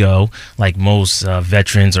did go, like most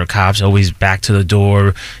veterans or cops, always back to the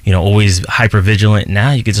door, always hyper vigilant.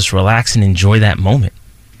 Now you can just relax and enjoy that moment.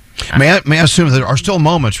 May I assume that there are still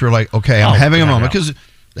moments where you're like, okay, I'm having a moment, because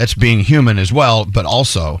that's being human as well, but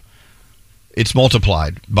also it's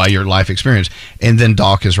multiplied by your life experience. And then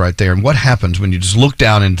Doc is right there. And what happens when you just look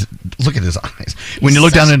down and look at his eyes? When you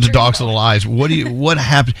look down into Doc's little eyes, what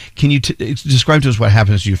happens? Can you describe to us what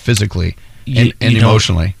happens to you physically and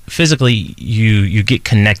emotionally? Physically, you get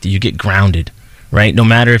connected, you get grounded, right? No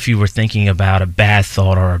matter if you were thinking about a bad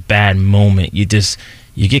thought or a bad moment, you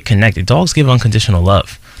get connected. Dogs give unconditional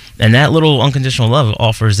love. And that little unconditional love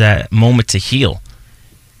offers that moment to heal.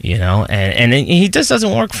 And he just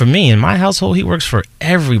doesn't work for me. In my household, he works for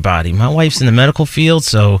everybody. My wife's in the medical field,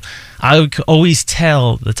 so I would always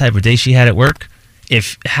tell the type of day she had at work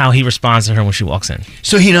how he responds to her when she walks in.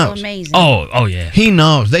 So he knows. Amazing. Oh yeah. He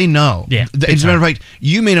knows. They know. Yeah. As a matter of fact,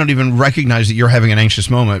 you may not even recognize that you're having an anxious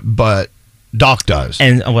moment, but Doc does.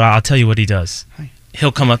 And I'll tell you what he does.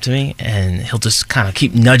 He'll come up to me and he'll just kind of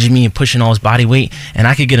keep nudging me and pushing all his body weight, and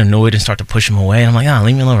I could get annoyed and start to push him away. I'm like,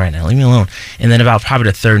 leave me alone right now. Leave me alone. And then about probably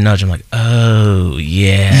the third nudge, I'm like, oh,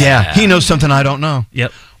 yeah. Yeah, he knows something I don't know.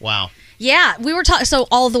 Yep. Wow. Yeah, we were talking. So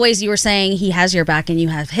all of the ways you were saying he has your back and you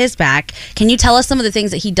have his back. Can you tell us some of the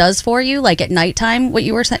things that he does for you, like at nighttime? What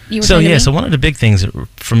you were saying? So yeah, so one of the big things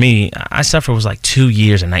for me, I suffered was like 2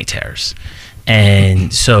 years of night terrors,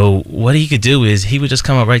 and so what he could do is he would just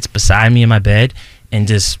come up right beside me in my bed and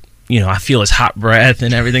just, I feel his hot breath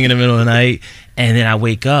and everything in the middle of the night, and then I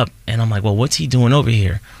wake up and I'm like, well, what's he doing over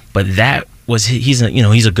here? But that was he's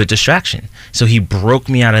a good distraction. So he broke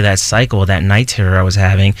me out of that cycle, that night terror I was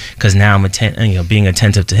having, because now I'm being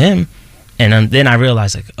attentive to him, and then I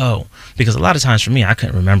realized because a lot of times for me I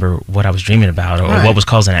couldn't remember what I was dreaming about or what was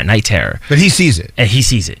causing that night terror. But he sees it, and he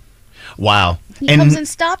sees it. Wow. He comes and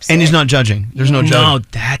stops and it. He's not judging. There's no judgment.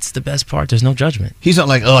 No, that's the best part. There's no judgment. He's not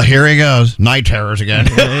like, oh, here he goes, night terrors again.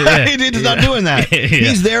 He's not doing that. Yeah.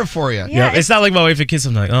 He's there for you. Yeah, it's not like my wife and kids.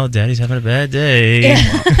 I'm like, oh, Daddy's having a bad day.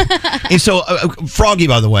 Yeah. And so, Froggy,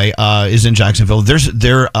 by the way, is in Jacksonville. Their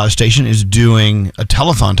station is doing a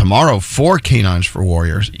telethon tomorrow for Canines for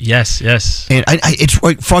Warriors. Yes. And it's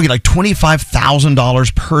like, Froggy, like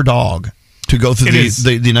 $25,000 per dog to go through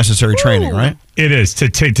the necessary training, right? It is to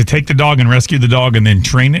take the dog and rescue the dog and then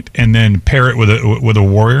train it and then pair it with a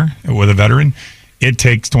warrior, with a veteran. It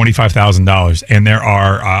takes $25,000, and there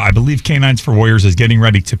are I believe Canines for Warriors is getting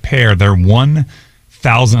ready to pair their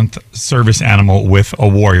 1,000th service animal with a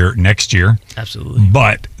warrior next year. Absolutely.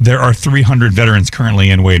 But there are 300 veterans currently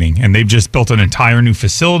in waiting, and they've just built an entire new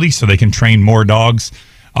facility so they can train more dogs.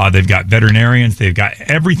 They've got veterinarians. They've got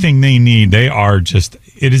everything they need.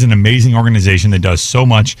 It is an amazing organization that does so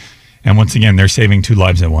much. And once again, they're saving 2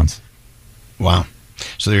 lives at once. Wow.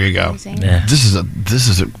 So there you go. Yeah. This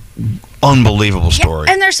is unbelievable story.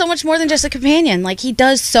 And there's so much more than just a companion. Like, he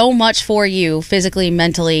does so much for you physically,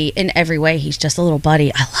 mentally, in every way. He's just a little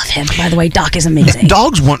buddy. I love him. By the way, Doc is amazing.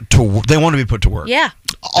 Dogs want to be put to work. Yeah.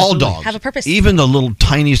 All dogs have a purpose. Even the little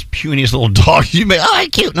tiniest, puniest little dog. You may,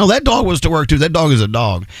 cute. No, that dog was to work too. That dog is a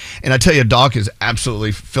dog. And I tell you, Doc is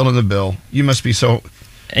absolutely filling the bill. You must be so.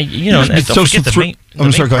 And, don't forget the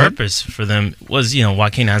main purpose for them was, why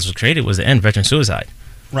Canines was created was to end veteran suicide.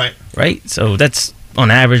 Right. Right? So that's, on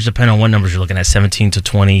average, depending on what numbers you're looking at, 17 to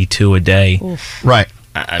 22 a day. Oof. Right.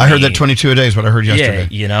 I heard that 22 a day is what I heard yesterday.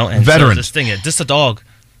 Yeah, and veterans. So this thing, just a dog,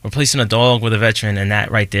 replacing a dog with a veteran, and that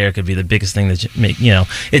right there could be the biggest thing that make,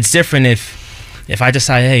 it's different if I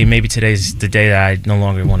decide, hey, maybe today's the day that I no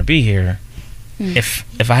longer want to be here.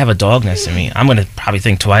 If I have a dog next to me, I'm gonna probably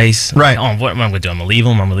think twice. Right. Oh, what am I gonna do? I'm gonna leave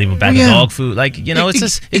him. I'm gonna leave him back of dog food. Like, it's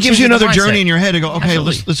just it gives you another journey in your head to go. Okay,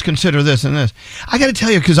 let's consider this and this. I got to tell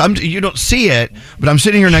you, because you don't see it, but I'm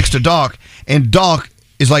sitting here next to Doc, and Doc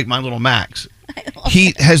is like my little Max.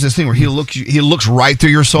 He has this thing where he looks right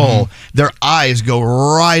through your soul. Their eyes go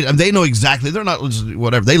right, and they know exactly. They're not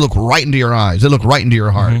whatever. They look right into your eyes. They look right into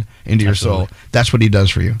your heart, into your soul. That's what he does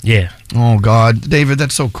for you. Yeah. Oh God, David,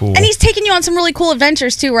 that's so cool. And he's taking you on some really cool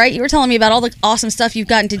adventures too, right? You were telling me about all the awesome stuff you've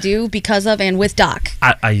gotten to do because of and with Doc.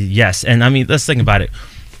 Yes, and I mean, let's think about it.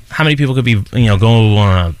 How many people could be, go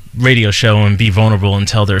on a radio show and be vulnerable and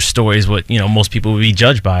tell their stories, what, most people would be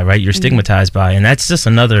judged by, right? You're stigmatized by. And that's just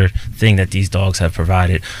another thing that these dogs have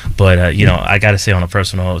provided. But, I got to say on a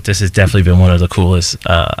personal note, this has definitely been one of the coolest.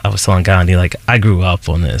 I was telling Gandhi, I grew up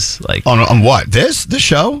on this. On what? This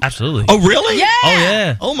show? Absolutely. Oh, really? Yeah. Oh,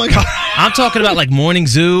 yeah. Oh, my God. I'm talking about, Morning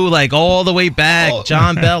Zoo, all the way back.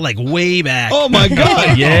 John Bell, way back. Oh, my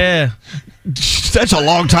God. Yeah. That's a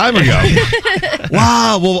long time ago.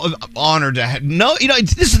 Wow. Well, I'm honored to have. No,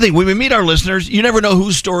 this is the thing. When we meet our listeners, you never know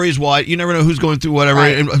whose story is what. You never know who's going through whatever,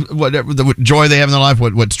 and whatever the joy they have in their life,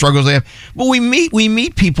 what struggles they have. But we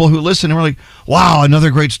meet people who listen, and we're like, wow, another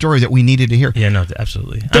great story that we needed to hear. Yeah, no,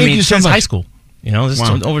 absolutely. Thank you so since much. high school. This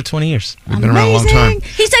is over 20 years. We've been around a long time.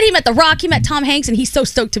 He said he met The Rock, he met Tom Hanks, and he's so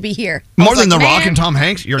stoked to be here. More than The Rock and Tom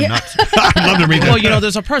Hanks? You're nuts. I'd love to meet them. Well,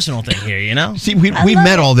 there's a personal thing here, See, we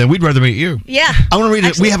met all them. We'd rather meet you. Yeah. I want to read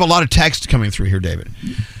it. We have a lot of text coming through here, David.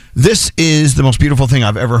 This is the most beautiful thing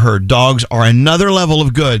I've ever heard. Dogs are another level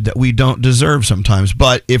of good that we don't deserve sometimes.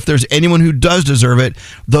 But if there's anyone who does deserve it,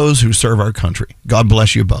 those who serve our country. God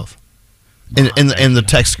bless you both. And the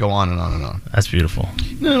texts go on and on and on. That's beautiful.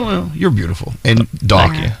 No, well, you're beautiful. And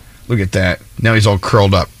Doc, look at that. Now he's all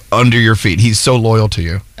curled up under your feet. He's so loyal to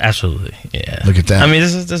you. Absolutely. Yeah. Look at that. I mean,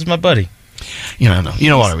 this is my buddy. You know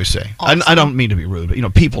what I always say. Awesome. I don't mean to be rude,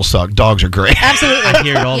 but people suck. Dogs are great. Absolutely. I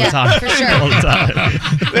hear it all the time. For sure. All the time.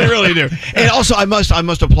 They really do. And also, I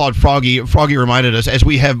must applaud Froggy. Froggy reminded us, as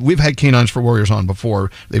we've had Canines for Warriors on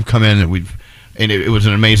before. They've come in and it was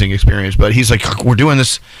an amazing experience. But he's like, we're doing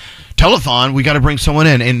this telethon. We got to bring someone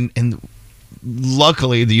in, and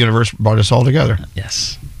luckily the universe brought us all together.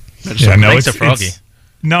 Yes. Thanks to Froggy.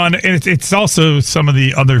 And it's also some of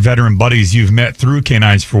the other veteran buddies you've met through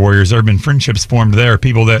Canines for Warriors. There have been friendships formed there,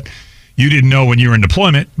 people that you didn't know when you were in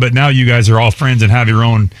deployment, but now you guys are all friends and have your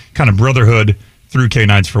own kind of brotherhood through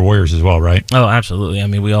Canines for Warriors as well, right? Oh, absolutely. I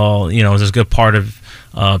mean, we all, there's a good part of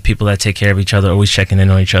people that take care of each other, always checking in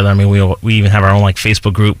on each other. I mean, we even have our own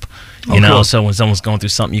Facebook group, cool. So when someone's going through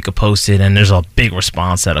something, you could post it, and there's a big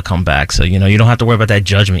response that'll come back. So, you don't have to worry about that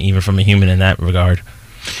judgment, even from a human in that regard.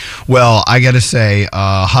 Well, I got to say,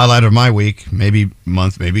 highlight of my week, maybe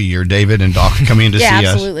month, maybe year, David and Doc coming in to see us.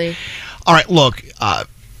 Yeah, absolutely. All right, look,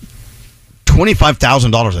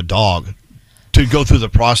 $25,000 a dog to go through the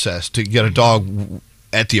process to get a dog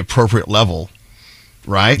at the appropriate level,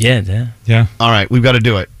 right? Yeah. All right, we've got to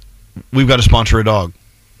do it. We've got to sponsor a dog.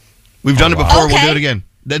 We've done it before. Okay. We'll do it again.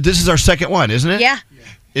 This is our second one, isn't it? Yeah.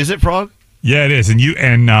 Is it, Frog? Yeah, it is. And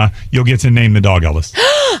you'll get to name the dog, Elvis.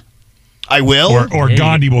 I will? Or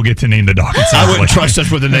Gandhi will get to name the dog. I wouldn't trust us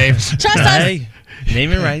with the names. Trust us. Hey,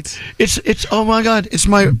 name it right. It's oh my God, it's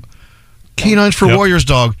my Canines for Warriors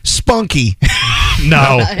dog, Spunky.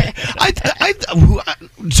 No.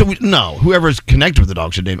 Whoever's connected with the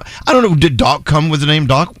dog should name it. I don't know, did Doc come with the name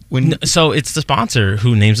Doc? So it's the sponsor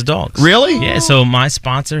who names the dogs. Really? Yeah, so my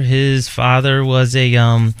sponsor, his father was a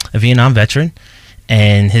Vietnam veteran.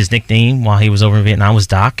 And his nickname while he was over in Vietnam was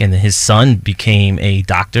Doc, and his son became a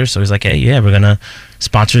doctor. So he's like, hey, yeah, we're going to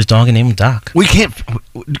sponsor his dog and name him Doc. We can't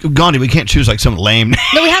choose like some lame name.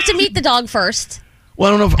 No, we have to meet the dog first. Well,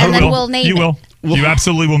 I don't know if and then we'll name it. You will. You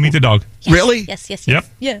absolutely will meet the dog. Yes. Really? Yes. Yep.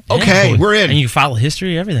 Yeah. Okay, we're in. And you follow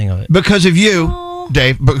history, everything of it. Because of you,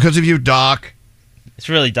 Dave, because of you, Doc. It's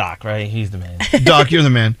really Doc, right? He's the man. Doc, you're the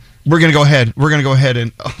man. We're gonna go ahead.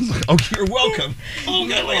 And oh, you're welcome. Oh,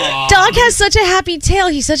 God, look at that. Doc has such a happy tail.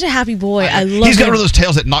 He's such a happy boy. I love He's got him. one of those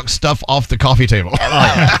tails that knocks stuff off the coffee table.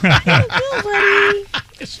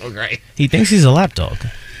 It's so great. He thinks he's a lap dog.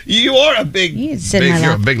 You are a big, sit in my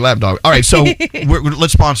you're a lap. big lap dog. All right, so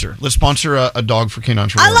let's sponsor. Let's sponsor a dog for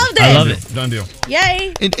Canines for I Warriors. love this. I love it. Done deal.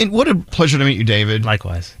 Yay. And what a pleasure to meet you, David.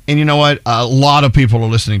 Likewise. And you know what? A lot of people are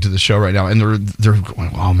listening to the show right now, and they're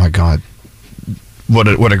going, "Oh my God, what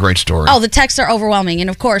a great story." Oh, the texts are overwhelming. And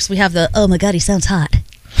of course, we have the, oh my God, he sounds hot.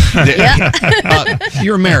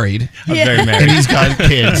 You're married. I'm very married. And he's got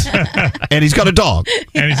kids. And he's got a dog.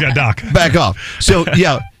 And he's got Doc. Back off. So,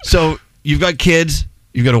 so you've got kids,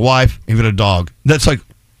 you've got a wife, you've got a dog. That's like,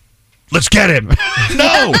 let's get him.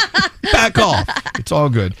 No, back off. It's all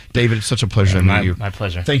good. David, it's such a pleasure to meet you. My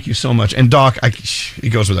pleasure. Thank you so much. And Doc, it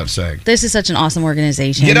goes without saying. This is such an awesome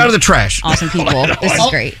organization. Get out of the trash. Awesome people. This is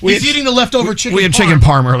great. He's eating the leftover chicken. We had chicken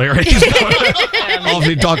parm earlier.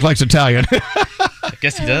 Obviously, Doc likes Italian. I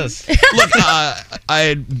guess he does. Look,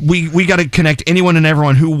 we got to connect anyone and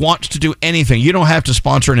everyone who wants to do anything. You don't have to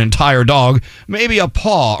sponsor an entire dog. Maybe a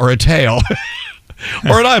paw or a tail.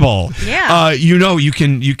 Or an eyeball. Yeah. You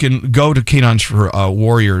can go to Canines for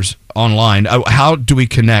Warriors online. How do we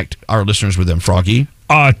connect our listeners with them, Froggy?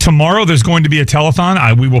 Tomorrow there's going to be a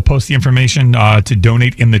telethon. We will post the information to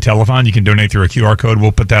donate in the telethon. You can donate through a QR code.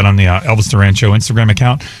 We'll put that on the Elvis Duran Show Instagram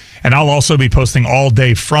account. And I'll also be posting all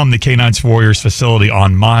day from the Canines for Warriors facility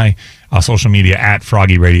on my social media at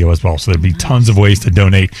Froggy Radio as well. So there'll be tons of ways to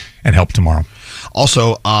donate and help tomorrow.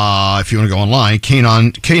 Also, if you want to go online,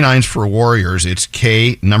 Canines for Warriors, it's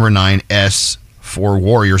K9S for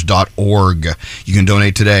Warriors.org. You can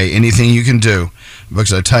donate today. Anything you can do.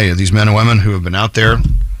 Because I tell you, these men and women who have been out there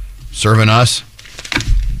serving us,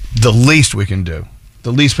 the least we can do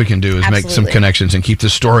is make some connections and keep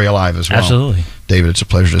this story alive as well. Absolutely. David, it's a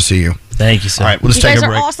pleasure to see you. Thank you, sir. All right, well, let's take a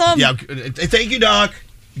break. You guys are awesome. Yeah, thank you, Doc.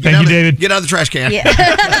 Thank you, David. Get out of the trash can. Yeah.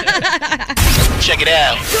 Check it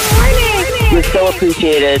out. You're so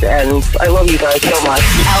appreciated, and I love you guys so much.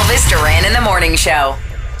 Elvis Duran in the Morning Show.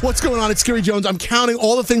 What's going on? It's Scary Jones. I'm counting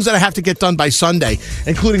all the things that I have to get done by Sunday,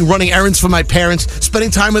 including running errands for my parents, spending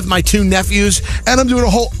time with my 2 nephews, and I'm doing a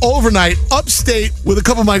whole overnight upstate with a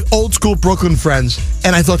couple of my old school Brooklyn friends.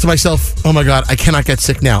 And I thought to myself, oh my God, I cannot get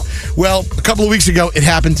sick now. Well, a couple of weeks ago, it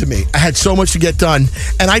happened to me. I had so much to get done,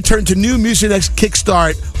 and I turned to new Mucinex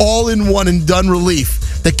Kickstart all-in-one and done relief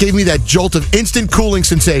that gave me that jolt of instant cooling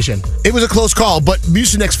sensation. It was a close call, but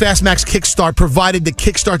Mucinex Fastmax Kickstart provided the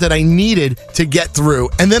kickstart that I needed to get through,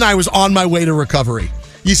 and then I was on my way to recovery.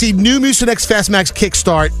 You see, new Mucinex Fastmax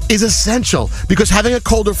Kickstart is essential because having a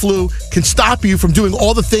cold or flu can stop you from doing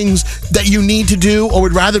all the things that you need to do or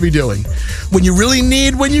would rather be doing. When you really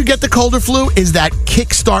need when you get the cold or flu is that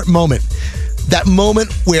kickstart moment. That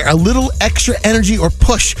moment where a little extra energy or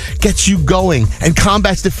push gets you going and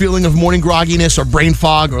combats the feeling of morning grogginess or brain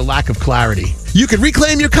fog or lack of clarity. You can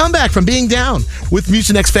reclaim your comeback from being down with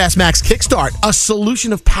Mucinex Fastmax Kickstart, a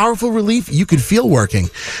solution of powerful relief you can feel working.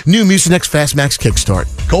 New Mucinex Fastmax Kickstart.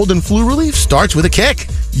 Cold and flu relief starts with a kick.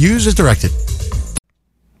 Use as directed.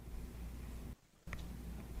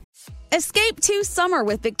 Escape to summer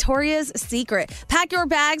with Victoria's Secret. Pack your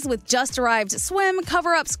bags with just arrived swim,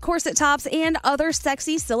 cover-ups, corset tops, and other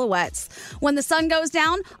sexy silhouettes. When the sun goes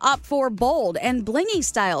down, opt for bold and blingy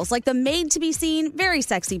styles like the made-to-be-seen, very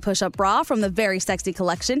sexy push-up bra from the Very Sexy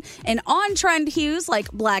collection and on-trend hues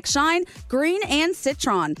like black shine, green, and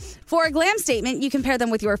citron. For a glam statement, you can pair them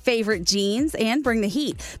with your favorite jeans and bring the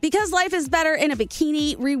heat. Because life is better in a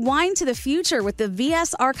bikini, rewind to the future with the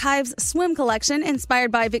VS Archives swim collection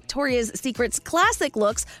inspired by Victoria's Secret's classic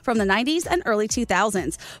looks from the 90s and early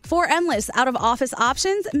 2000s. For endless out-of-office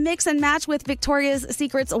options, mix and match with Victoria's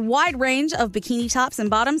Secret's wide range of bikini tops and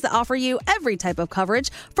bottoms that offer you every type of coverage,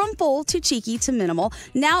 from full to cheeky to minimal,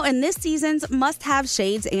 now in this season's must-have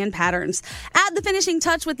shades and patterns. Add the finishing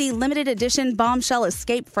touch with the limited edition Bombshell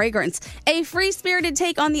Escape fragrance, a free-spirited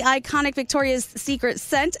take on the iconic Victoria's Secret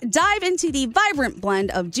scent. Dive into the vibrant blend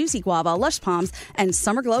of juicy guava, lush palms, and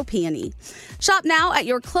summer glow peony. Shop now at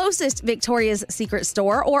your closest Victoria's Secret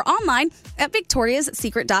store or online at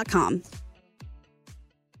victoriassecret.com.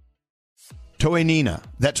 Toenina,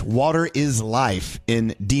 that's water is life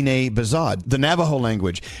in Diné Bazad, the Navajo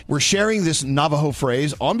language. We're sharing this Navajo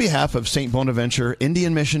phrase on behalf of St. Bonaventure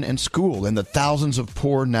Indian Mission and School and the thousands of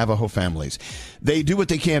poor Navajo families. They do what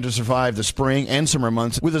they can to survive the spring and summer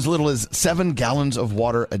months with as little as 7 gallons of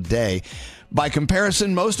water a day. By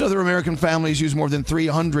comparison, most other American families use more than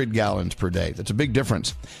 300 gallons per day. That's a big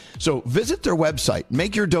difference. So visit their website.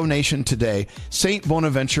 Make your donation today,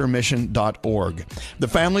 stbonaventuremission.org. The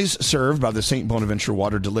families served by the St. Bonaventure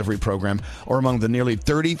Water Delivery Program are among the nearly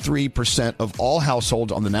 33% of all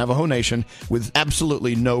households on the Navajo Nation with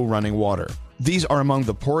absolutely no running water. These are among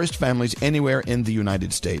the poorest families anywhere in the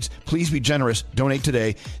United States. Please be generous. Donate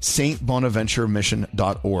today,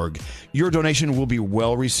 stbonaventuremission.org. Your donation will be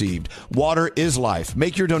well received. Water is life.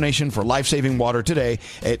 Make your donation for life-saving water today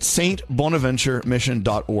at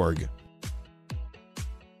stbonaventuremission.org.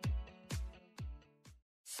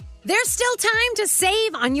 There's still time to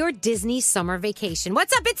save on your Disney summer vacation.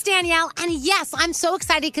 What's up? It's Danielle. And yes, I'm so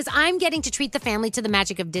excited because I'm getting to treat the family to the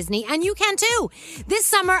magic of Disney, and you can too. This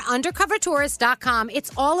summer, undercovertourist.com,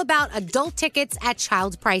 it's all about adult tickets at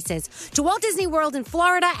child prices to Walt Disney World in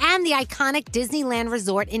Florida and the iconic Disneyland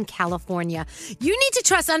Resort in California. You need to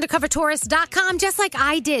trust undercovertourist.com just like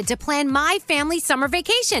I did to plan my family summer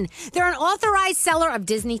vacation. They're an authorized seller of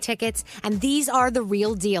Disney tickets, and these are the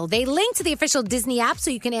real deal. They link to the official Disney app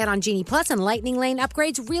so you can add on Genie Plus and Lightning Lane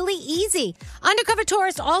upgrades really easy. Undercover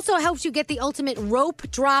Tourist also helps you get the ultimate rope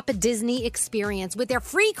drop Disney experience with their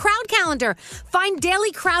free crowd calendar. Find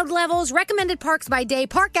daily crowd levels, recommended parks by day,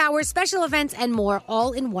 park hours, special events, and more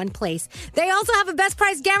all in one place. They also have a best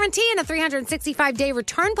price guarantee and a 365-day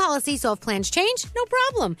return policy, so if plans change, no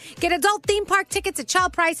problem. Get adult theme park tickets at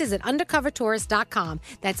child prices at undercovertourist.com.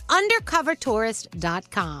 That's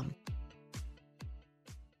undercovertourist.com.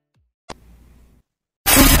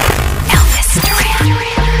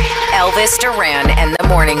 Elvis Duran and the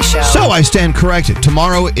Morning Show. So I stand corrected.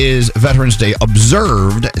 Tomorrow is Veterans Day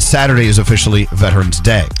observed. Saturday is officially Veterans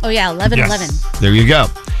Day. Oh, yeah, 11/11. There you go.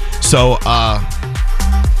 So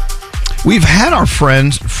we've had our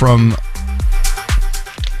friends from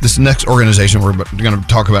this next organization we're going to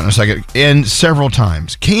talk about in a second, and several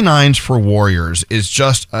times. Canines for Warriors is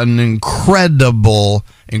just an incredible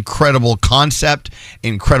concept,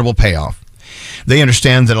 incredible payoff. They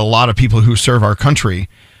understand that a lot of people who serve our country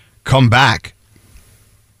come back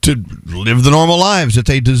to live the normal lives that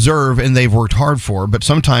they deserve and they've worked hard for, but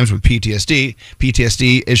sometimes with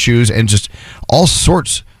PTSD issues and just all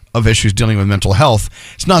sorts of issues dealing with mental health,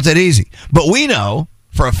 it's not that easy. But we know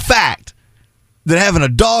for a fact that having a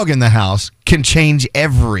dog in the house can change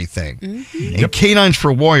everything. Mm-hmm. And Canines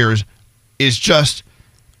for Warriors is just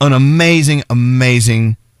an amazing,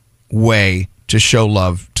 amazing way to show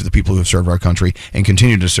love to the people who have served our country and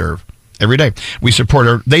continue to serve every day.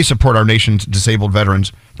 They support our nation's disabled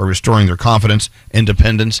veterans by restoring their confidence,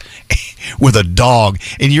 independence with a dog.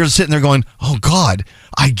 And you're sitting there going, "Oh God,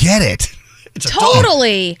 I get it." It's a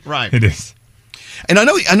totally dog. Right. It is. And I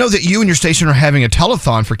know that you and your station are having a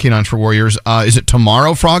telethon for Canines for Warriors. Is it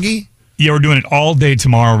tomorrow, Froggy? Yeah, we're doing it all day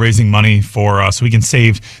tomorrow, raising money for so we can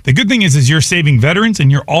save. The good thing is you're saving veterans and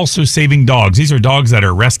you're also saving dogs. These are dogs that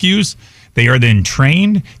are rescues. They are then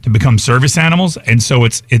trained to become service animals, and so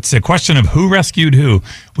it's a question of who rescued who.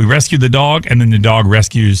 We rescued the dog, and then the dog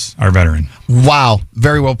rescues our veteran. Wow,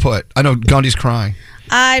 very well put. I know Gandhi's crying.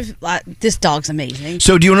 This dog's amazing.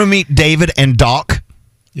 So, do you want to meet David and Doc?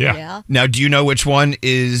 Yeah. Now, do you know which one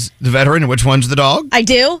is the veteran and which one's the dog? I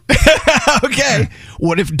do. Okay.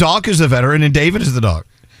 What if Doc is the veteran and David is the dog?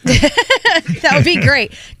 That would be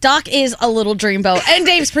great. Doc is a little dreamboat, and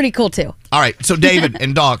Dave's pretty cool too. All right, so David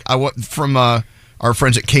and Doc, I want from our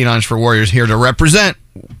friends at Canines for Warriors here to represent.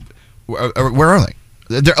 Where are they?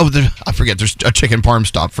 I forget. There's a chicken parm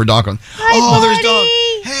stop for Doc. There's Doc.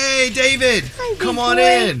 Hey, David, come on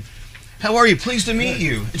in. How are you? Pleased to meet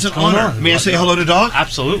you. It's an honor. May I say hello to Doc?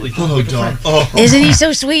 Absolutely. Hello, Doc. Oh, isn't he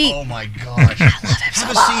so sweet? Oh my gosh. I love him so much.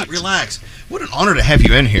 Have a seat. Relax. What an honor to have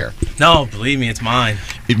you in here. No, believe me, it's mine.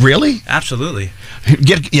 Really? Absolutely.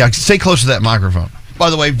 Stay close to that microphone.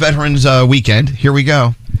 By the way, Veterans Weekend. Here we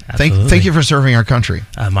go. Thank you for serving our country.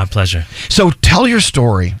 My pleasure. So tell your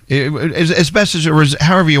story as best as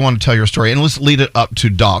however you want to tell your story, and let's lead it up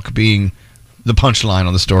to Doc being the punchline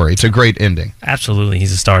on the story. It's a great ending. Absolutely,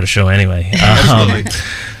 he's a star of the show anyway. Absolutely.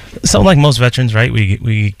 So, like most veterans, right?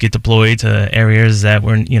 We get deployed to areas that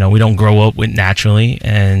we don't grow up with naturally,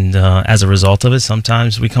 and as a result of it,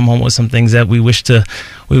 sometimes we come home with some things that we would have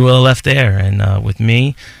left there. And with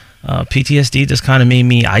me, PTSD just kind of made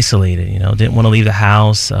me isolated. Didn't want to leave the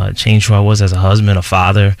house. Changed who I was as a husband, a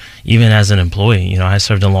father, even as an employee. I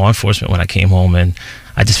served in law enforcement when I came home, and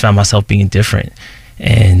I just found myself being different.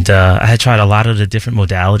 And I had tried a lot of the different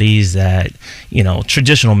modalities that,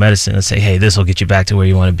 traditional medicine would say, hey, this will get you back to where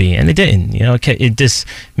you want to be. And it didn't. It just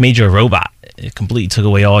made you a robot. It completely took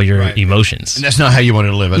away all your emotions. And that's not how you wanted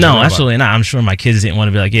to live. No, absolutely not. I'm sure my kids didn't want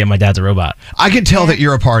to be like, yeah, my dad's a robot. I can tell that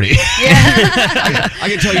you're a party. I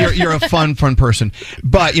can tell you're a fun person.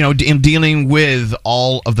 But, in dealing with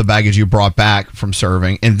all of the baggage you brought back from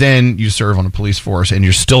serving, and then you serve on a police force, and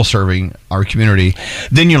you're still serving our community,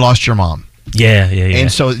 then you lost your mom. Yeah.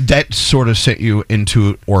 And so that sort of sent you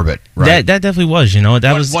into orbit, right? That definitely was,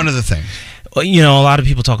 that was one of the things. A lot of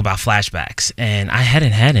people talk about flashbacks, and I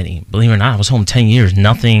hadn't had any. Believe it or not, I was home 10 years.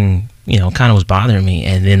 Nothing, kind of was bothering me.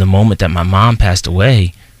 And then the moment that my mom passed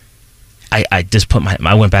away, I just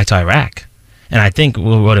I went back to Iraq. And I think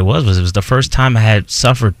what it was the first time I had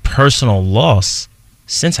suffered personal loss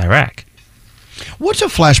since Iraq. What's a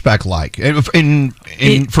flashback like,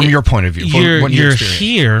 from your point of view? You're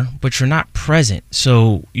here, but you're not present.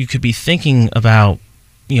 So you could be thinking about,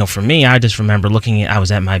 for me, I just remember I was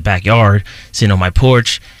at my backyard, sitting on my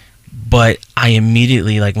porch, but I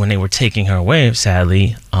immediately, when they were taking her away,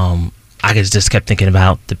 sadly, I just kept thinking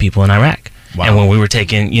about the people in Iraq. Wow. And when we were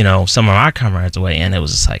taking, some of our comrades away, and it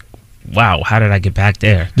was just like, wow, how did I get back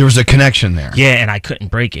there? There was a connection there. Yeah, and I couldn't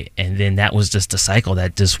break it. And then that was just a cycle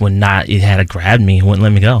that just it had to grab me and wouldn't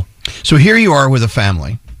let me go. So here you are with a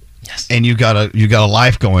family. Yes. And you got a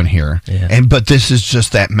life going here. Yeah. But this is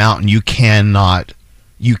just that mountain you cannot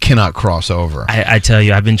cross over. I tell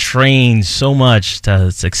you, I've been trained so much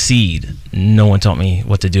to succeed. No one taught me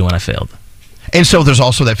what to do when I failed. And so there's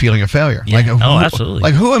also that feeling of failure. Yeah.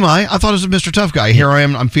 Absolutely. Who am I? I thought I was a Mr. Tough Guy. Here I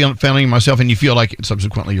am. I'm failing myself, and you feel like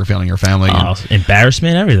subsequently you're failing your family.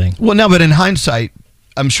 Embarrassment, everything. Well, no, but in hindsight,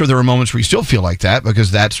 I'm sure there are moments where you still feel like that,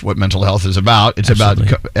 because that's what mental health is about. It's Absolutely.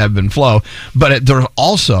 about ebb and flow. But there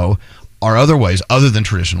also are other ways other than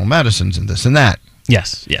traditional medicines and this and that.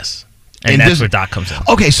 Yes. And that's where Doc comes in.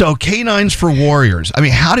 Okay, so Canines for Warriors. I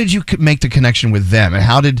mean, how did you make the connection with them, and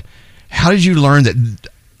how did you learn that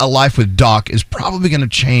a life with Doc is probably going to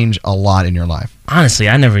change a lot in your life? Honestly,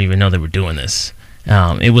 I never even know they were doing this.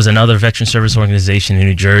 It was another veteran service organization in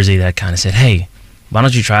New Jersey that kind of said, hey, why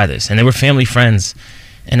don't you try this? And they were family friends.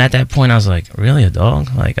 And at that point, I was like, really, a dog?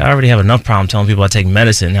 I already have enough problem telling people I take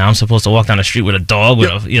medicine. Now I'm supposed to walk down the street with a dog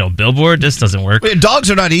with a billboard? This doesn't work.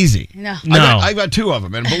 Dogs are not easy. No. I've got 2 of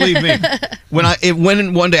them, and believe me,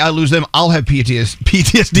 when one day I lose them, I'll have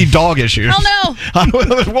PTSD dog issues. Oh,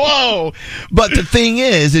 no. Whoa. But the thing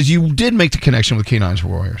is you did make the connection with Canines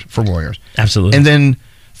for Warriors. Absolutely. And then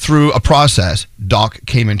through a process, Doc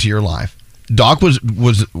came into your life. Doc was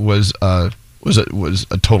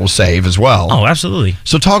a total save as well. Oh, absolutely.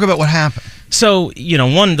 So talk about what happened. So,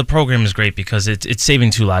 the program is great because it's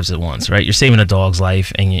saving 2 lives at once, right? You're saving a dog's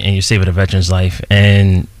life and you're saving a veteran's life.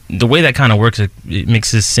 And the way that kind of works, it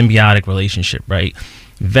makes this symbiotic relationship, right?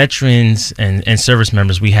 Veterans and service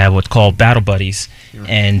members, we have what's called battle buddies.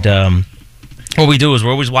 And what we do is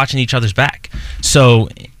we're always watching each other's back. So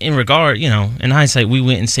in regard, in hindsight, we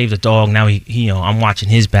went and saved a dog. Now I'm watching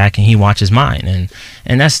his back and he watches mine,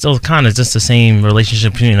 and that's still kind of just the same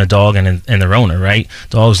relationship between a dog and their owner, right?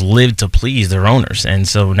 Dogs live to please their owners, and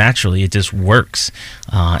so naturally it just works.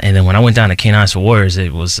 And then when I went down to Canines for Warriors,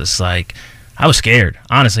 it was just like, I was scared.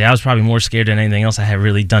 Honestly, I was probably more scared than anything else I had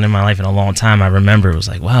really done in my life in a long time. I remember it was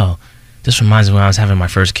like, wow, this reminds me when I was having my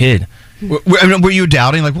first kid. Were you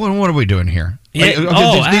doubting, what are we doing here? Yeah.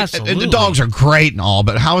 Absolutely. The dogs are great and all,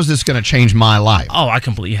 but how is this going to change my life? Oh, I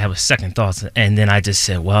completely have a second thoughts. And then I just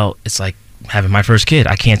said, well, it's like having my first kid.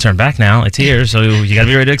 I can't turn back now. It's here, so you got to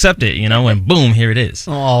be ready to accept it, and boom, here it is.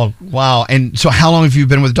 Oh, wow. And so how long have you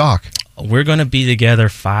been with Doc? We're going to be together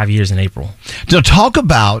 5 years in April. So talk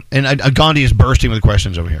about, and Gandhi is bursting with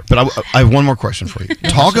questions over here, but I have one more question for you.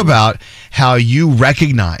 Talk about how you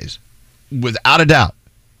recognize, without a doubt,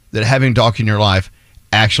 that having Doc in your life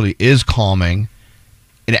actually is calming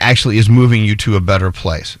and actually is moving you to a better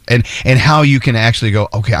place, and how you can actually go,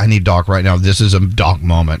 okay, I need Doc right now. This is a Doc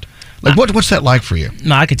moment. What's that like for you?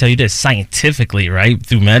 No, I can tell you this scientifically, right?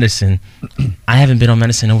 Through medicine, I haven't been on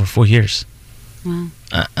medicine in over 4 years. Wow.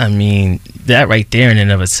 I mean, that right there in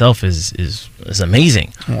and of itself is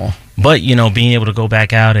amazing. Oh. But being able to go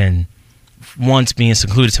back out and once being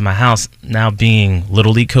secluded to my house, now being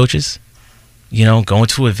little league coaches, going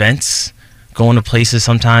to events, going to places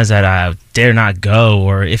sometimes that I dare not go,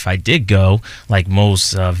 or if I did go, like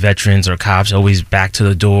most veterans or cops, always back to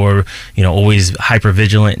the door, always hyper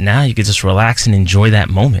vigilant. Now you can just relax and enjoy that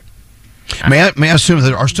moment. May I assume that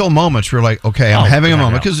there are still moments where you're like, okay, I'm having a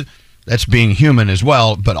moment, because that's being human as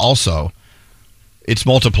well, but also It's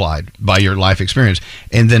multiplied by your life experience.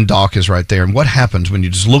 And then Doc is right there. And what happens when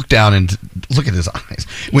you just look down and look at his eyes?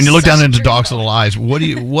 When you look down into Doc's little eyes,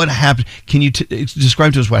 what happens? Can you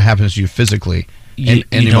describe to us what happens to you physically and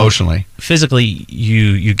emotionally? Physically,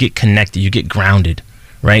 you get connected, you get grounded,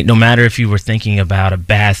 right? No matter if you were thinking about a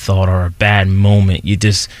bad thought or a bad moment, you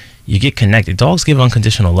get connected. Dogs give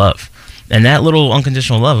unconditional love. And that little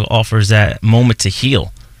unconditional love offers that moment to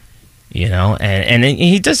heal. And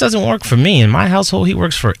he just doesn't work for me. In my household, he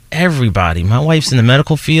works for everybody. My wife's in the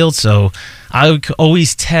medical field, so I would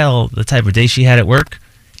always tell the type of day she had at work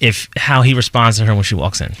how he responds to her when she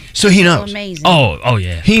walks in. So he knows. Amazing. Oh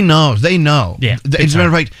yeah. He knows. They know. Yeah. As a matter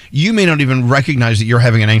of fact, you may not even recognize that you're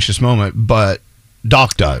having an anxious moment, but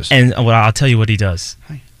Doc does. And I'll tell you what he does.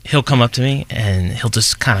 He'll come up to me and he'll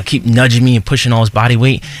just kind of keep nudging me and pushing all his body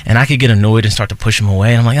weight, and I could get annoyed and start to push him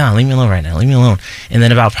away. I'm like, leave me alone right now. Leave me alone. And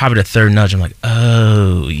then about probably the third nudge, I'm like,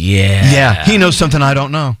 oh, yeah. Yeah, he knows something I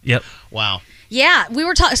don't know. Yep. Wow. Yeah, we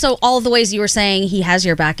were talking. So all of the ways you were saying he has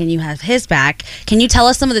your back and you have his back. Can you tell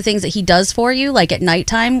us some of the things that he does for you, like at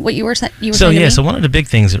nighttime? What you were saying? So one of the big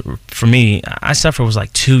things for me, I suffered was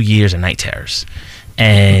like 2 years of night terrors,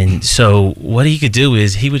 and so what he could do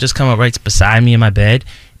is he would just come up right beside me in my bed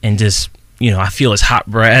and just, I feel his hot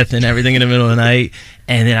breath and everything in the middle of the night,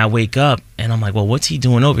 and then I wake up and I'm like, well, what's he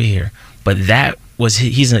doing over here? But that was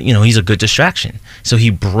he's a good distraction. So he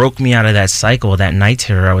broke me out of that cycle, that night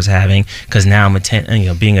terror I was having, because now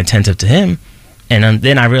I'm being attentive to him. And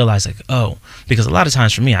then I realized, because a lot of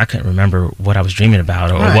times for me, I couldn't remember what I was dreaming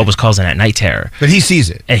about or what was causing that night terror. But he sees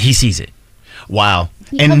it. And he sees it. Wow.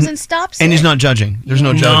 He comes and stops and it. He's not judging. There's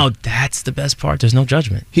no judgment. No, that's the best part. There's no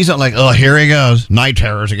judgment. He's not like, here he goes, night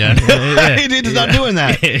terrors again. He's not doing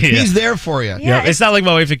that. Yeah. He's there for you. Yeah, it's not like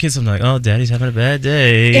my wife and kids. I'm like, Daddy's having a bad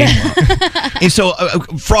day. And so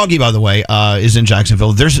Froggy, by the way, is in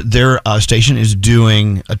Jacksonville. Their station is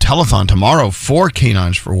doing a telethon tomorrow for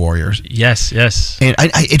Canines for Warriors. Yes. And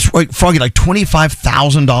it's like, Froggy, like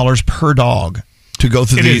 $25,000 per dog to go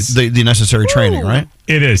through the necessary training, right?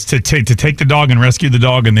 It is to take the dog and rescue the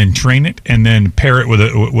dog and then train it and then pair it with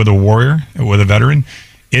a warrior, with a veteran.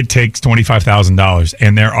 It takes $25,000,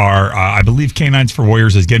 and there are I believe Canines for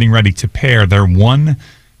Warriors is getting ready to pair their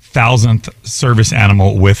 1,000th service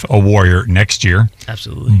animal with a warrior next year.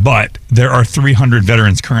 Absolutely. But there are 300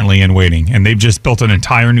 veterans currently in waiting, and they've just built an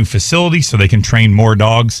entire new facility so they can train more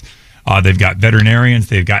dogs. They've got veterinarians.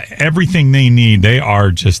 They've got everything they need.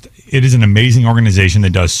 It is an amazing organization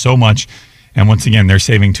that does so much. And once again, they're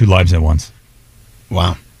saving 2 lives at once.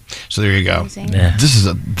 Wow. So there you go. Yeah. This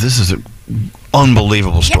is a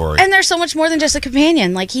unbelievable story. Yeah, and there's so much more than just a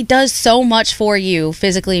companion. Like, he does so much for you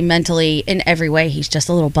physically, mentally, in every way. He's just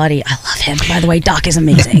a little buddy. I love him. By the way, Doc is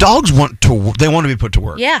amazing. Dogs want to be put to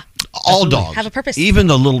work. Yeah. All dogs have a purpose. Even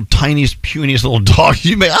the little tiniest, puniest little dog.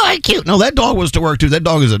 You may, cute. No, that dog was to work too. That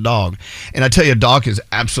dog is a dog. And I tell you, Doc is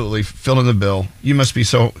absolutely filling the bill. You must be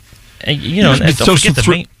so. And, don't forget the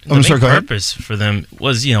main purpose for them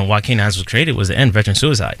was, why Canines was created was to end veteran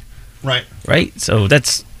suicide. Right. Right? So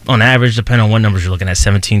that's, on average, depending on what numbers you're looking at,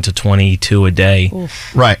 17 to 22 a day.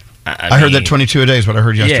 Oof. Right. I heard that 22 a day is what I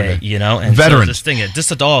heard yesterday. Yeah, and veterans. So this thing,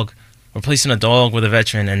 just a dog, replacing a dog with a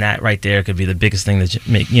veteran, and that right there could be the biggest thing that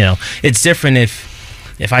make, it's different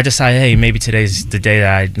if I decide, hey, maybe today's the day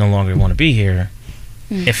that I no longer want to be here.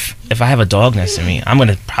 If I have a dog next to me, I'm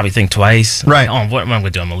gonna probably think twice. Right. What am I gonna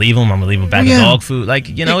do? I'm gonna leave him. I'm gonna leave him back of dog food. Like,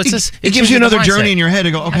 it gives you another journey in your head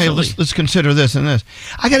to go, okay, let's consider this and this.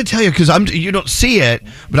 I got to tell you, because you don't see it,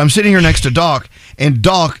 but I'm sitting here next to Doc, and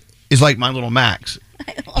Doc is like my little Max.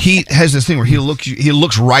 He has this thing where he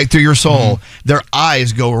looks right through your soul. Mm-hmm. Their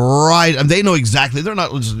eyes go right, and they know exactly. They're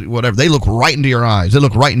not whatever. They look right into your eyes. They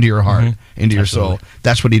look right into your heart, into your soul.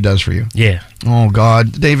 That's what he does for you. Yeah. Oh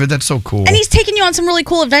God, David, that's so cool. And he's taking you on some really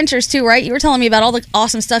cool adventures too, right? You were telling me about all the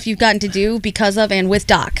awesome stuff you've gotten to do because of and with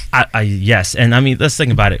Doc. Yes, and I mean, let's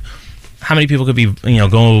think about it. How many people could be,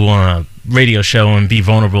 go on a radio show and be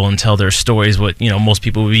vulnerable and tell their stories, what, most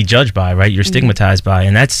people would be judged by, right? You're stigmatized by.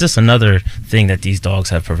 And that's just another thing that these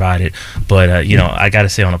dogs have provided. But, I got to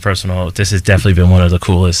say on a personal note, this has definitely been one of the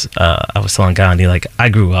coolest. I was telling Gandhi, I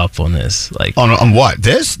grew up on this. On what?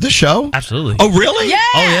 This show? Absolutely. Oh, really? Yeah.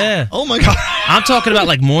 Oh, yeah. Oh, my God. I'm talking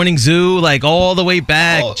about, Morning Zoo, all the way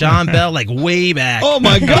back. John Bell, way back. Oh,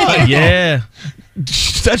 my God. Yeah.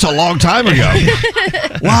 That's a long time ago.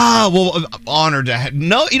 Wow. Well, I'm honored to have.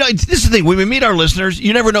 No, this is the thing. When we meet our listeners,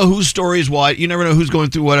 you never know whose story is what. You never know who's going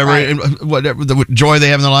through whatever, and whatever the joy they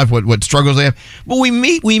have in their life, what struggles they have. But we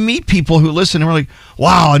meet people who listen, and we're like,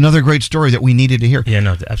 wow, another great story that we needed to hear. Yeah,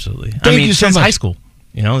 no, absolutely. Thank you so since much. high school.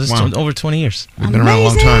 You know, this is Wow. over 20 years. We've been around a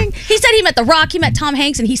long time. He said he met The Rock, he met Tom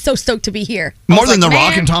Hanks, and he's so stoked to be here. More than The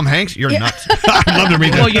Rock and Tom Hanks? You're nuts. I'd love to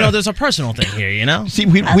meet Well, them. you know, there's a personal thing here, you know? See,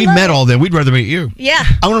 we've met all them. We'd rather meet you. Yeah.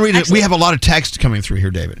 I want to read it. We have a lot of text coming through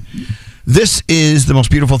here, David. This is the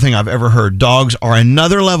most beautiful thing I've ever heard. Dogs are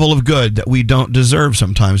another level of good that we don't deserve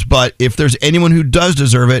sometimes. But if there's anyone who does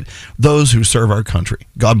deserve it, those who serve our country.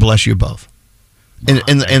 God bless you both. And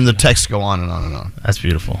the texts go on and on and on. That's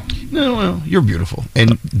beautiful. No, well, you're beautiful.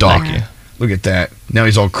 And Doc, Thank you. look at that. Now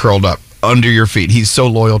he's all curled up under your feet. He's so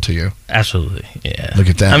loyal to you. Absolutely. Yeah. Look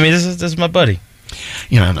at that. I mean, this is my buddy.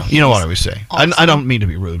 You know what I always say. I don't mean to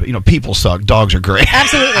be rude, but people suck. Dogs are great.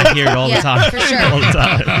 Absolutely. I hear it all the time. For sure. All the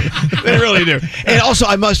time. They really do. And also,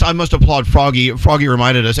 I must applaud Froggy. Froggy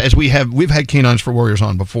reminded us, as we've had Canines for Warriors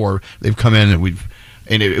on before. They've come in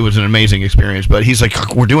and it was an amazing experience. But he's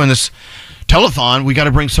like, we're doing this telethon. We got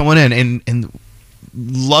to bring someone in, and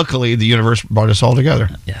luckily the universe brought us all together.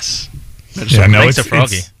 Yes. Thanks to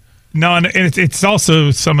Froggy. And it's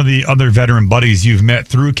also some of the other veteran buddies you've met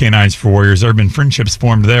through Canines for Warriors. There have been friendships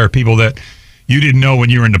formed there, people that you didn't know when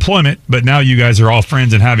you were in deployment, but now you guys are all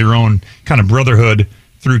friends and have your own kind of brotherhood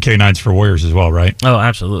through Canines for Warriors as well, right? Oh,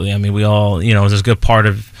 absolutely. I mean, we all, there's a good part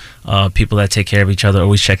of people that take care of each other,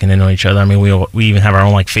 always checking in on each other. I mean, we even have our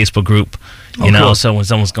own Facebook group, cool. So when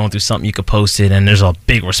someone's going through something, you could post it, and there's a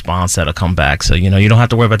big response that'll come back. So, you don't have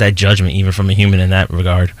to worry about that judgment, even from a human in that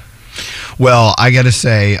regard. Well, I got to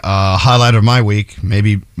say, highlight of my week,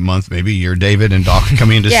 maybe month, maybe year, David and Doc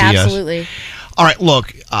coming in to see us. Yeah, absolutely. All right,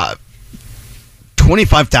 look,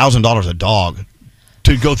 $25,000 a dog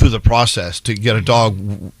to go through the process to get a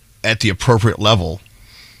dog at the appropriate level,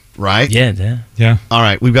 right? Yeah. All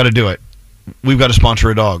right, we've got to do it. We've got to sponsor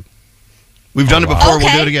a dog. We've done it before. Okay.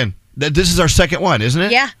 We'll do it again. This is our second one, isn't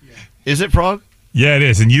it? Yeah. Is it, Frog? Yeah, it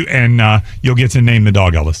is. And you'll get to name the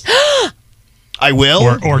dog, Elvis. I will?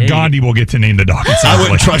 Or Gandhi will get to name the dog. I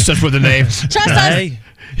wouldn't trust us with the names. Trust us. Hey,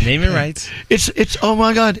 name it right. It's oh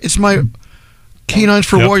my God, it's my Canines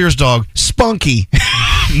for Warriors dog, Spunky.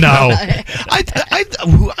 No.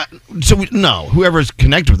 Whoever's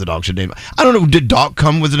connected with the dog should name it. I don't know, did Doc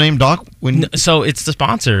come with the name Doc? So it's the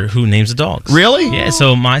sponsor who names the dogs. Really? Yeah,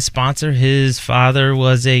 so my sponsor, his father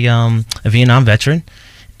was a Vietnam veteran.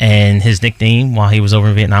 And his nickname while he was over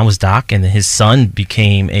in Vietnam was Doc, and then his son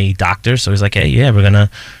became a doctor. So he's like, hey, yeah, we're going to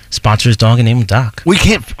sponsor his dog and name him Doc. We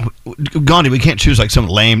can't, Gandhi, we can't choose like some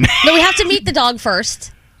lame name. No, we have to meet the dog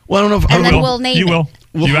first. Well, I don't know if and then we'll name you it. will.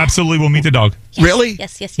 You absolutely will meet the dog. Yes. Really?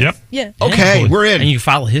 Yes. Yep. Yeah. Okay, we're in. And you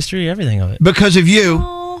follow history, everything of it. Because of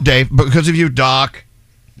you, Dave, because of you, Doc.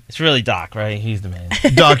 It's really Doc, right? He's the man.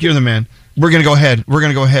 Doc, you're the man. We're going to go ahead.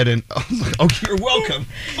 And you're welcome.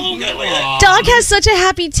 Oh, God, look at that. Dog has such a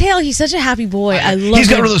happy tail. He's such a happy boy. I love He's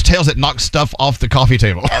got him. one of those tails that knocks stuff off the coffee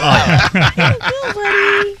table.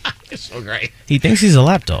 It's so great. He thinks he's a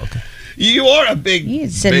lap dog. You are a big,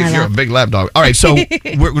 sit in my you're a lap. big lap dog. All right, so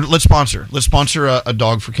let's sponsor. Let's sponsor a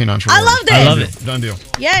dog for Canines for I Warriors. love this. I love it. Done deal.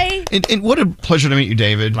 Yay. And what a pleasure to meet you,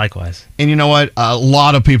 David. Likewise. And you know what? A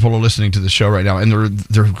lot of people are listening to the show right now, and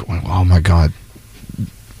they're going, "Oh my God,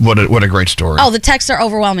 what a great story!" Oh, the texts are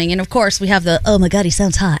overwhelming. And of course, we have the, oh my God, he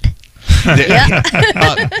sounds hot.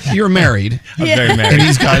 You're married. I'm very married. And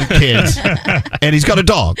he's got kids. And he's got a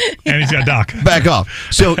dog. And he's got Doc. Back off.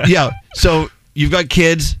 So, yeah. So you've got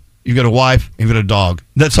kids, you've got a wife, you've got a dog.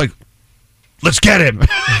 That's like, let's get him.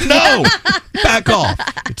 No. Back off.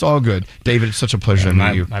 It's all good. David, it's such a pleasure to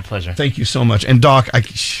meet you. My pleasure. Thank you so much. And Doc,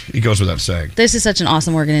 it goes without saying. This is such an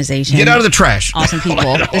awesome organization. Get out of the trash. Awesome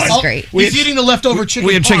people. This is great. He's eating the leftover chicken.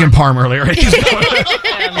 We had chicken parm earlier.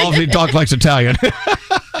 Obviously, Doc likes Italian.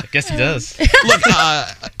 I guess he does. Look,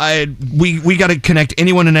 we got to connect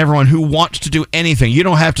anyone and everyone who wants to do anything. You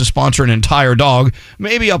don't have to sponsor an entire dog.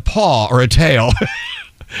 Maybe a paw or a tail.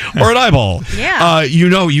 Or an eyeball. Yeah.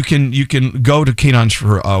 You can go to Canines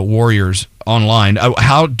for Warriors online.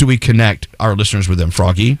 How do we connect our listeners with them,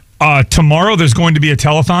 Froggy? Tomorrow there's going to be a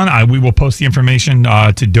telethon. We will post the information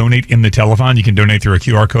to donate in the telethon. You can donate through a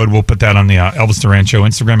QR code. We'll put that on the Elvis Duran Show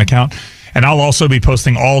Instagram account. And I'll also be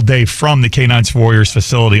posting all day from the Canines for Warriors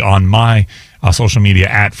facility on my social media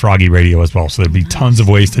at Froggy Radio as well. So there'll be tons of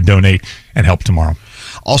ways to donate and help tomorrow.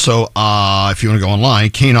 Also, if you want to go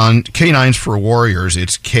online, Canines for Warriors,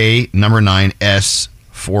 it's K9S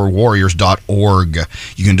for Warriors.org.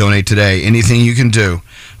 You can donate today. Anything you can do.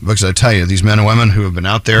 Because I tell you, these men and women who have been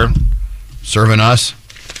out there serving us,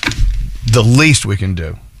 the least we can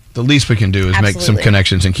do is make some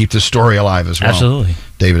connections and keep this story alive as well. Absolutely.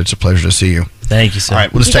 David, it's a pleasure to see you. Thank you, sir. All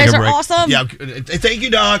right, let's You take guys a are break. awesome. Yeah, thank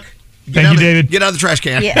you, Doc. Thank you, David. Get out of the trash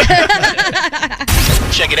can. Yeah.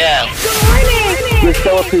 Check it out. Good morning. You're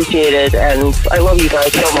so appreciated, and I love you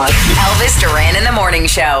guys so much. Elvis Duran in the Morning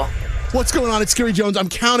Show. What's going on? It's Scary Jones. I'm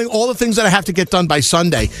counting all the things that I have to get done by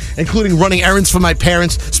Sunday, including running errands for my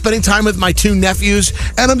parents, spending time with my 2 nephews,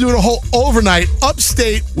 and I'm doing a whole overnight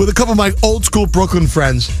upstate with a couple of my old school Brooklyn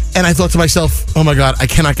friends. And I thought to myself, oh my God, I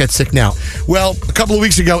cannot get sick now. Well, a couple of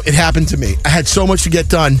weeks ago, it happened to me. I had so much to get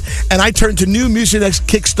done, and I turned to new Mucinex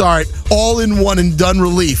Kickstart all-in-one and done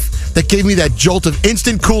relief that gave me that jolt of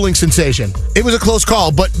instant cooling sensation. It was a close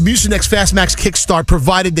call, but Mucinex Fastmax Kickstart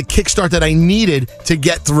provided the kickstart that I needed to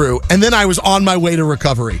get through, and then I was on my way to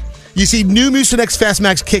recovery. You see, new Mucinex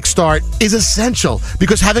Fastmax Kickstart is essential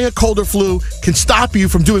because having a cold or flu can stop you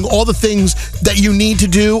from doing all the things that you need to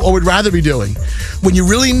do or would rather be doing. When you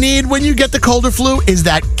really need when you get the cold or flu is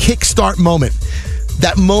that kickstart moment.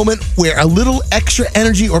 That moment where a little extra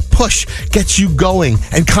energy or push gets you going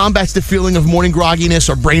and combats the feeling of morning grogginess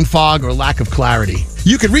or brain fog or lack of clarity.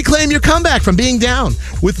 You can reclaim your comeback from being down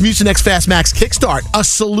with Mucinex Fastmax Kickstart, a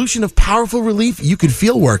solution of powerful relief you can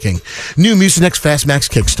feel working. New Mucinex Fastmax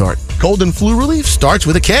Kickstart. Cold and flu relief starts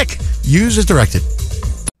with a kick. Use as directed.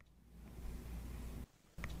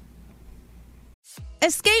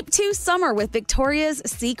 Escape to summer with Victoria's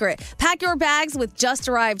Secret. Pack your bags with just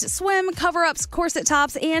arrived swim, cover-ups, corset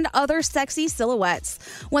tops, and other sexy silhouettes.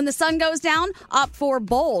 When the sun goes down, opt for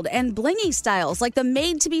bold and blingy styles like the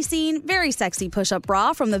made-to-be-seen Very Sexy push-up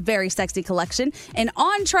bra from the Very Sexy collection and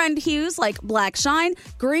on-trend hues like black shine,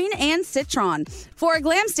 green, and citron. For a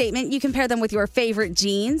glam statement, you can pair them with your favorite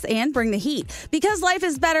jeans and bring the heat. Because life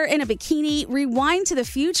is better in a bikini, rewind to the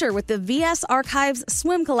future with the VS Archives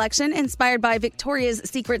swim collection inspired by Victoria's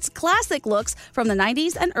Secret's classic looks from the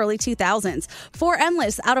 90s and early 2000s. For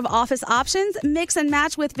endless out-of-office options, mix and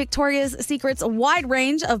match with Victoria's Secret's wide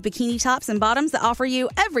range of bikini tops and bottoms that offer you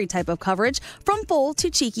every type of coverage, from full to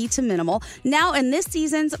cheeky to minimal, now in this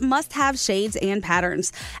season's must-have shades and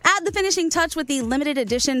patterns. Add the finishing touch with the limited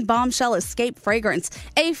edition Bombshell Escape fragrance,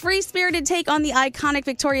 a free-spirited take on the iconic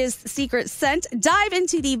Victoria's Secret scent. Dive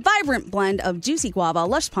into the vibrant blend of juicy guava,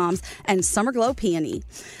 lush palms, and summer glow peony.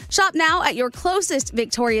 Shop now at your closest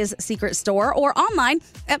Victoria's Secret store or online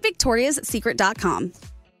at victoriassecret.com.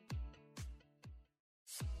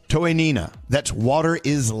 Toenina, that's water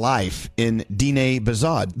is life in Diné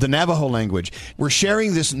Bazad, the Navajo language. We're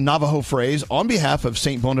sharing this Navajo phrase on behalf of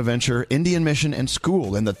St. Bonaventure Indian Mission and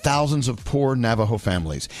School and the thousands of poor Navajo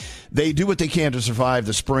families. They do what they can to survive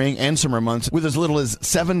the spring and summer months with as little as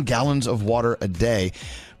 7 gallons of water a day.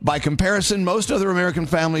 By comparison, most other American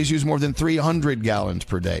families use more than 300 gallons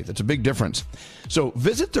per day. That's a big difference. So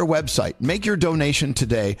visit their website. Make your donation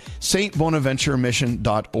today,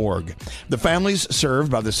 stbonaventuremission.org. The families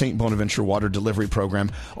served by the St. Bonaventure Water Delivery Program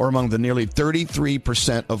are among the nearly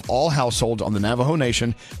 33% of all households on the Navajo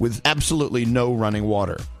Nation with absolutely no running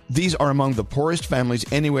water. These are among the poorest families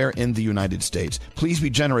anywhere in the United States. Please be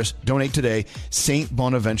generous. Donate today,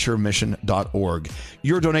 stbonaventuremission.org.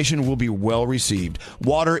 Your donation will be well received.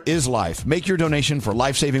 Water is life. Make your donation for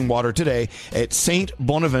life-saving water today at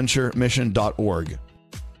stbonaventuremission.org.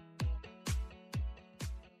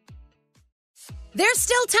 There's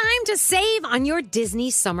still time to save on your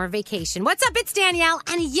Disney summer vacation. What's up? It's Danielle.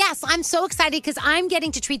 And yes, I'm so excited because I'm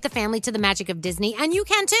getting to treat the family to the magic of Disney, and you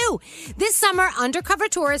can too. This summer,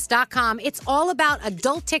 undercovertourist.com, it's all about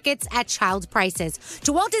adult tickets at child prices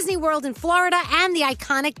to Walt Disney World in Florida and the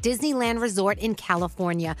iconic Disneyland Resort in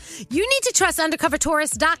California. You need to trust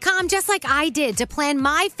undercovertourist.com just like I did to plan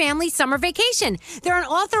my family summer vacation. They're an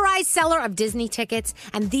authorized seller of Disney tickets,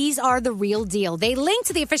 and these are the real deal. They link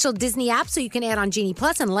to the official Disney app so you can add on Genie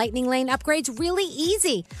Plus and Lightning Lane upgrades really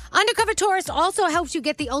easy. Undercover Tourist also helps you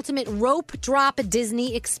get the ultimate rope drop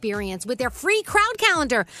Disney experience with their free crowd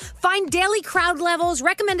calendar. Find daily crowd levels,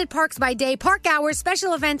 recommended parks by day, park hours,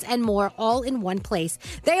 special events, and more all in one place.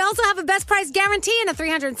 They also have a best price guarantee and a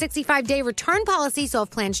 365-day return policy, so if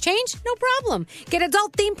plans change, no problem. Get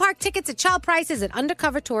adult theme park tickets at child prices at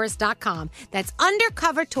undercovertourist.com. That's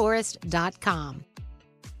undercovertourist.com.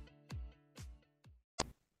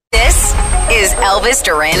 This is Elvis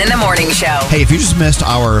Duran in the Morning Show. Hey, if you just missed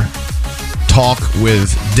our talk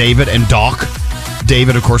with David and Doc,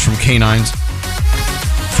 David, of course, from Canines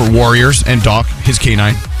for Warriors, and Doc, his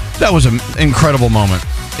canine, that was an incredible moment.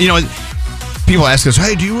 You know, people ask us,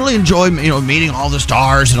 hey, do you really enjoy, meeting all the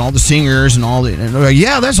stars and all the singers and all the... And like,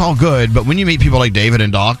 yeah, that's all good, but when you meet people like David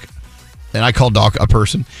and Doc, and I call Doc a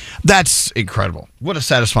person, that's incredible. What a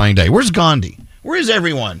satisfying day. Where's Gandhi? Where is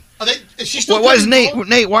everyone? Is she still Why is Nate?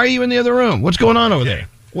 Nate, why are you in the other room? What's going on over there?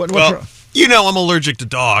 Well, I'm allergic to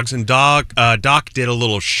dogs, and Doc did a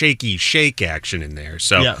little shaky shake action in there,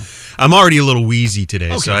 so I'm already a little wheezy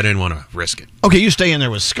today, so I didn't want to risk it. Okay, you stay in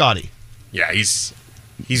there with Scotty. Yeah, he's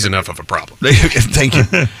enough of a problem. Thank you.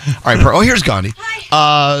 All right, here's Gandhi.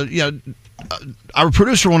 Our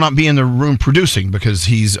producer will not be in the room producing because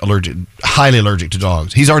he's highly allergic to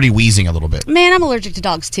dogs. He's already wheezing a little bit. Man, I'm allergic to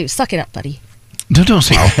dogs too. Suck it up, buddy. Don't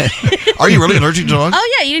say that. Are you really allergic to dogs?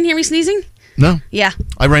 Oh yeah, you didn't hear me sneezing? No. Yeah.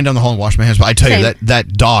 I ran down the hall and washed my hands, but I tell you that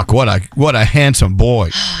Doc, what a handsome boy.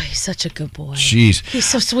 Oh, he's such a good boy. Jeez. He's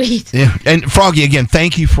so sweet. Yeah. And Froggy, again,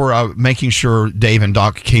 thank you for making sure Dave and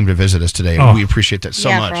Doc came to visit us today. Oh. We appreciate that so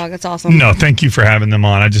much. Yeah, Frog, that's awesome. No, thank you for having them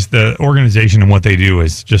on. The organization and what they do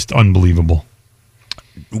is just unbelievable.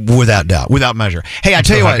 Without doubt, without measure. Hey, I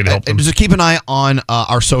tell you what, just keep an eye on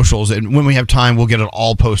our socials, and when we have time, we'll get it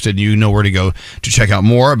all posted. You know where to go to check out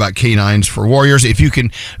more about Canines for Warriors. If you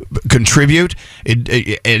can contribute,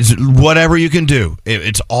 it's whatever you can do.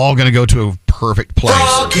 It's all going to go to a perfect place.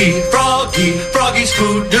 Froggy's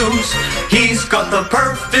food news. He's got the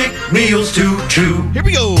perfect meals to chew. Here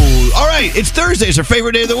we go. All right, it's Thursday. It's our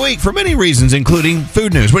favorite day of the week for many reasons, including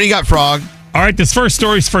food news. What do you got, Frog? All right, this first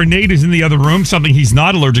story is for Nate, who's in the other room, something he's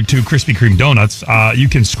not allergic to, Krispy Kreme donuts. You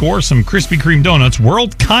can score some Krispy Kreme donuts.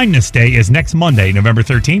 World Kindness Day is next Monday, November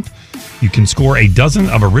 13th. You can score a dozen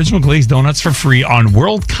of original glazed donuts for free on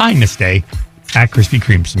World Kindness Day at Krispy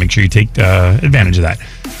Kreme, so make sure you take advantage of that.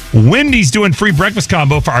 Wendy's doing free breakfast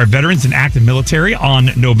combo for our veterans and active military on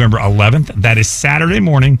November 11th. That is Saturday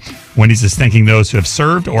morning. Wendy's is thanking those who have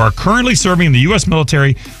served or are currently serving in the U.S.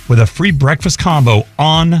 military with a free breakfast combo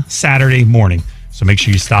on Saturday morning. So make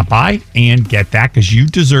sure you stop by and get that because you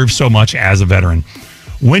deserve so much as a veteran.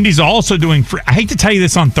 Wendy's also doing free. I hate to tell you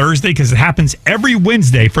this on Thursday because it happens every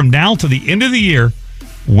Wednesday from now to the end of the year.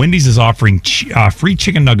 Wendy's is offering free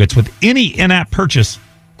chicken nuggets with any in-app purchase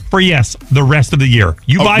for, yes, the rest of the year.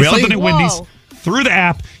 You buy something at Wendy's through the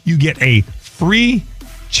app, you get a free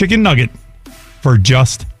chicken nugget for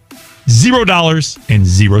just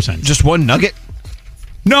 $0.00. Just one nugget?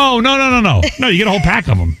 No. No, you get a whole pack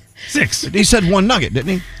of them. 6. He said one nugget,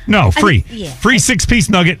 didn't he? No, free. Free 6-piece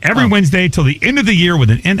nugget every Wednesday till the end of the year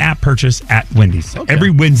with an in-app purchase at Wendy's. Okay.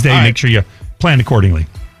 Every Wednesday, make sure you plan accordingly.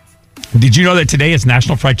 Did you know that today is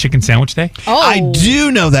National Fried Chicken Sandwich Day? Oh. I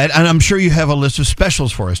do know that, and I'm sure you have a list of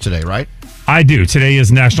specials for us today, right? I do. Today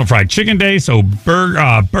is National Fried Chicken Day, so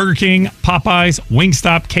Burger King, Popeyes,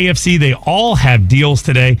 Wingstop, KFC, they all have deals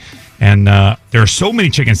today, and there are so many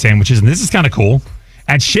chicken sandwiches, and this is kind of cool.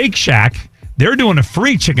 At Shake Shack, they're doing a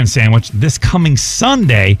free chicken sandwich this coming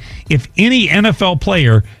Sunday if any NFL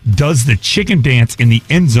player does the chicken dance in the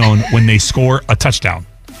end zone when they score a touchdown.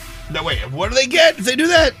 No, wait, what do they get if they do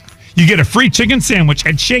that? You get a free chicken sandwich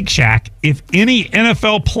at Shake Shack if any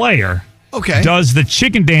NFL player does the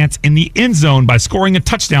chicken dance in the end zone by scoring a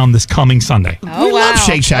touchdown this coming Sunday. Oh, we love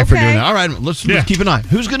Shake Shack for doing that. All right, let's keep an eye.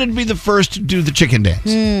 Who's going to be the first to do the chicken dance?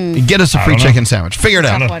 Get us a free chicken sandwich. Figure it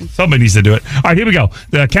out. Somebody needs to do it. All right, here we go.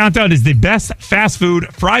 The countdown is the best fast food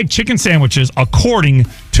fried chicken sandwiches according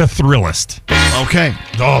to Thrillist. Okay.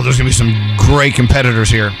 Oh, there's going to be some great competitors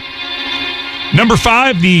here. Number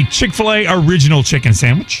 5, the Chick-fil-A Original Chicken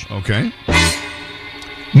Sandwich. Okay.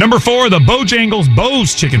 Number 4, the Bojangles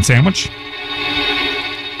Bo's Chicken Sandwich.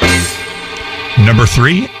 Number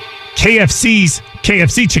 3, KFC's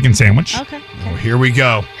KFC Chicken Sandwich. Okay. Oh, here we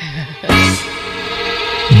go.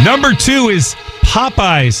 Number 2 is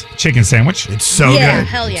Popeye's Chicken Sandwich. It's so good.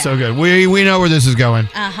 Hell yeah. It's so good. We know where this is going.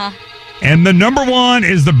 Uh-huh. And the number 1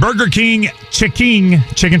 is the Burger King Chicken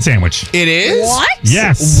Sandwich. It is? What?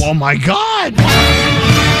 Yes. Oh, my God.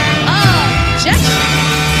 Objection.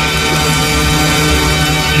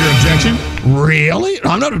 Your objection? Really?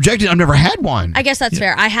 I'm not objecting. I've never had one. I guess that's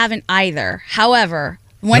fair. I haven't either. However,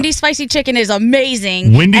 Wendy's Spicy Chicken is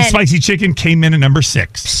amazing. Wendy's Spicy Chicken came in at number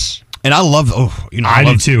 6. And I love, I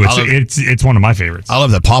do too. It's one of my favorites. I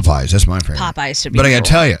love the Popeyes. That's my favorite. Popeyes should be. But I got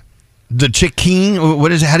to tell you, the Chicken,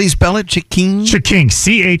 what is it? How do you spell it? Chicken? Chicken,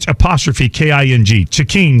 CH''KING,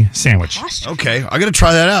 Chicken sandwich. Okay, I got to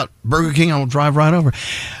try that out. Burger King, I will drive right over.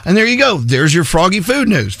 And there you go. There's your Froggy food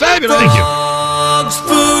news. Fabulous. Thank you. Frog's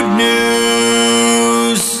food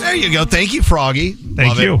news. There you go. Thank you, Froggy.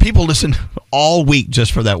 Thank you. People listen all week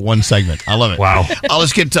just for that one segment. I love it. Wow.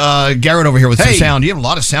 Let's get Garrett over here with some sound. You have a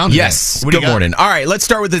lot of sound today. Yes. Good morning. All right, let's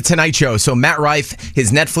start with The Tonight Show. So Matt Rife,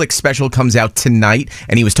 his Netflix special comes out tonight,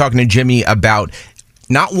 and he was talking to Jimmy about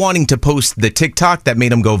not wanting to post the TikTok that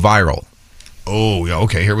made him go viral. Oh, yeah.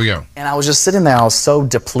 Okay, here we go. And I was just sitting there. I was so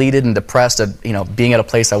depleted and depressed at, being at a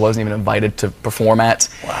place I wasn't even invited to perform at.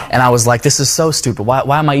 Wow. And I was like, this is so stupid.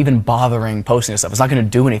 Why am I even bothering posting this stuff? It's not going to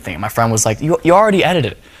do anything. And my friend was like, you already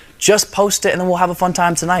edited it. Just post it and then we'll have a fun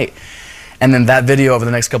time tonight. And then that video over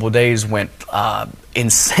the next couple of days went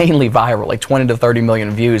insanely viral, like 20 to 30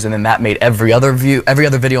 million views. And then that made every other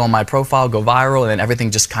video on my profile go viral. And then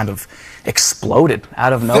everything just kind of exploded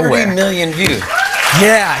out of nowhere. 30 million views.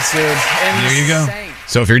 Yeah, dude. There you go.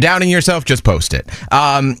 So if you're doubting yourself, just post it.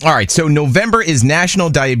 All right, so November is National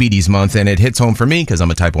Diabetes Month, and it hits home for me because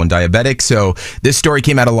I'm a type 1 diabetic. So this story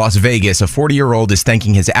came out of Las Vegas. A 40-year-old is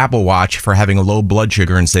thanking his Apple Watch for having a low blood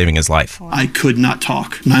sugar and saving his life. I could not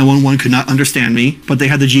talk. 911 could not understand me, but they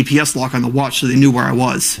had the GPS lock on the watch, so they knew where I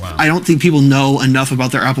was. Wow. I don't think people know enough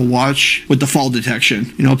about their Apple Watch with the fall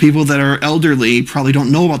detection. You know, people that are elderly probably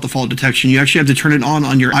don't know about the fall detection. You actually have to turn it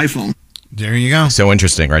on your iPhone. There you go. So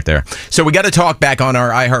interesting right there. So we got to talk back on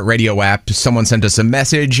our iHeartRadio app. Someone sent us a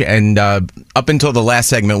message, and up until the last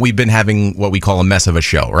segment, we've been having what we call a mess of a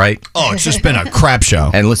show, right? Oh, it's just been a crap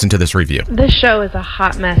show. And listen to this review. This show is a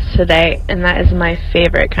hot mess today, and that is my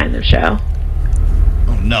favorite kind of show.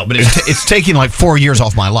 Oh, no, but it's taking like 4 years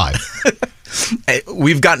off my life.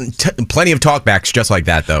 We've gotten plenty of talkbacks just like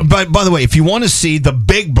that, though. But by the way, if you want to see the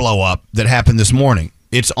big blow up that happened this morning,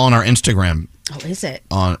 it's on our Instagram. Oh, is it?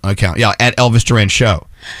 On account. Yeah, at Elvis Duran Show.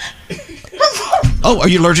 Oh, are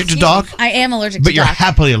you allergic to dog? I am allergic to But you're dog.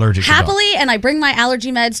 happily allergic to dog. Happily, and I bring my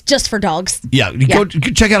allergy meds just for dogs. Yeah, go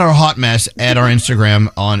check out our hot mess at our Instagram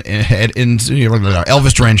on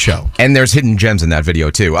Elvis Duran Show. And there's hidden gems in that video,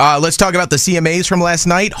 too. Let's talk about the CMAs from last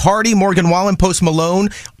night. Hardy, Morgan Wallen, Post Malone,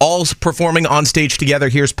 all performing on stage together.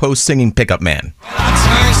 Here's Post singing Pickup Man. I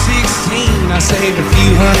turned 16, I saved a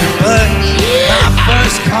few $100. My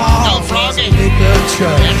first call was a pickup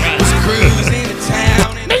truck. Was cruising to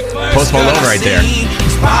town. Post Malone right there.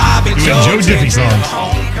 Doing Joe Diffie songs.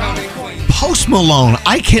 Post Malone.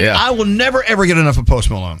 I will never ever get enough of Post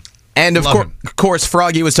Malone. And of course,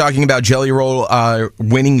 Froggy was talking about Jelly Roll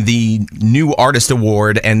winning the New Artist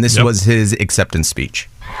Award, and this was his acceptance speech.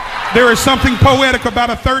 There is something poetic about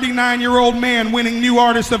a 39-year-old man winning New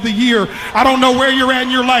Artist of the Year. I don't know where you're at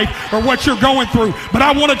in your life or what you're going through, but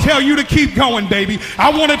I want to tell you to keep going, baby. I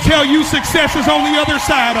want to tell you success is on the other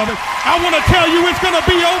side of it. I want to tell you it's going to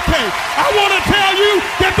be okay. I want to tell you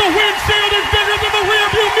that the windshield is bigger than the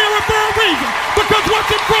rearview mirror for a reason, because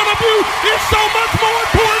what's in front of you is so much more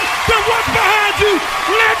important than what's behind you.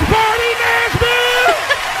 Let's party, Nashville!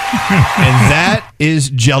 And that is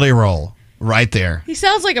Jelly Roll. Right there. He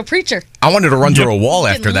sounds like a preacher. I wanted to run through a wall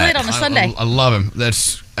after that. Lit on a Sunday. I love him.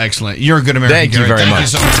 That's excellent. You're a good American. Thank you very much. You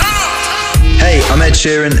so much. Hey, I'm Ed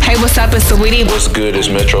Sheeran. Hey, what's up? It's Saweetie. What's good? It's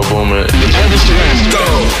Metro Boomin. Elvis Duran. Go.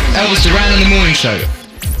 Elvis Duran in the Morning Show.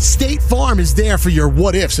 State Farm is there for your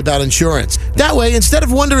what ifs about insurance. That way, instead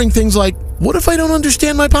of wondering things like, what if I don't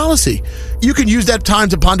understand my policy? You can use that time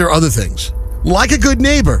to ponder other things. Like a good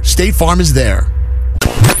neighbor, State Farm is there.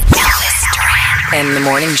 In the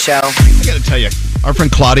Morning Show. I got to tell you, our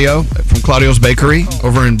friend Claudio from Claudio's Bakery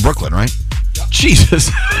over in Brooklyn, right?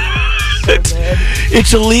 Jesus.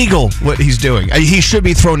 It's illegal what he's doing. He should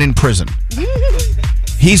be thrown in prison.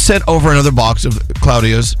 He sent over another box of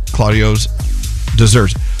Claudio's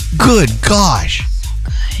desserts. Good gosh.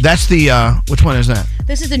 That's the, which one is that?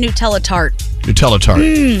 This is the Nutella tart. Nutella tart.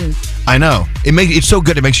 I know. It's so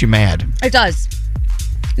good it makes you mad. It does.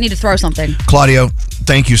 Need to throw something. Claudio,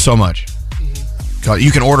 thank you so much.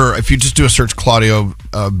 You can order, if you just do a search, Claudio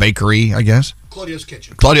Bakery, I guess. Claudio's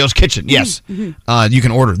Kitchen. Claudio's Kitchen, yes. You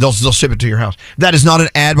can order. They'll ship it to your house. That is not an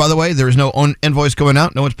ad, by the way. There is no invoice going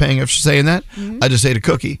out. No one's paying us for saying that. I just ate a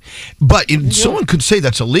cookie. But someone could say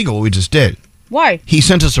that's illegal, what we just did. Why? He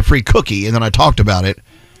sent us a free cookie, and then I talked about it.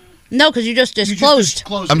 No, because you just disclosed.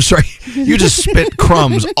 I'm sorry. You just spit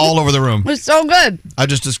crumbs all over the room. It was so good. I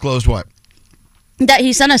just disclosed what? That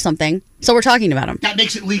he sent us something, so we're talking about him. That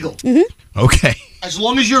makes it legal. Okay. As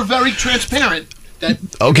long as you're very transparent.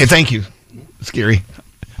 Okay, thank you. Scary.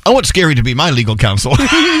 I want Scary to be my legal counsel.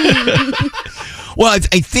 Well, I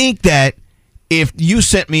think that if you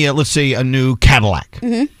sent me, let's say, a new Cadillac,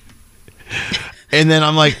 and then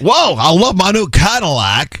I'm like, whoa, I love my new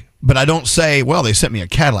Cadillac, but I don't say, well, they sent me a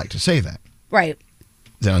Cadillac to say that. Right.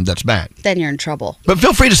 Then that's bad. Then you're in trouble. But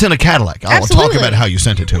feel free to send a Cadillac. I'll talk about how you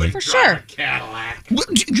sent it to me. For sure.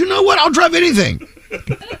 You know what? I'll drive anything.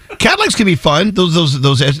 Cadillacs can be fun. Those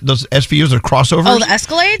SVUs are crossovers. Oh, the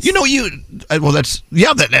Escalades? You know,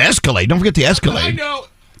 the Escalade. Don't forget the Escalade. I know.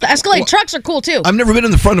 The Escalade trucks are cool, too. I've never been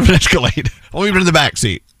in the front of an Escalade. I've only been in the back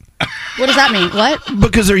seat. What does that mean? What?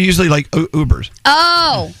 Because they're usually like Ubers.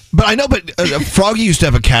 Oh. But I know, Froggy used to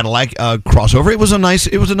have a Cadillac crossover. It was a nice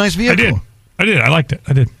vehicle. I did. I liked it.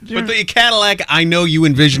 I did. But the Cadillac, I know you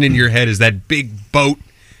envision in your head is that big boat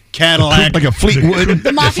Cadillac. Like a Fleetwood.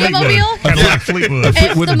 The Mafia Mobile? Cadillac Fleetwood.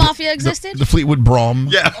 If the Mafia existed? The Fleetwood Brom.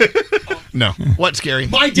 Yeah. No. What's scary?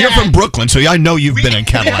 My dad. You're from Brooklyn, so I know you've been in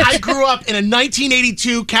Cadillac. I grew up in a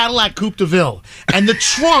 1982 Cadillac Coupe de Ville, and the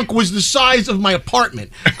trunk was the size of my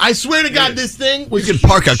apartment. I swear to God, this thing was... You could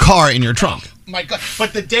park a car in your trunk. My God.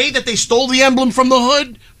 But the day that they stole the emblem from the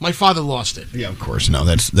hood, my father lost it. Yeah, of course. No,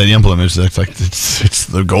 that's the emblem is it's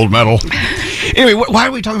the gold medal. Anyway, why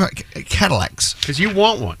are we talking about Cadillacs? Because you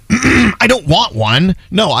want one. I don't want one.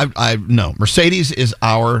 No, no. Mercedes is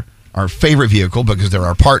our favorite vehicle because they're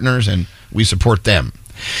our partners and we support them.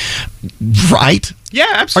 Right? Yeah,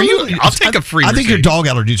 absolutely. I'll take a free I think your Mercedes. dog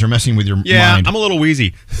allergies are messing with your mind. I'm a little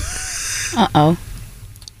wheezy. Uh-oh.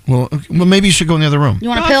 Well, maybe you should go in the other room. You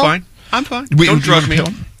want a pill? I'm fine. Don't drug me.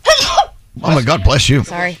 Oh my God, bless you.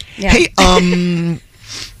 Sorry. Yeah. Hey,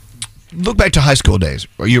 look back to high school days.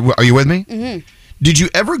 Are you with me? Mm-hmm. Did you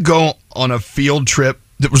ever go on a field trip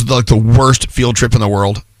that was like the worst field trip in the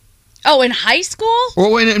world? Oh, in high school?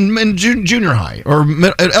 Or in junior high or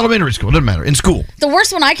elementary school? Doesn't matter. In school. The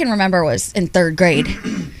worst one I can remember was in 3rd grade.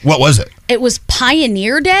 What was it? It was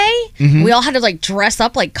Pioneer Day. Mhm. We all had to like dress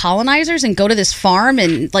up like colonizers and go to this farm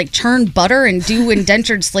and like churn butter and do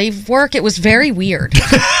indentured slave work. It was very weird.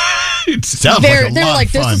 It sounds They like a were lot like,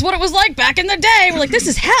 of this fun. is what it was like back in the day. We're like, this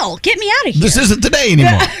is hell. Get me out of here. This isn't the day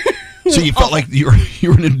anymore. So you felt like you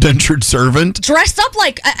were an indentured servant? Dressed up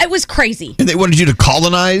like, it was crazy. And they wanted you to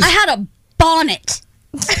colonize? I had a bonnet.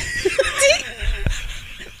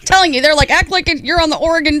 Telling you, they're like, act like you're on the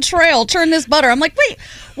Oregon Trail, churn this butter. I'm like, wait,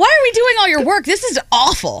 why are we doing all your work? This is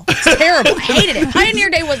awful. It's terrible. I hated it. Pioneer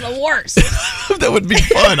Day was the worst. That would be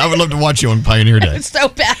fun. I would love to watch you on Pioneer Day. It's so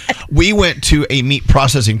bad. We went to a meat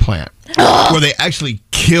processing plant where they actually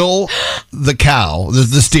kill the cow,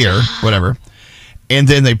 the steer, whatever, and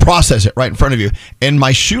then they process it right in front of you. And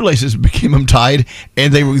my shoelaces became untied,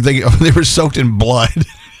 and they were soaked in blood.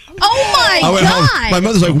 Oh my I went God. home. My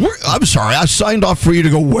mother's like, I'm sorry, I signed off for you to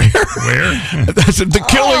go where? Where? That's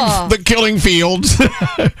the killing fields.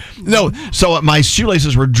 No, so my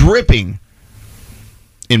shoelaces were dripping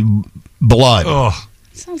in blood. Oh.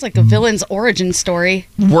 Sounds like a villain's origin story.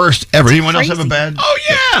 Worst ever. Anyone else Crazy. have a bad? Oh,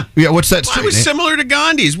 yeah. Yeah, what's that Well, street it was name? similar to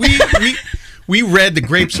Gandhi's. We read The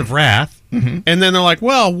Grapes of Wrath, and then they're like,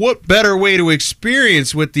 well, what better way to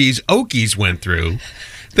experience what these Okies went through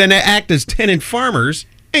than to act as tenant farmers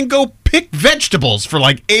and go pick vegetables for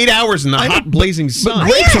like 8 hours in the hot blazing sun.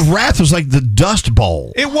 But Grapes of Wrath was like the Dust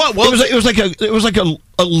Bowl. It was. Well, it was like a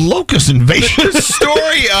locust invasion. The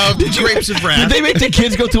story of the Grapes of Wrath. Did they make the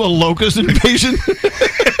kids go through a locust invasion?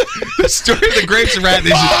 The story of the Grapes of Wrath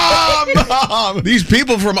is these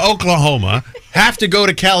people from Oklahoma have to go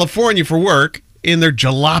to California for work in their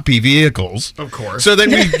jalopy vehicles. Of course. So then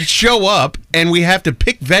we show up and we have to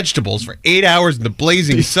pick vegetables for 8 hours in the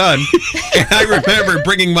blazing sun. And I remember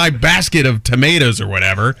bringing my basket of tomatoes or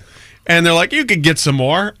whatever. And they're like, you could get some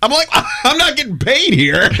more. I'm like, I'm not getting paid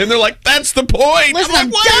here. And they're like, that's the point. Listen, I'm I'm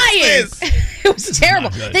like, what is this? dying. It was terrible.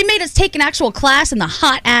 They made us take an actual class in the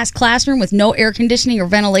hot-ass classroom with no air conditioning or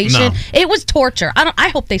ventilation. No. It was torture. I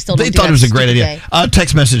hope they still don't They do thought that it was a great stupid idea. day.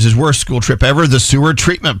 Text messages, worst school trip ever, the sewer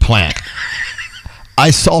treatment plant. I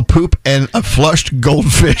saw poop and a flushed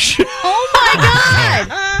goldfish. Oh, my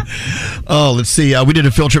God. Oh, let's see. We did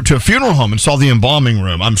a field trip to a funeral home and saw the embalming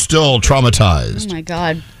room. I'm still traumatized. Oh, my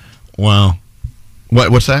God. Wow.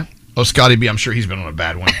 What's that? Oh, Scotty B, I'm sure he's been on a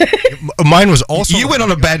bad one. Mine was also... You went on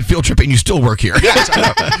a bad field trip and you still work here.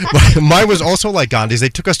 Mine was also like Gandhi's. They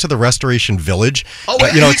took us to the Restoration Village. Oh,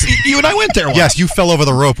 you and I went there once. Yes, you fell over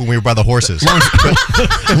the rope when we were by the horses.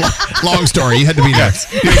 Long story. You had to be there.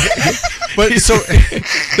 But so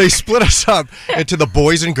they split us up into the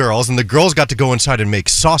boys and girls, and the girls got to go inside and make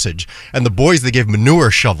sausage, and the boys, they gave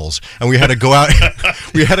manure shovels, and we had to go out.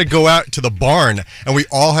 We had to go out to the barn, and we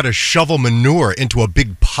all had to shovel manure into a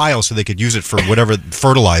big pile so they could use it for whatever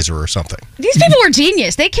fertilizer or something. These people were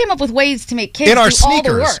genius. They came up with ways to make kids In our do all the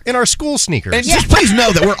sneakers, work. in our school sneakers. And just please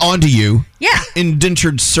know that we're on to you. Yeah.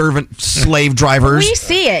 Indentured servant slave drivers. We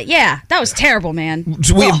see it. Yeah. That was terrible, man.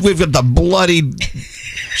 So we've got the bloody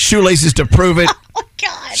shoelaces to prove it. Oh,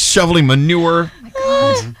 God. Shoveling manure.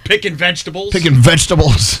 Picking vegetables.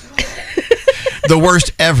 The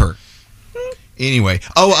worst ever. Anyway.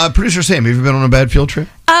 Producer Sam, have you been on a bad field trip?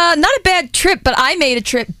 Not a bad trip, but I made a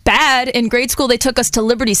trip bad. In grade school, they took us to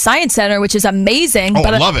Liberty Science Center, which is amazing. Oh,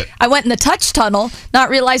 but I love it. I went in the touch tunnel, not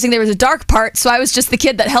realizing there was a dark part, so I was just the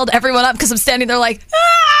kid that held everyone up because I'm standing there like,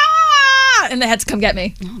 ah! And they had to come get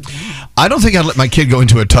me. I don't think I'd let my kid go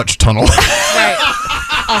into a touch tunnel.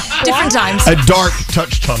 Different times. A dark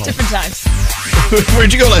touch tunnel. Different times.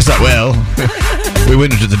 Where'd you go last night? Well... We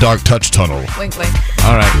went into the dark touch tunnel. Wink, wink.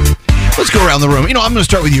 All right. Let's go around the room. I'm going to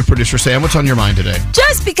start with you, producer Sam. What's on your mind today?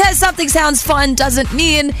 Just because something sounds fun doesn't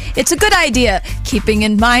mean it's a good idea, keeping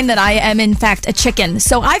in mind that I am, in fact, a chicken.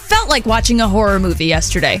 So I felt like watching a horror movie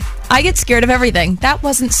yesterday. I get scared of everything. That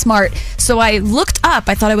wasn't smart. So I looked up,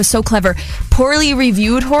 I thought I was so clever, poorly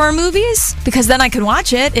reviewed horror movies, because then I could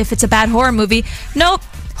watch it if it's a bad horror movie. Nope.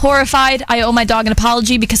 Horrified. I owe my dog an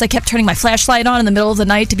apology because I kept turning my flashlight on in the middle of the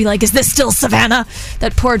night to be like, is this still Savannah?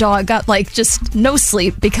 That poor dog got just no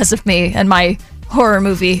sleep because of me and my horror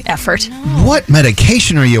movie effort. What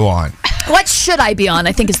medication are you on? What should I be on,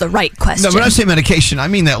 I think is the right question. No, when I say medication, I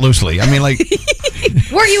mean that loosely. I mean, like...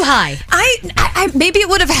 Were you high? I maybe it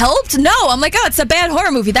would have helped. No, I'm like, oh, it's a bad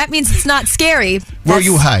horror movie. That means it's not scary. Were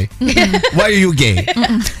you high? Why are you gay?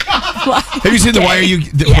 Have you seen the Why Are You...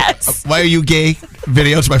 Yes. Why Are You Gay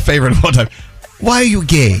video? It's my favorite of all time. Why are you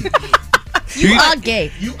gay? You are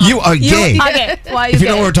gay. You are gay. Okay, why are you If you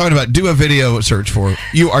know gay? what we're talking about, do a video search for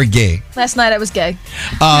You Are Gay. Last night I was gay.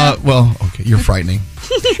 Well, okay, you're frightening.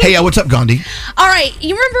 Hey, what's up, Gandhi? All right,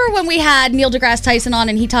 you remember when we had Neil deGrasse Tyson on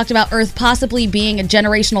and he talked about Earth possibly being a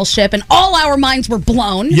generational ship and all our minds were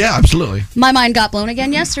blown? Yeah, absolutely. My mind got blown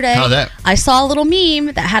again yesterday. How that? I saw a little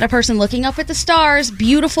meme that had a person looking up at the stars,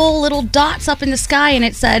 beautiful little dots up in the sky, and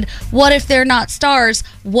it said, what if they're not stars?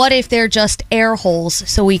 What if they're just air holes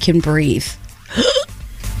so we can breathe?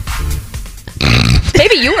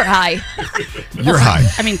 Maybe you were high. You're high.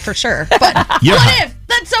 I mean, for sure. But You're what high. if?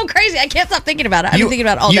 That's so crazy. I can't stop thinking about it. I've been thinking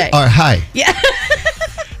about it all day. You are high. Yeah.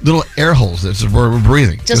 Little air holes. That's where we're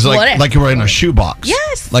breathing. Just it's what if? like you're in a shoebox.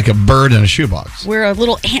 Yes. Like a bird in a shoebox. We're a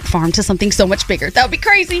little ant farm to something so much bigger. That would be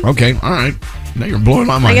crazy. Okay, all right. Now you're blowing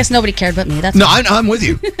my mind. I guess nobody cared but me. That's No, fine. I'm with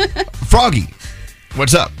you. Froggy,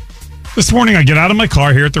 what's up? This morning, I get out of my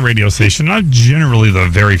car here at the radio station, and I'm generally the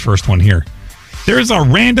very first one here. There's a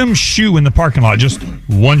random shoe in the parking lot, just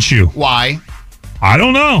one shoe. Why? I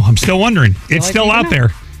don't know. I'm still wondering. It's still out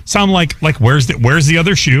there. So I'm like, where's the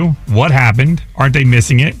other shoe? What happened? Aren't they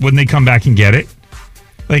missing it? Wouldn't they come back and get it?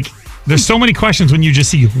 Like, there's so many questions when you just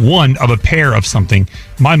see one of a pair of something.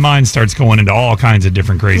 My mind starts going into all kinds of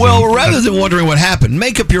different crazy. Well, rather than wondering what happened,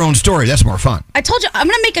 make up your own story. That's more fun. I told you, I'm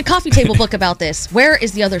going to make a coffee table book about this. Where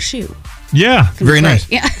is the other shoe? Yeah. Very nice.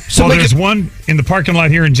 Yeah. So there's one in the parking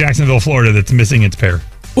lot here in Jacksonville, Florida that's missing its pair.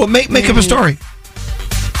 Well, make up a story.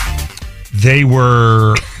 They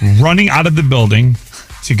were running out of the building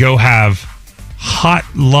to go have hot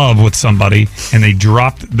love with somebody, and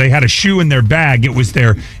they had a shoe in their bag. It was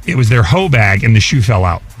their hoe bag, and the shoe fell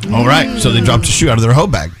out. All right. So they dropped a shoe out of their hoe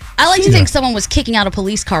bag. I like to think someone was kicking out a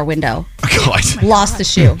police car window. God. Lost the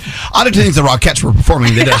shoe. I like to think the Rockettes were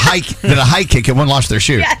performing. They did a high kick and one lost their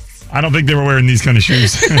shoe. Yes. I don't think they were wearing these kind of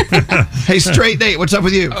shoes. Hey, Straight Nate, what's up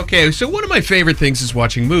with you? Okay, so one of my favorite things is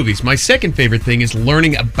watching movies. My second favorite thing is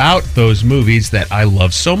learning about those movies that I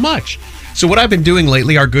love so much. So what I've been doing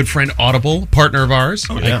lately, our good friend Audible, partner of ours,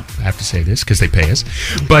 I have to say this because they pay us,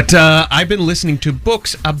 but I've been listening to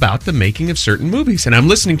books about the making of certain movies, and I'm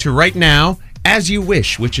listening to right now As You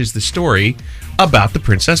Wish, which is the story about The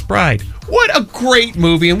Princess Bride. What a great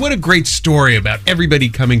movie, and what a great story about everybody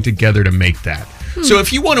coming together to make that. So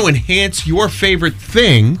if you want to enhance your favorite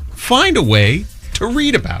thing, find a way to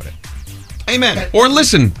read about it. Amen. Or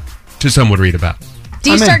listen to someone read about it.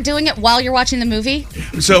 Do you start doing it while you're watching the movie?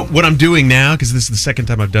 So what I'm doing now, because this is the second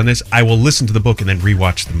time I've done this, I will listen to the book and then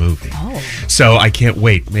rewatch the movie. Oh. So I can't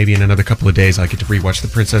wait. Maybe in another couple of days I'll get to rewatch The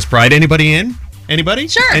Princess Bride. Anybody in? Anybody?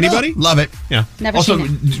 Sure. Anybody? Love it. Yeah. Never Also,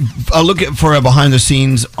 seen it. I'll look for a behind the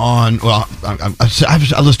scenes on. Well,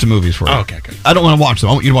 I list of movies for you. Oh, okay, good. I don't want to watch them.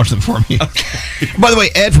 I want you to watch them for me. Okay. By the way,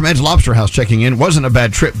 Ed from Ed's Lobster House checking in. Wasn't a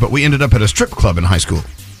bad trip, but we ended up at a strip club in high school.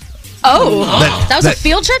 Oh, that was a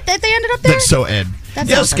field trip that they ended up there? That's so Ed. That's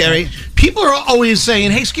Yeah, so Scary. People are always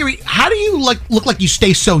saying, "Hey, Scary, how do you look like you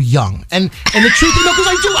stay so young?" And the truth is, no, because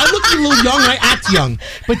I do. I look a little young. I act young,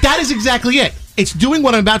 but that is exactly it. It's doing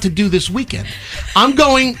what I'm about to do this weekend. I'm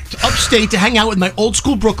going to upstate to hang out with my old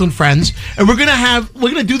school Brooklyn friends, and we're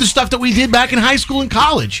gonna do the stuff that we did back in high school and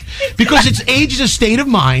college, because it's age is a state of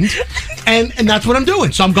mind, and that's what I'm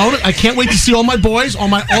doing. So I'm going. I can't wait to see all my boys, all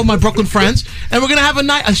my Brooklyn friends, and we're gonna have a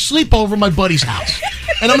sleepover at my buddy's house.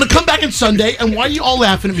 And I'm gonna come back on Sunday. And why are you all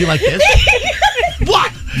laughing at me like this?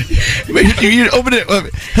 What? You open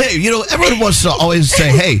it. Hey, everyone wants to always say,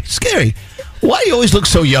 "Hey, Scary, why do you always look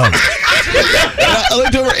so young?" I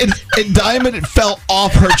looked over, and Diamond fell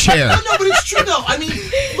off her chair. No, but it's true though. I mean,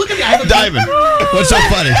 look at me. I have a Diamond, what's so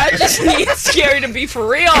funny? I just need Scary to be for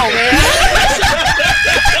real, man.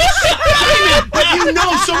 But you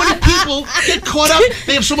know, so many people get caught up.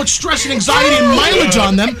 They have so much stress and anxiety and mileage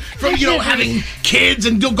on them from, having kids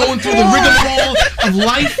and going through the rigmarole of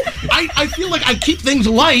life. I feel like I keep things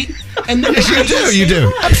light. And then You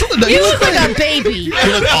do. Absolutely. You look like a baby. You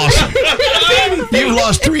look awesome. You've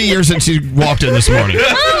lost 3 years since you walked in this morning.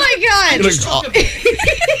 Oh my God. You look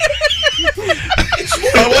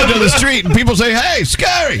I walk down the street and people say, "Hey,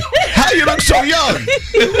 Scary, how you look so young?"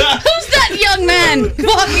 Who's that young man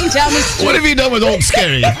walking down the street? What have you done with old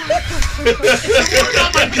Scary?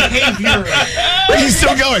 He's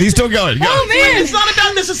still going. He's still going. Go. Oh man, it's not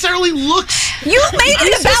about necessarily looks. You made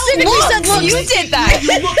it about looks. You did that.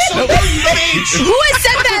 You look so good. Who has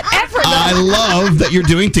said that ever? I love that you're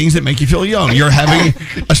doing things that make you feel young. You're having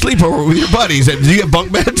a sleepover with your buddies. Do you get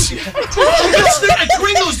bunk beds? I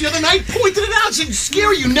Gringos the other night pointed it out, saying,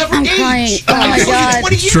 "Scary, you never I'm aged." crying. Oh my God.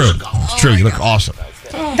 20 It's years true. ago. It's true. You look awesome.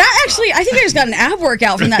 That actually, I think I just got an ab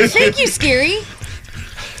workout from that. Thank you, Scary.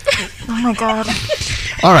 Oh my God.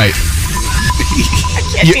 All right.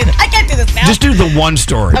 I can't do this now. Just do the one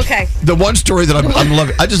story. Okay. The one story that I'm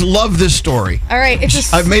loving. I just love this story. All right,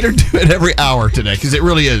 I've made her do it every hour today because it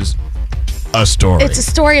really is a story. It's a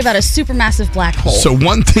story about a supermassive black hole. So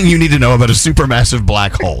one thing you need to know about a supermassive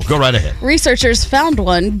black hole. Go right ahead. Researchers found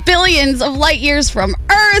one billions of light years from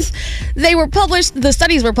Earth. The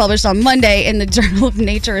studies were published on Monday in the Journal of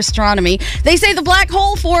Nature Astronomy. They say the black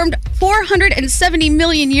hole formed 470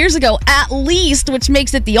 million years ago at least, which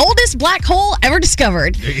makes it the oldest black hole ever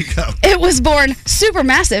discovered. There you go. It was born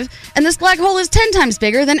supermassive, and this black hole is 10 times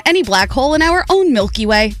bigger than any black hole in our own Milky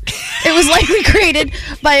Way. It was likely created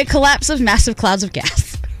by a collapse of massive clouds of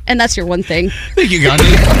gas. And that's your one thing. Thank you,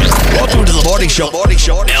 Gandhi. Welcome to the morning show.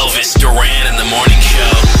 Elvis Duran in the morning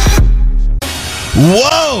show.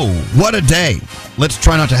 Whoa! What a day. Let's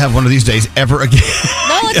try not to have one of these days ever again.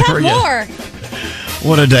 No, let's Ever have again. more.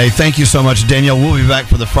 What a day. Thank you so much, Danielle. We'll be back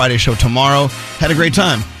for the Friday show tomorrow. Had a great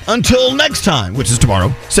time. Until next time, which is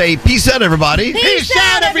tomorrow, say peace out, everybody. Peace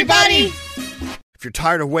out, everybody. If you're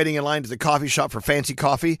tired of waiting in line to the coffee shop for fancy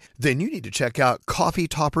coffee, then you need to check out Coffee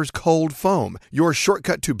Topper's Cold Foam, your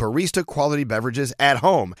shortcut to barista quality beverages at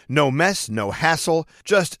home. No mess, no hassle.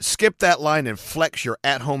 Just skip that line and flex your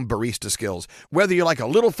at-home barista skills. Whether you like a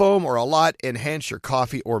little foam or a lot, enhance your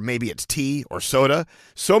coffee, or maybe it's tea or soda.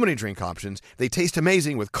 So many drink options. They taste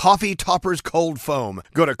amazing with Coffee Topper's Cold Foam.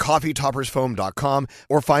 Go to coffeetoppersfoam.com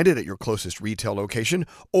or find it at your closest retail location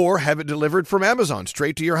or have it delivered from Amazon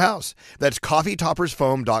straight to your house. That's coffeetoppersfoam.com.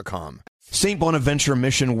 St. Bonaventure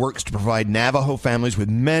Mission works to provide Navajo families with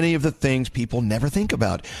many of the things people never think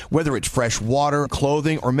about. Whether it's fresh water,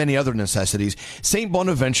 clothing, or many other necessities, St.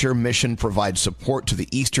 Bonaventure Mission provides support to the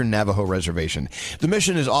Eastern Navajo Reservation. The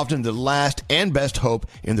mission is often the last and best hope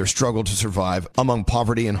in their struggle to survive among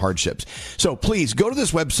poverty and hardships. So please go to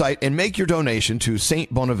this website and make your donation to St.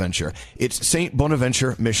 Bonaventure. It's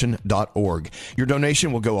stbonaventuremission.org. Your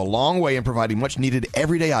donation will go a long way in providing much needed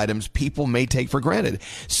everyday items people may take for granted.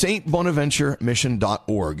 stbonaventuremission.org.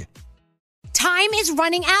 Time is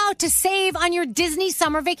running out to save on your Disney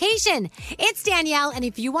summer vacation. It's Danielle, and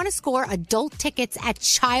if you want to score adult tickets at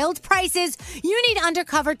child prices, you need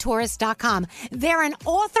UndercoverTourist.com. They're an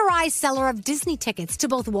authorized seller of Disney tickets to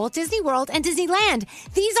both Walt Disney World and Disneyland.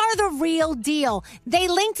 These are the real deal. They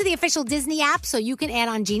link to the official Disney app so you can add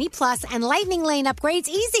on Genie Plus and Lightning Lane upgrades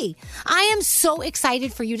easy. I am so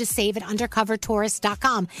excited for you to save at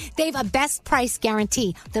UndercoverTourist.com. They have a best price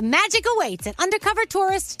guarantee. The magic awaits at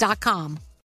UndercoverTourist.com.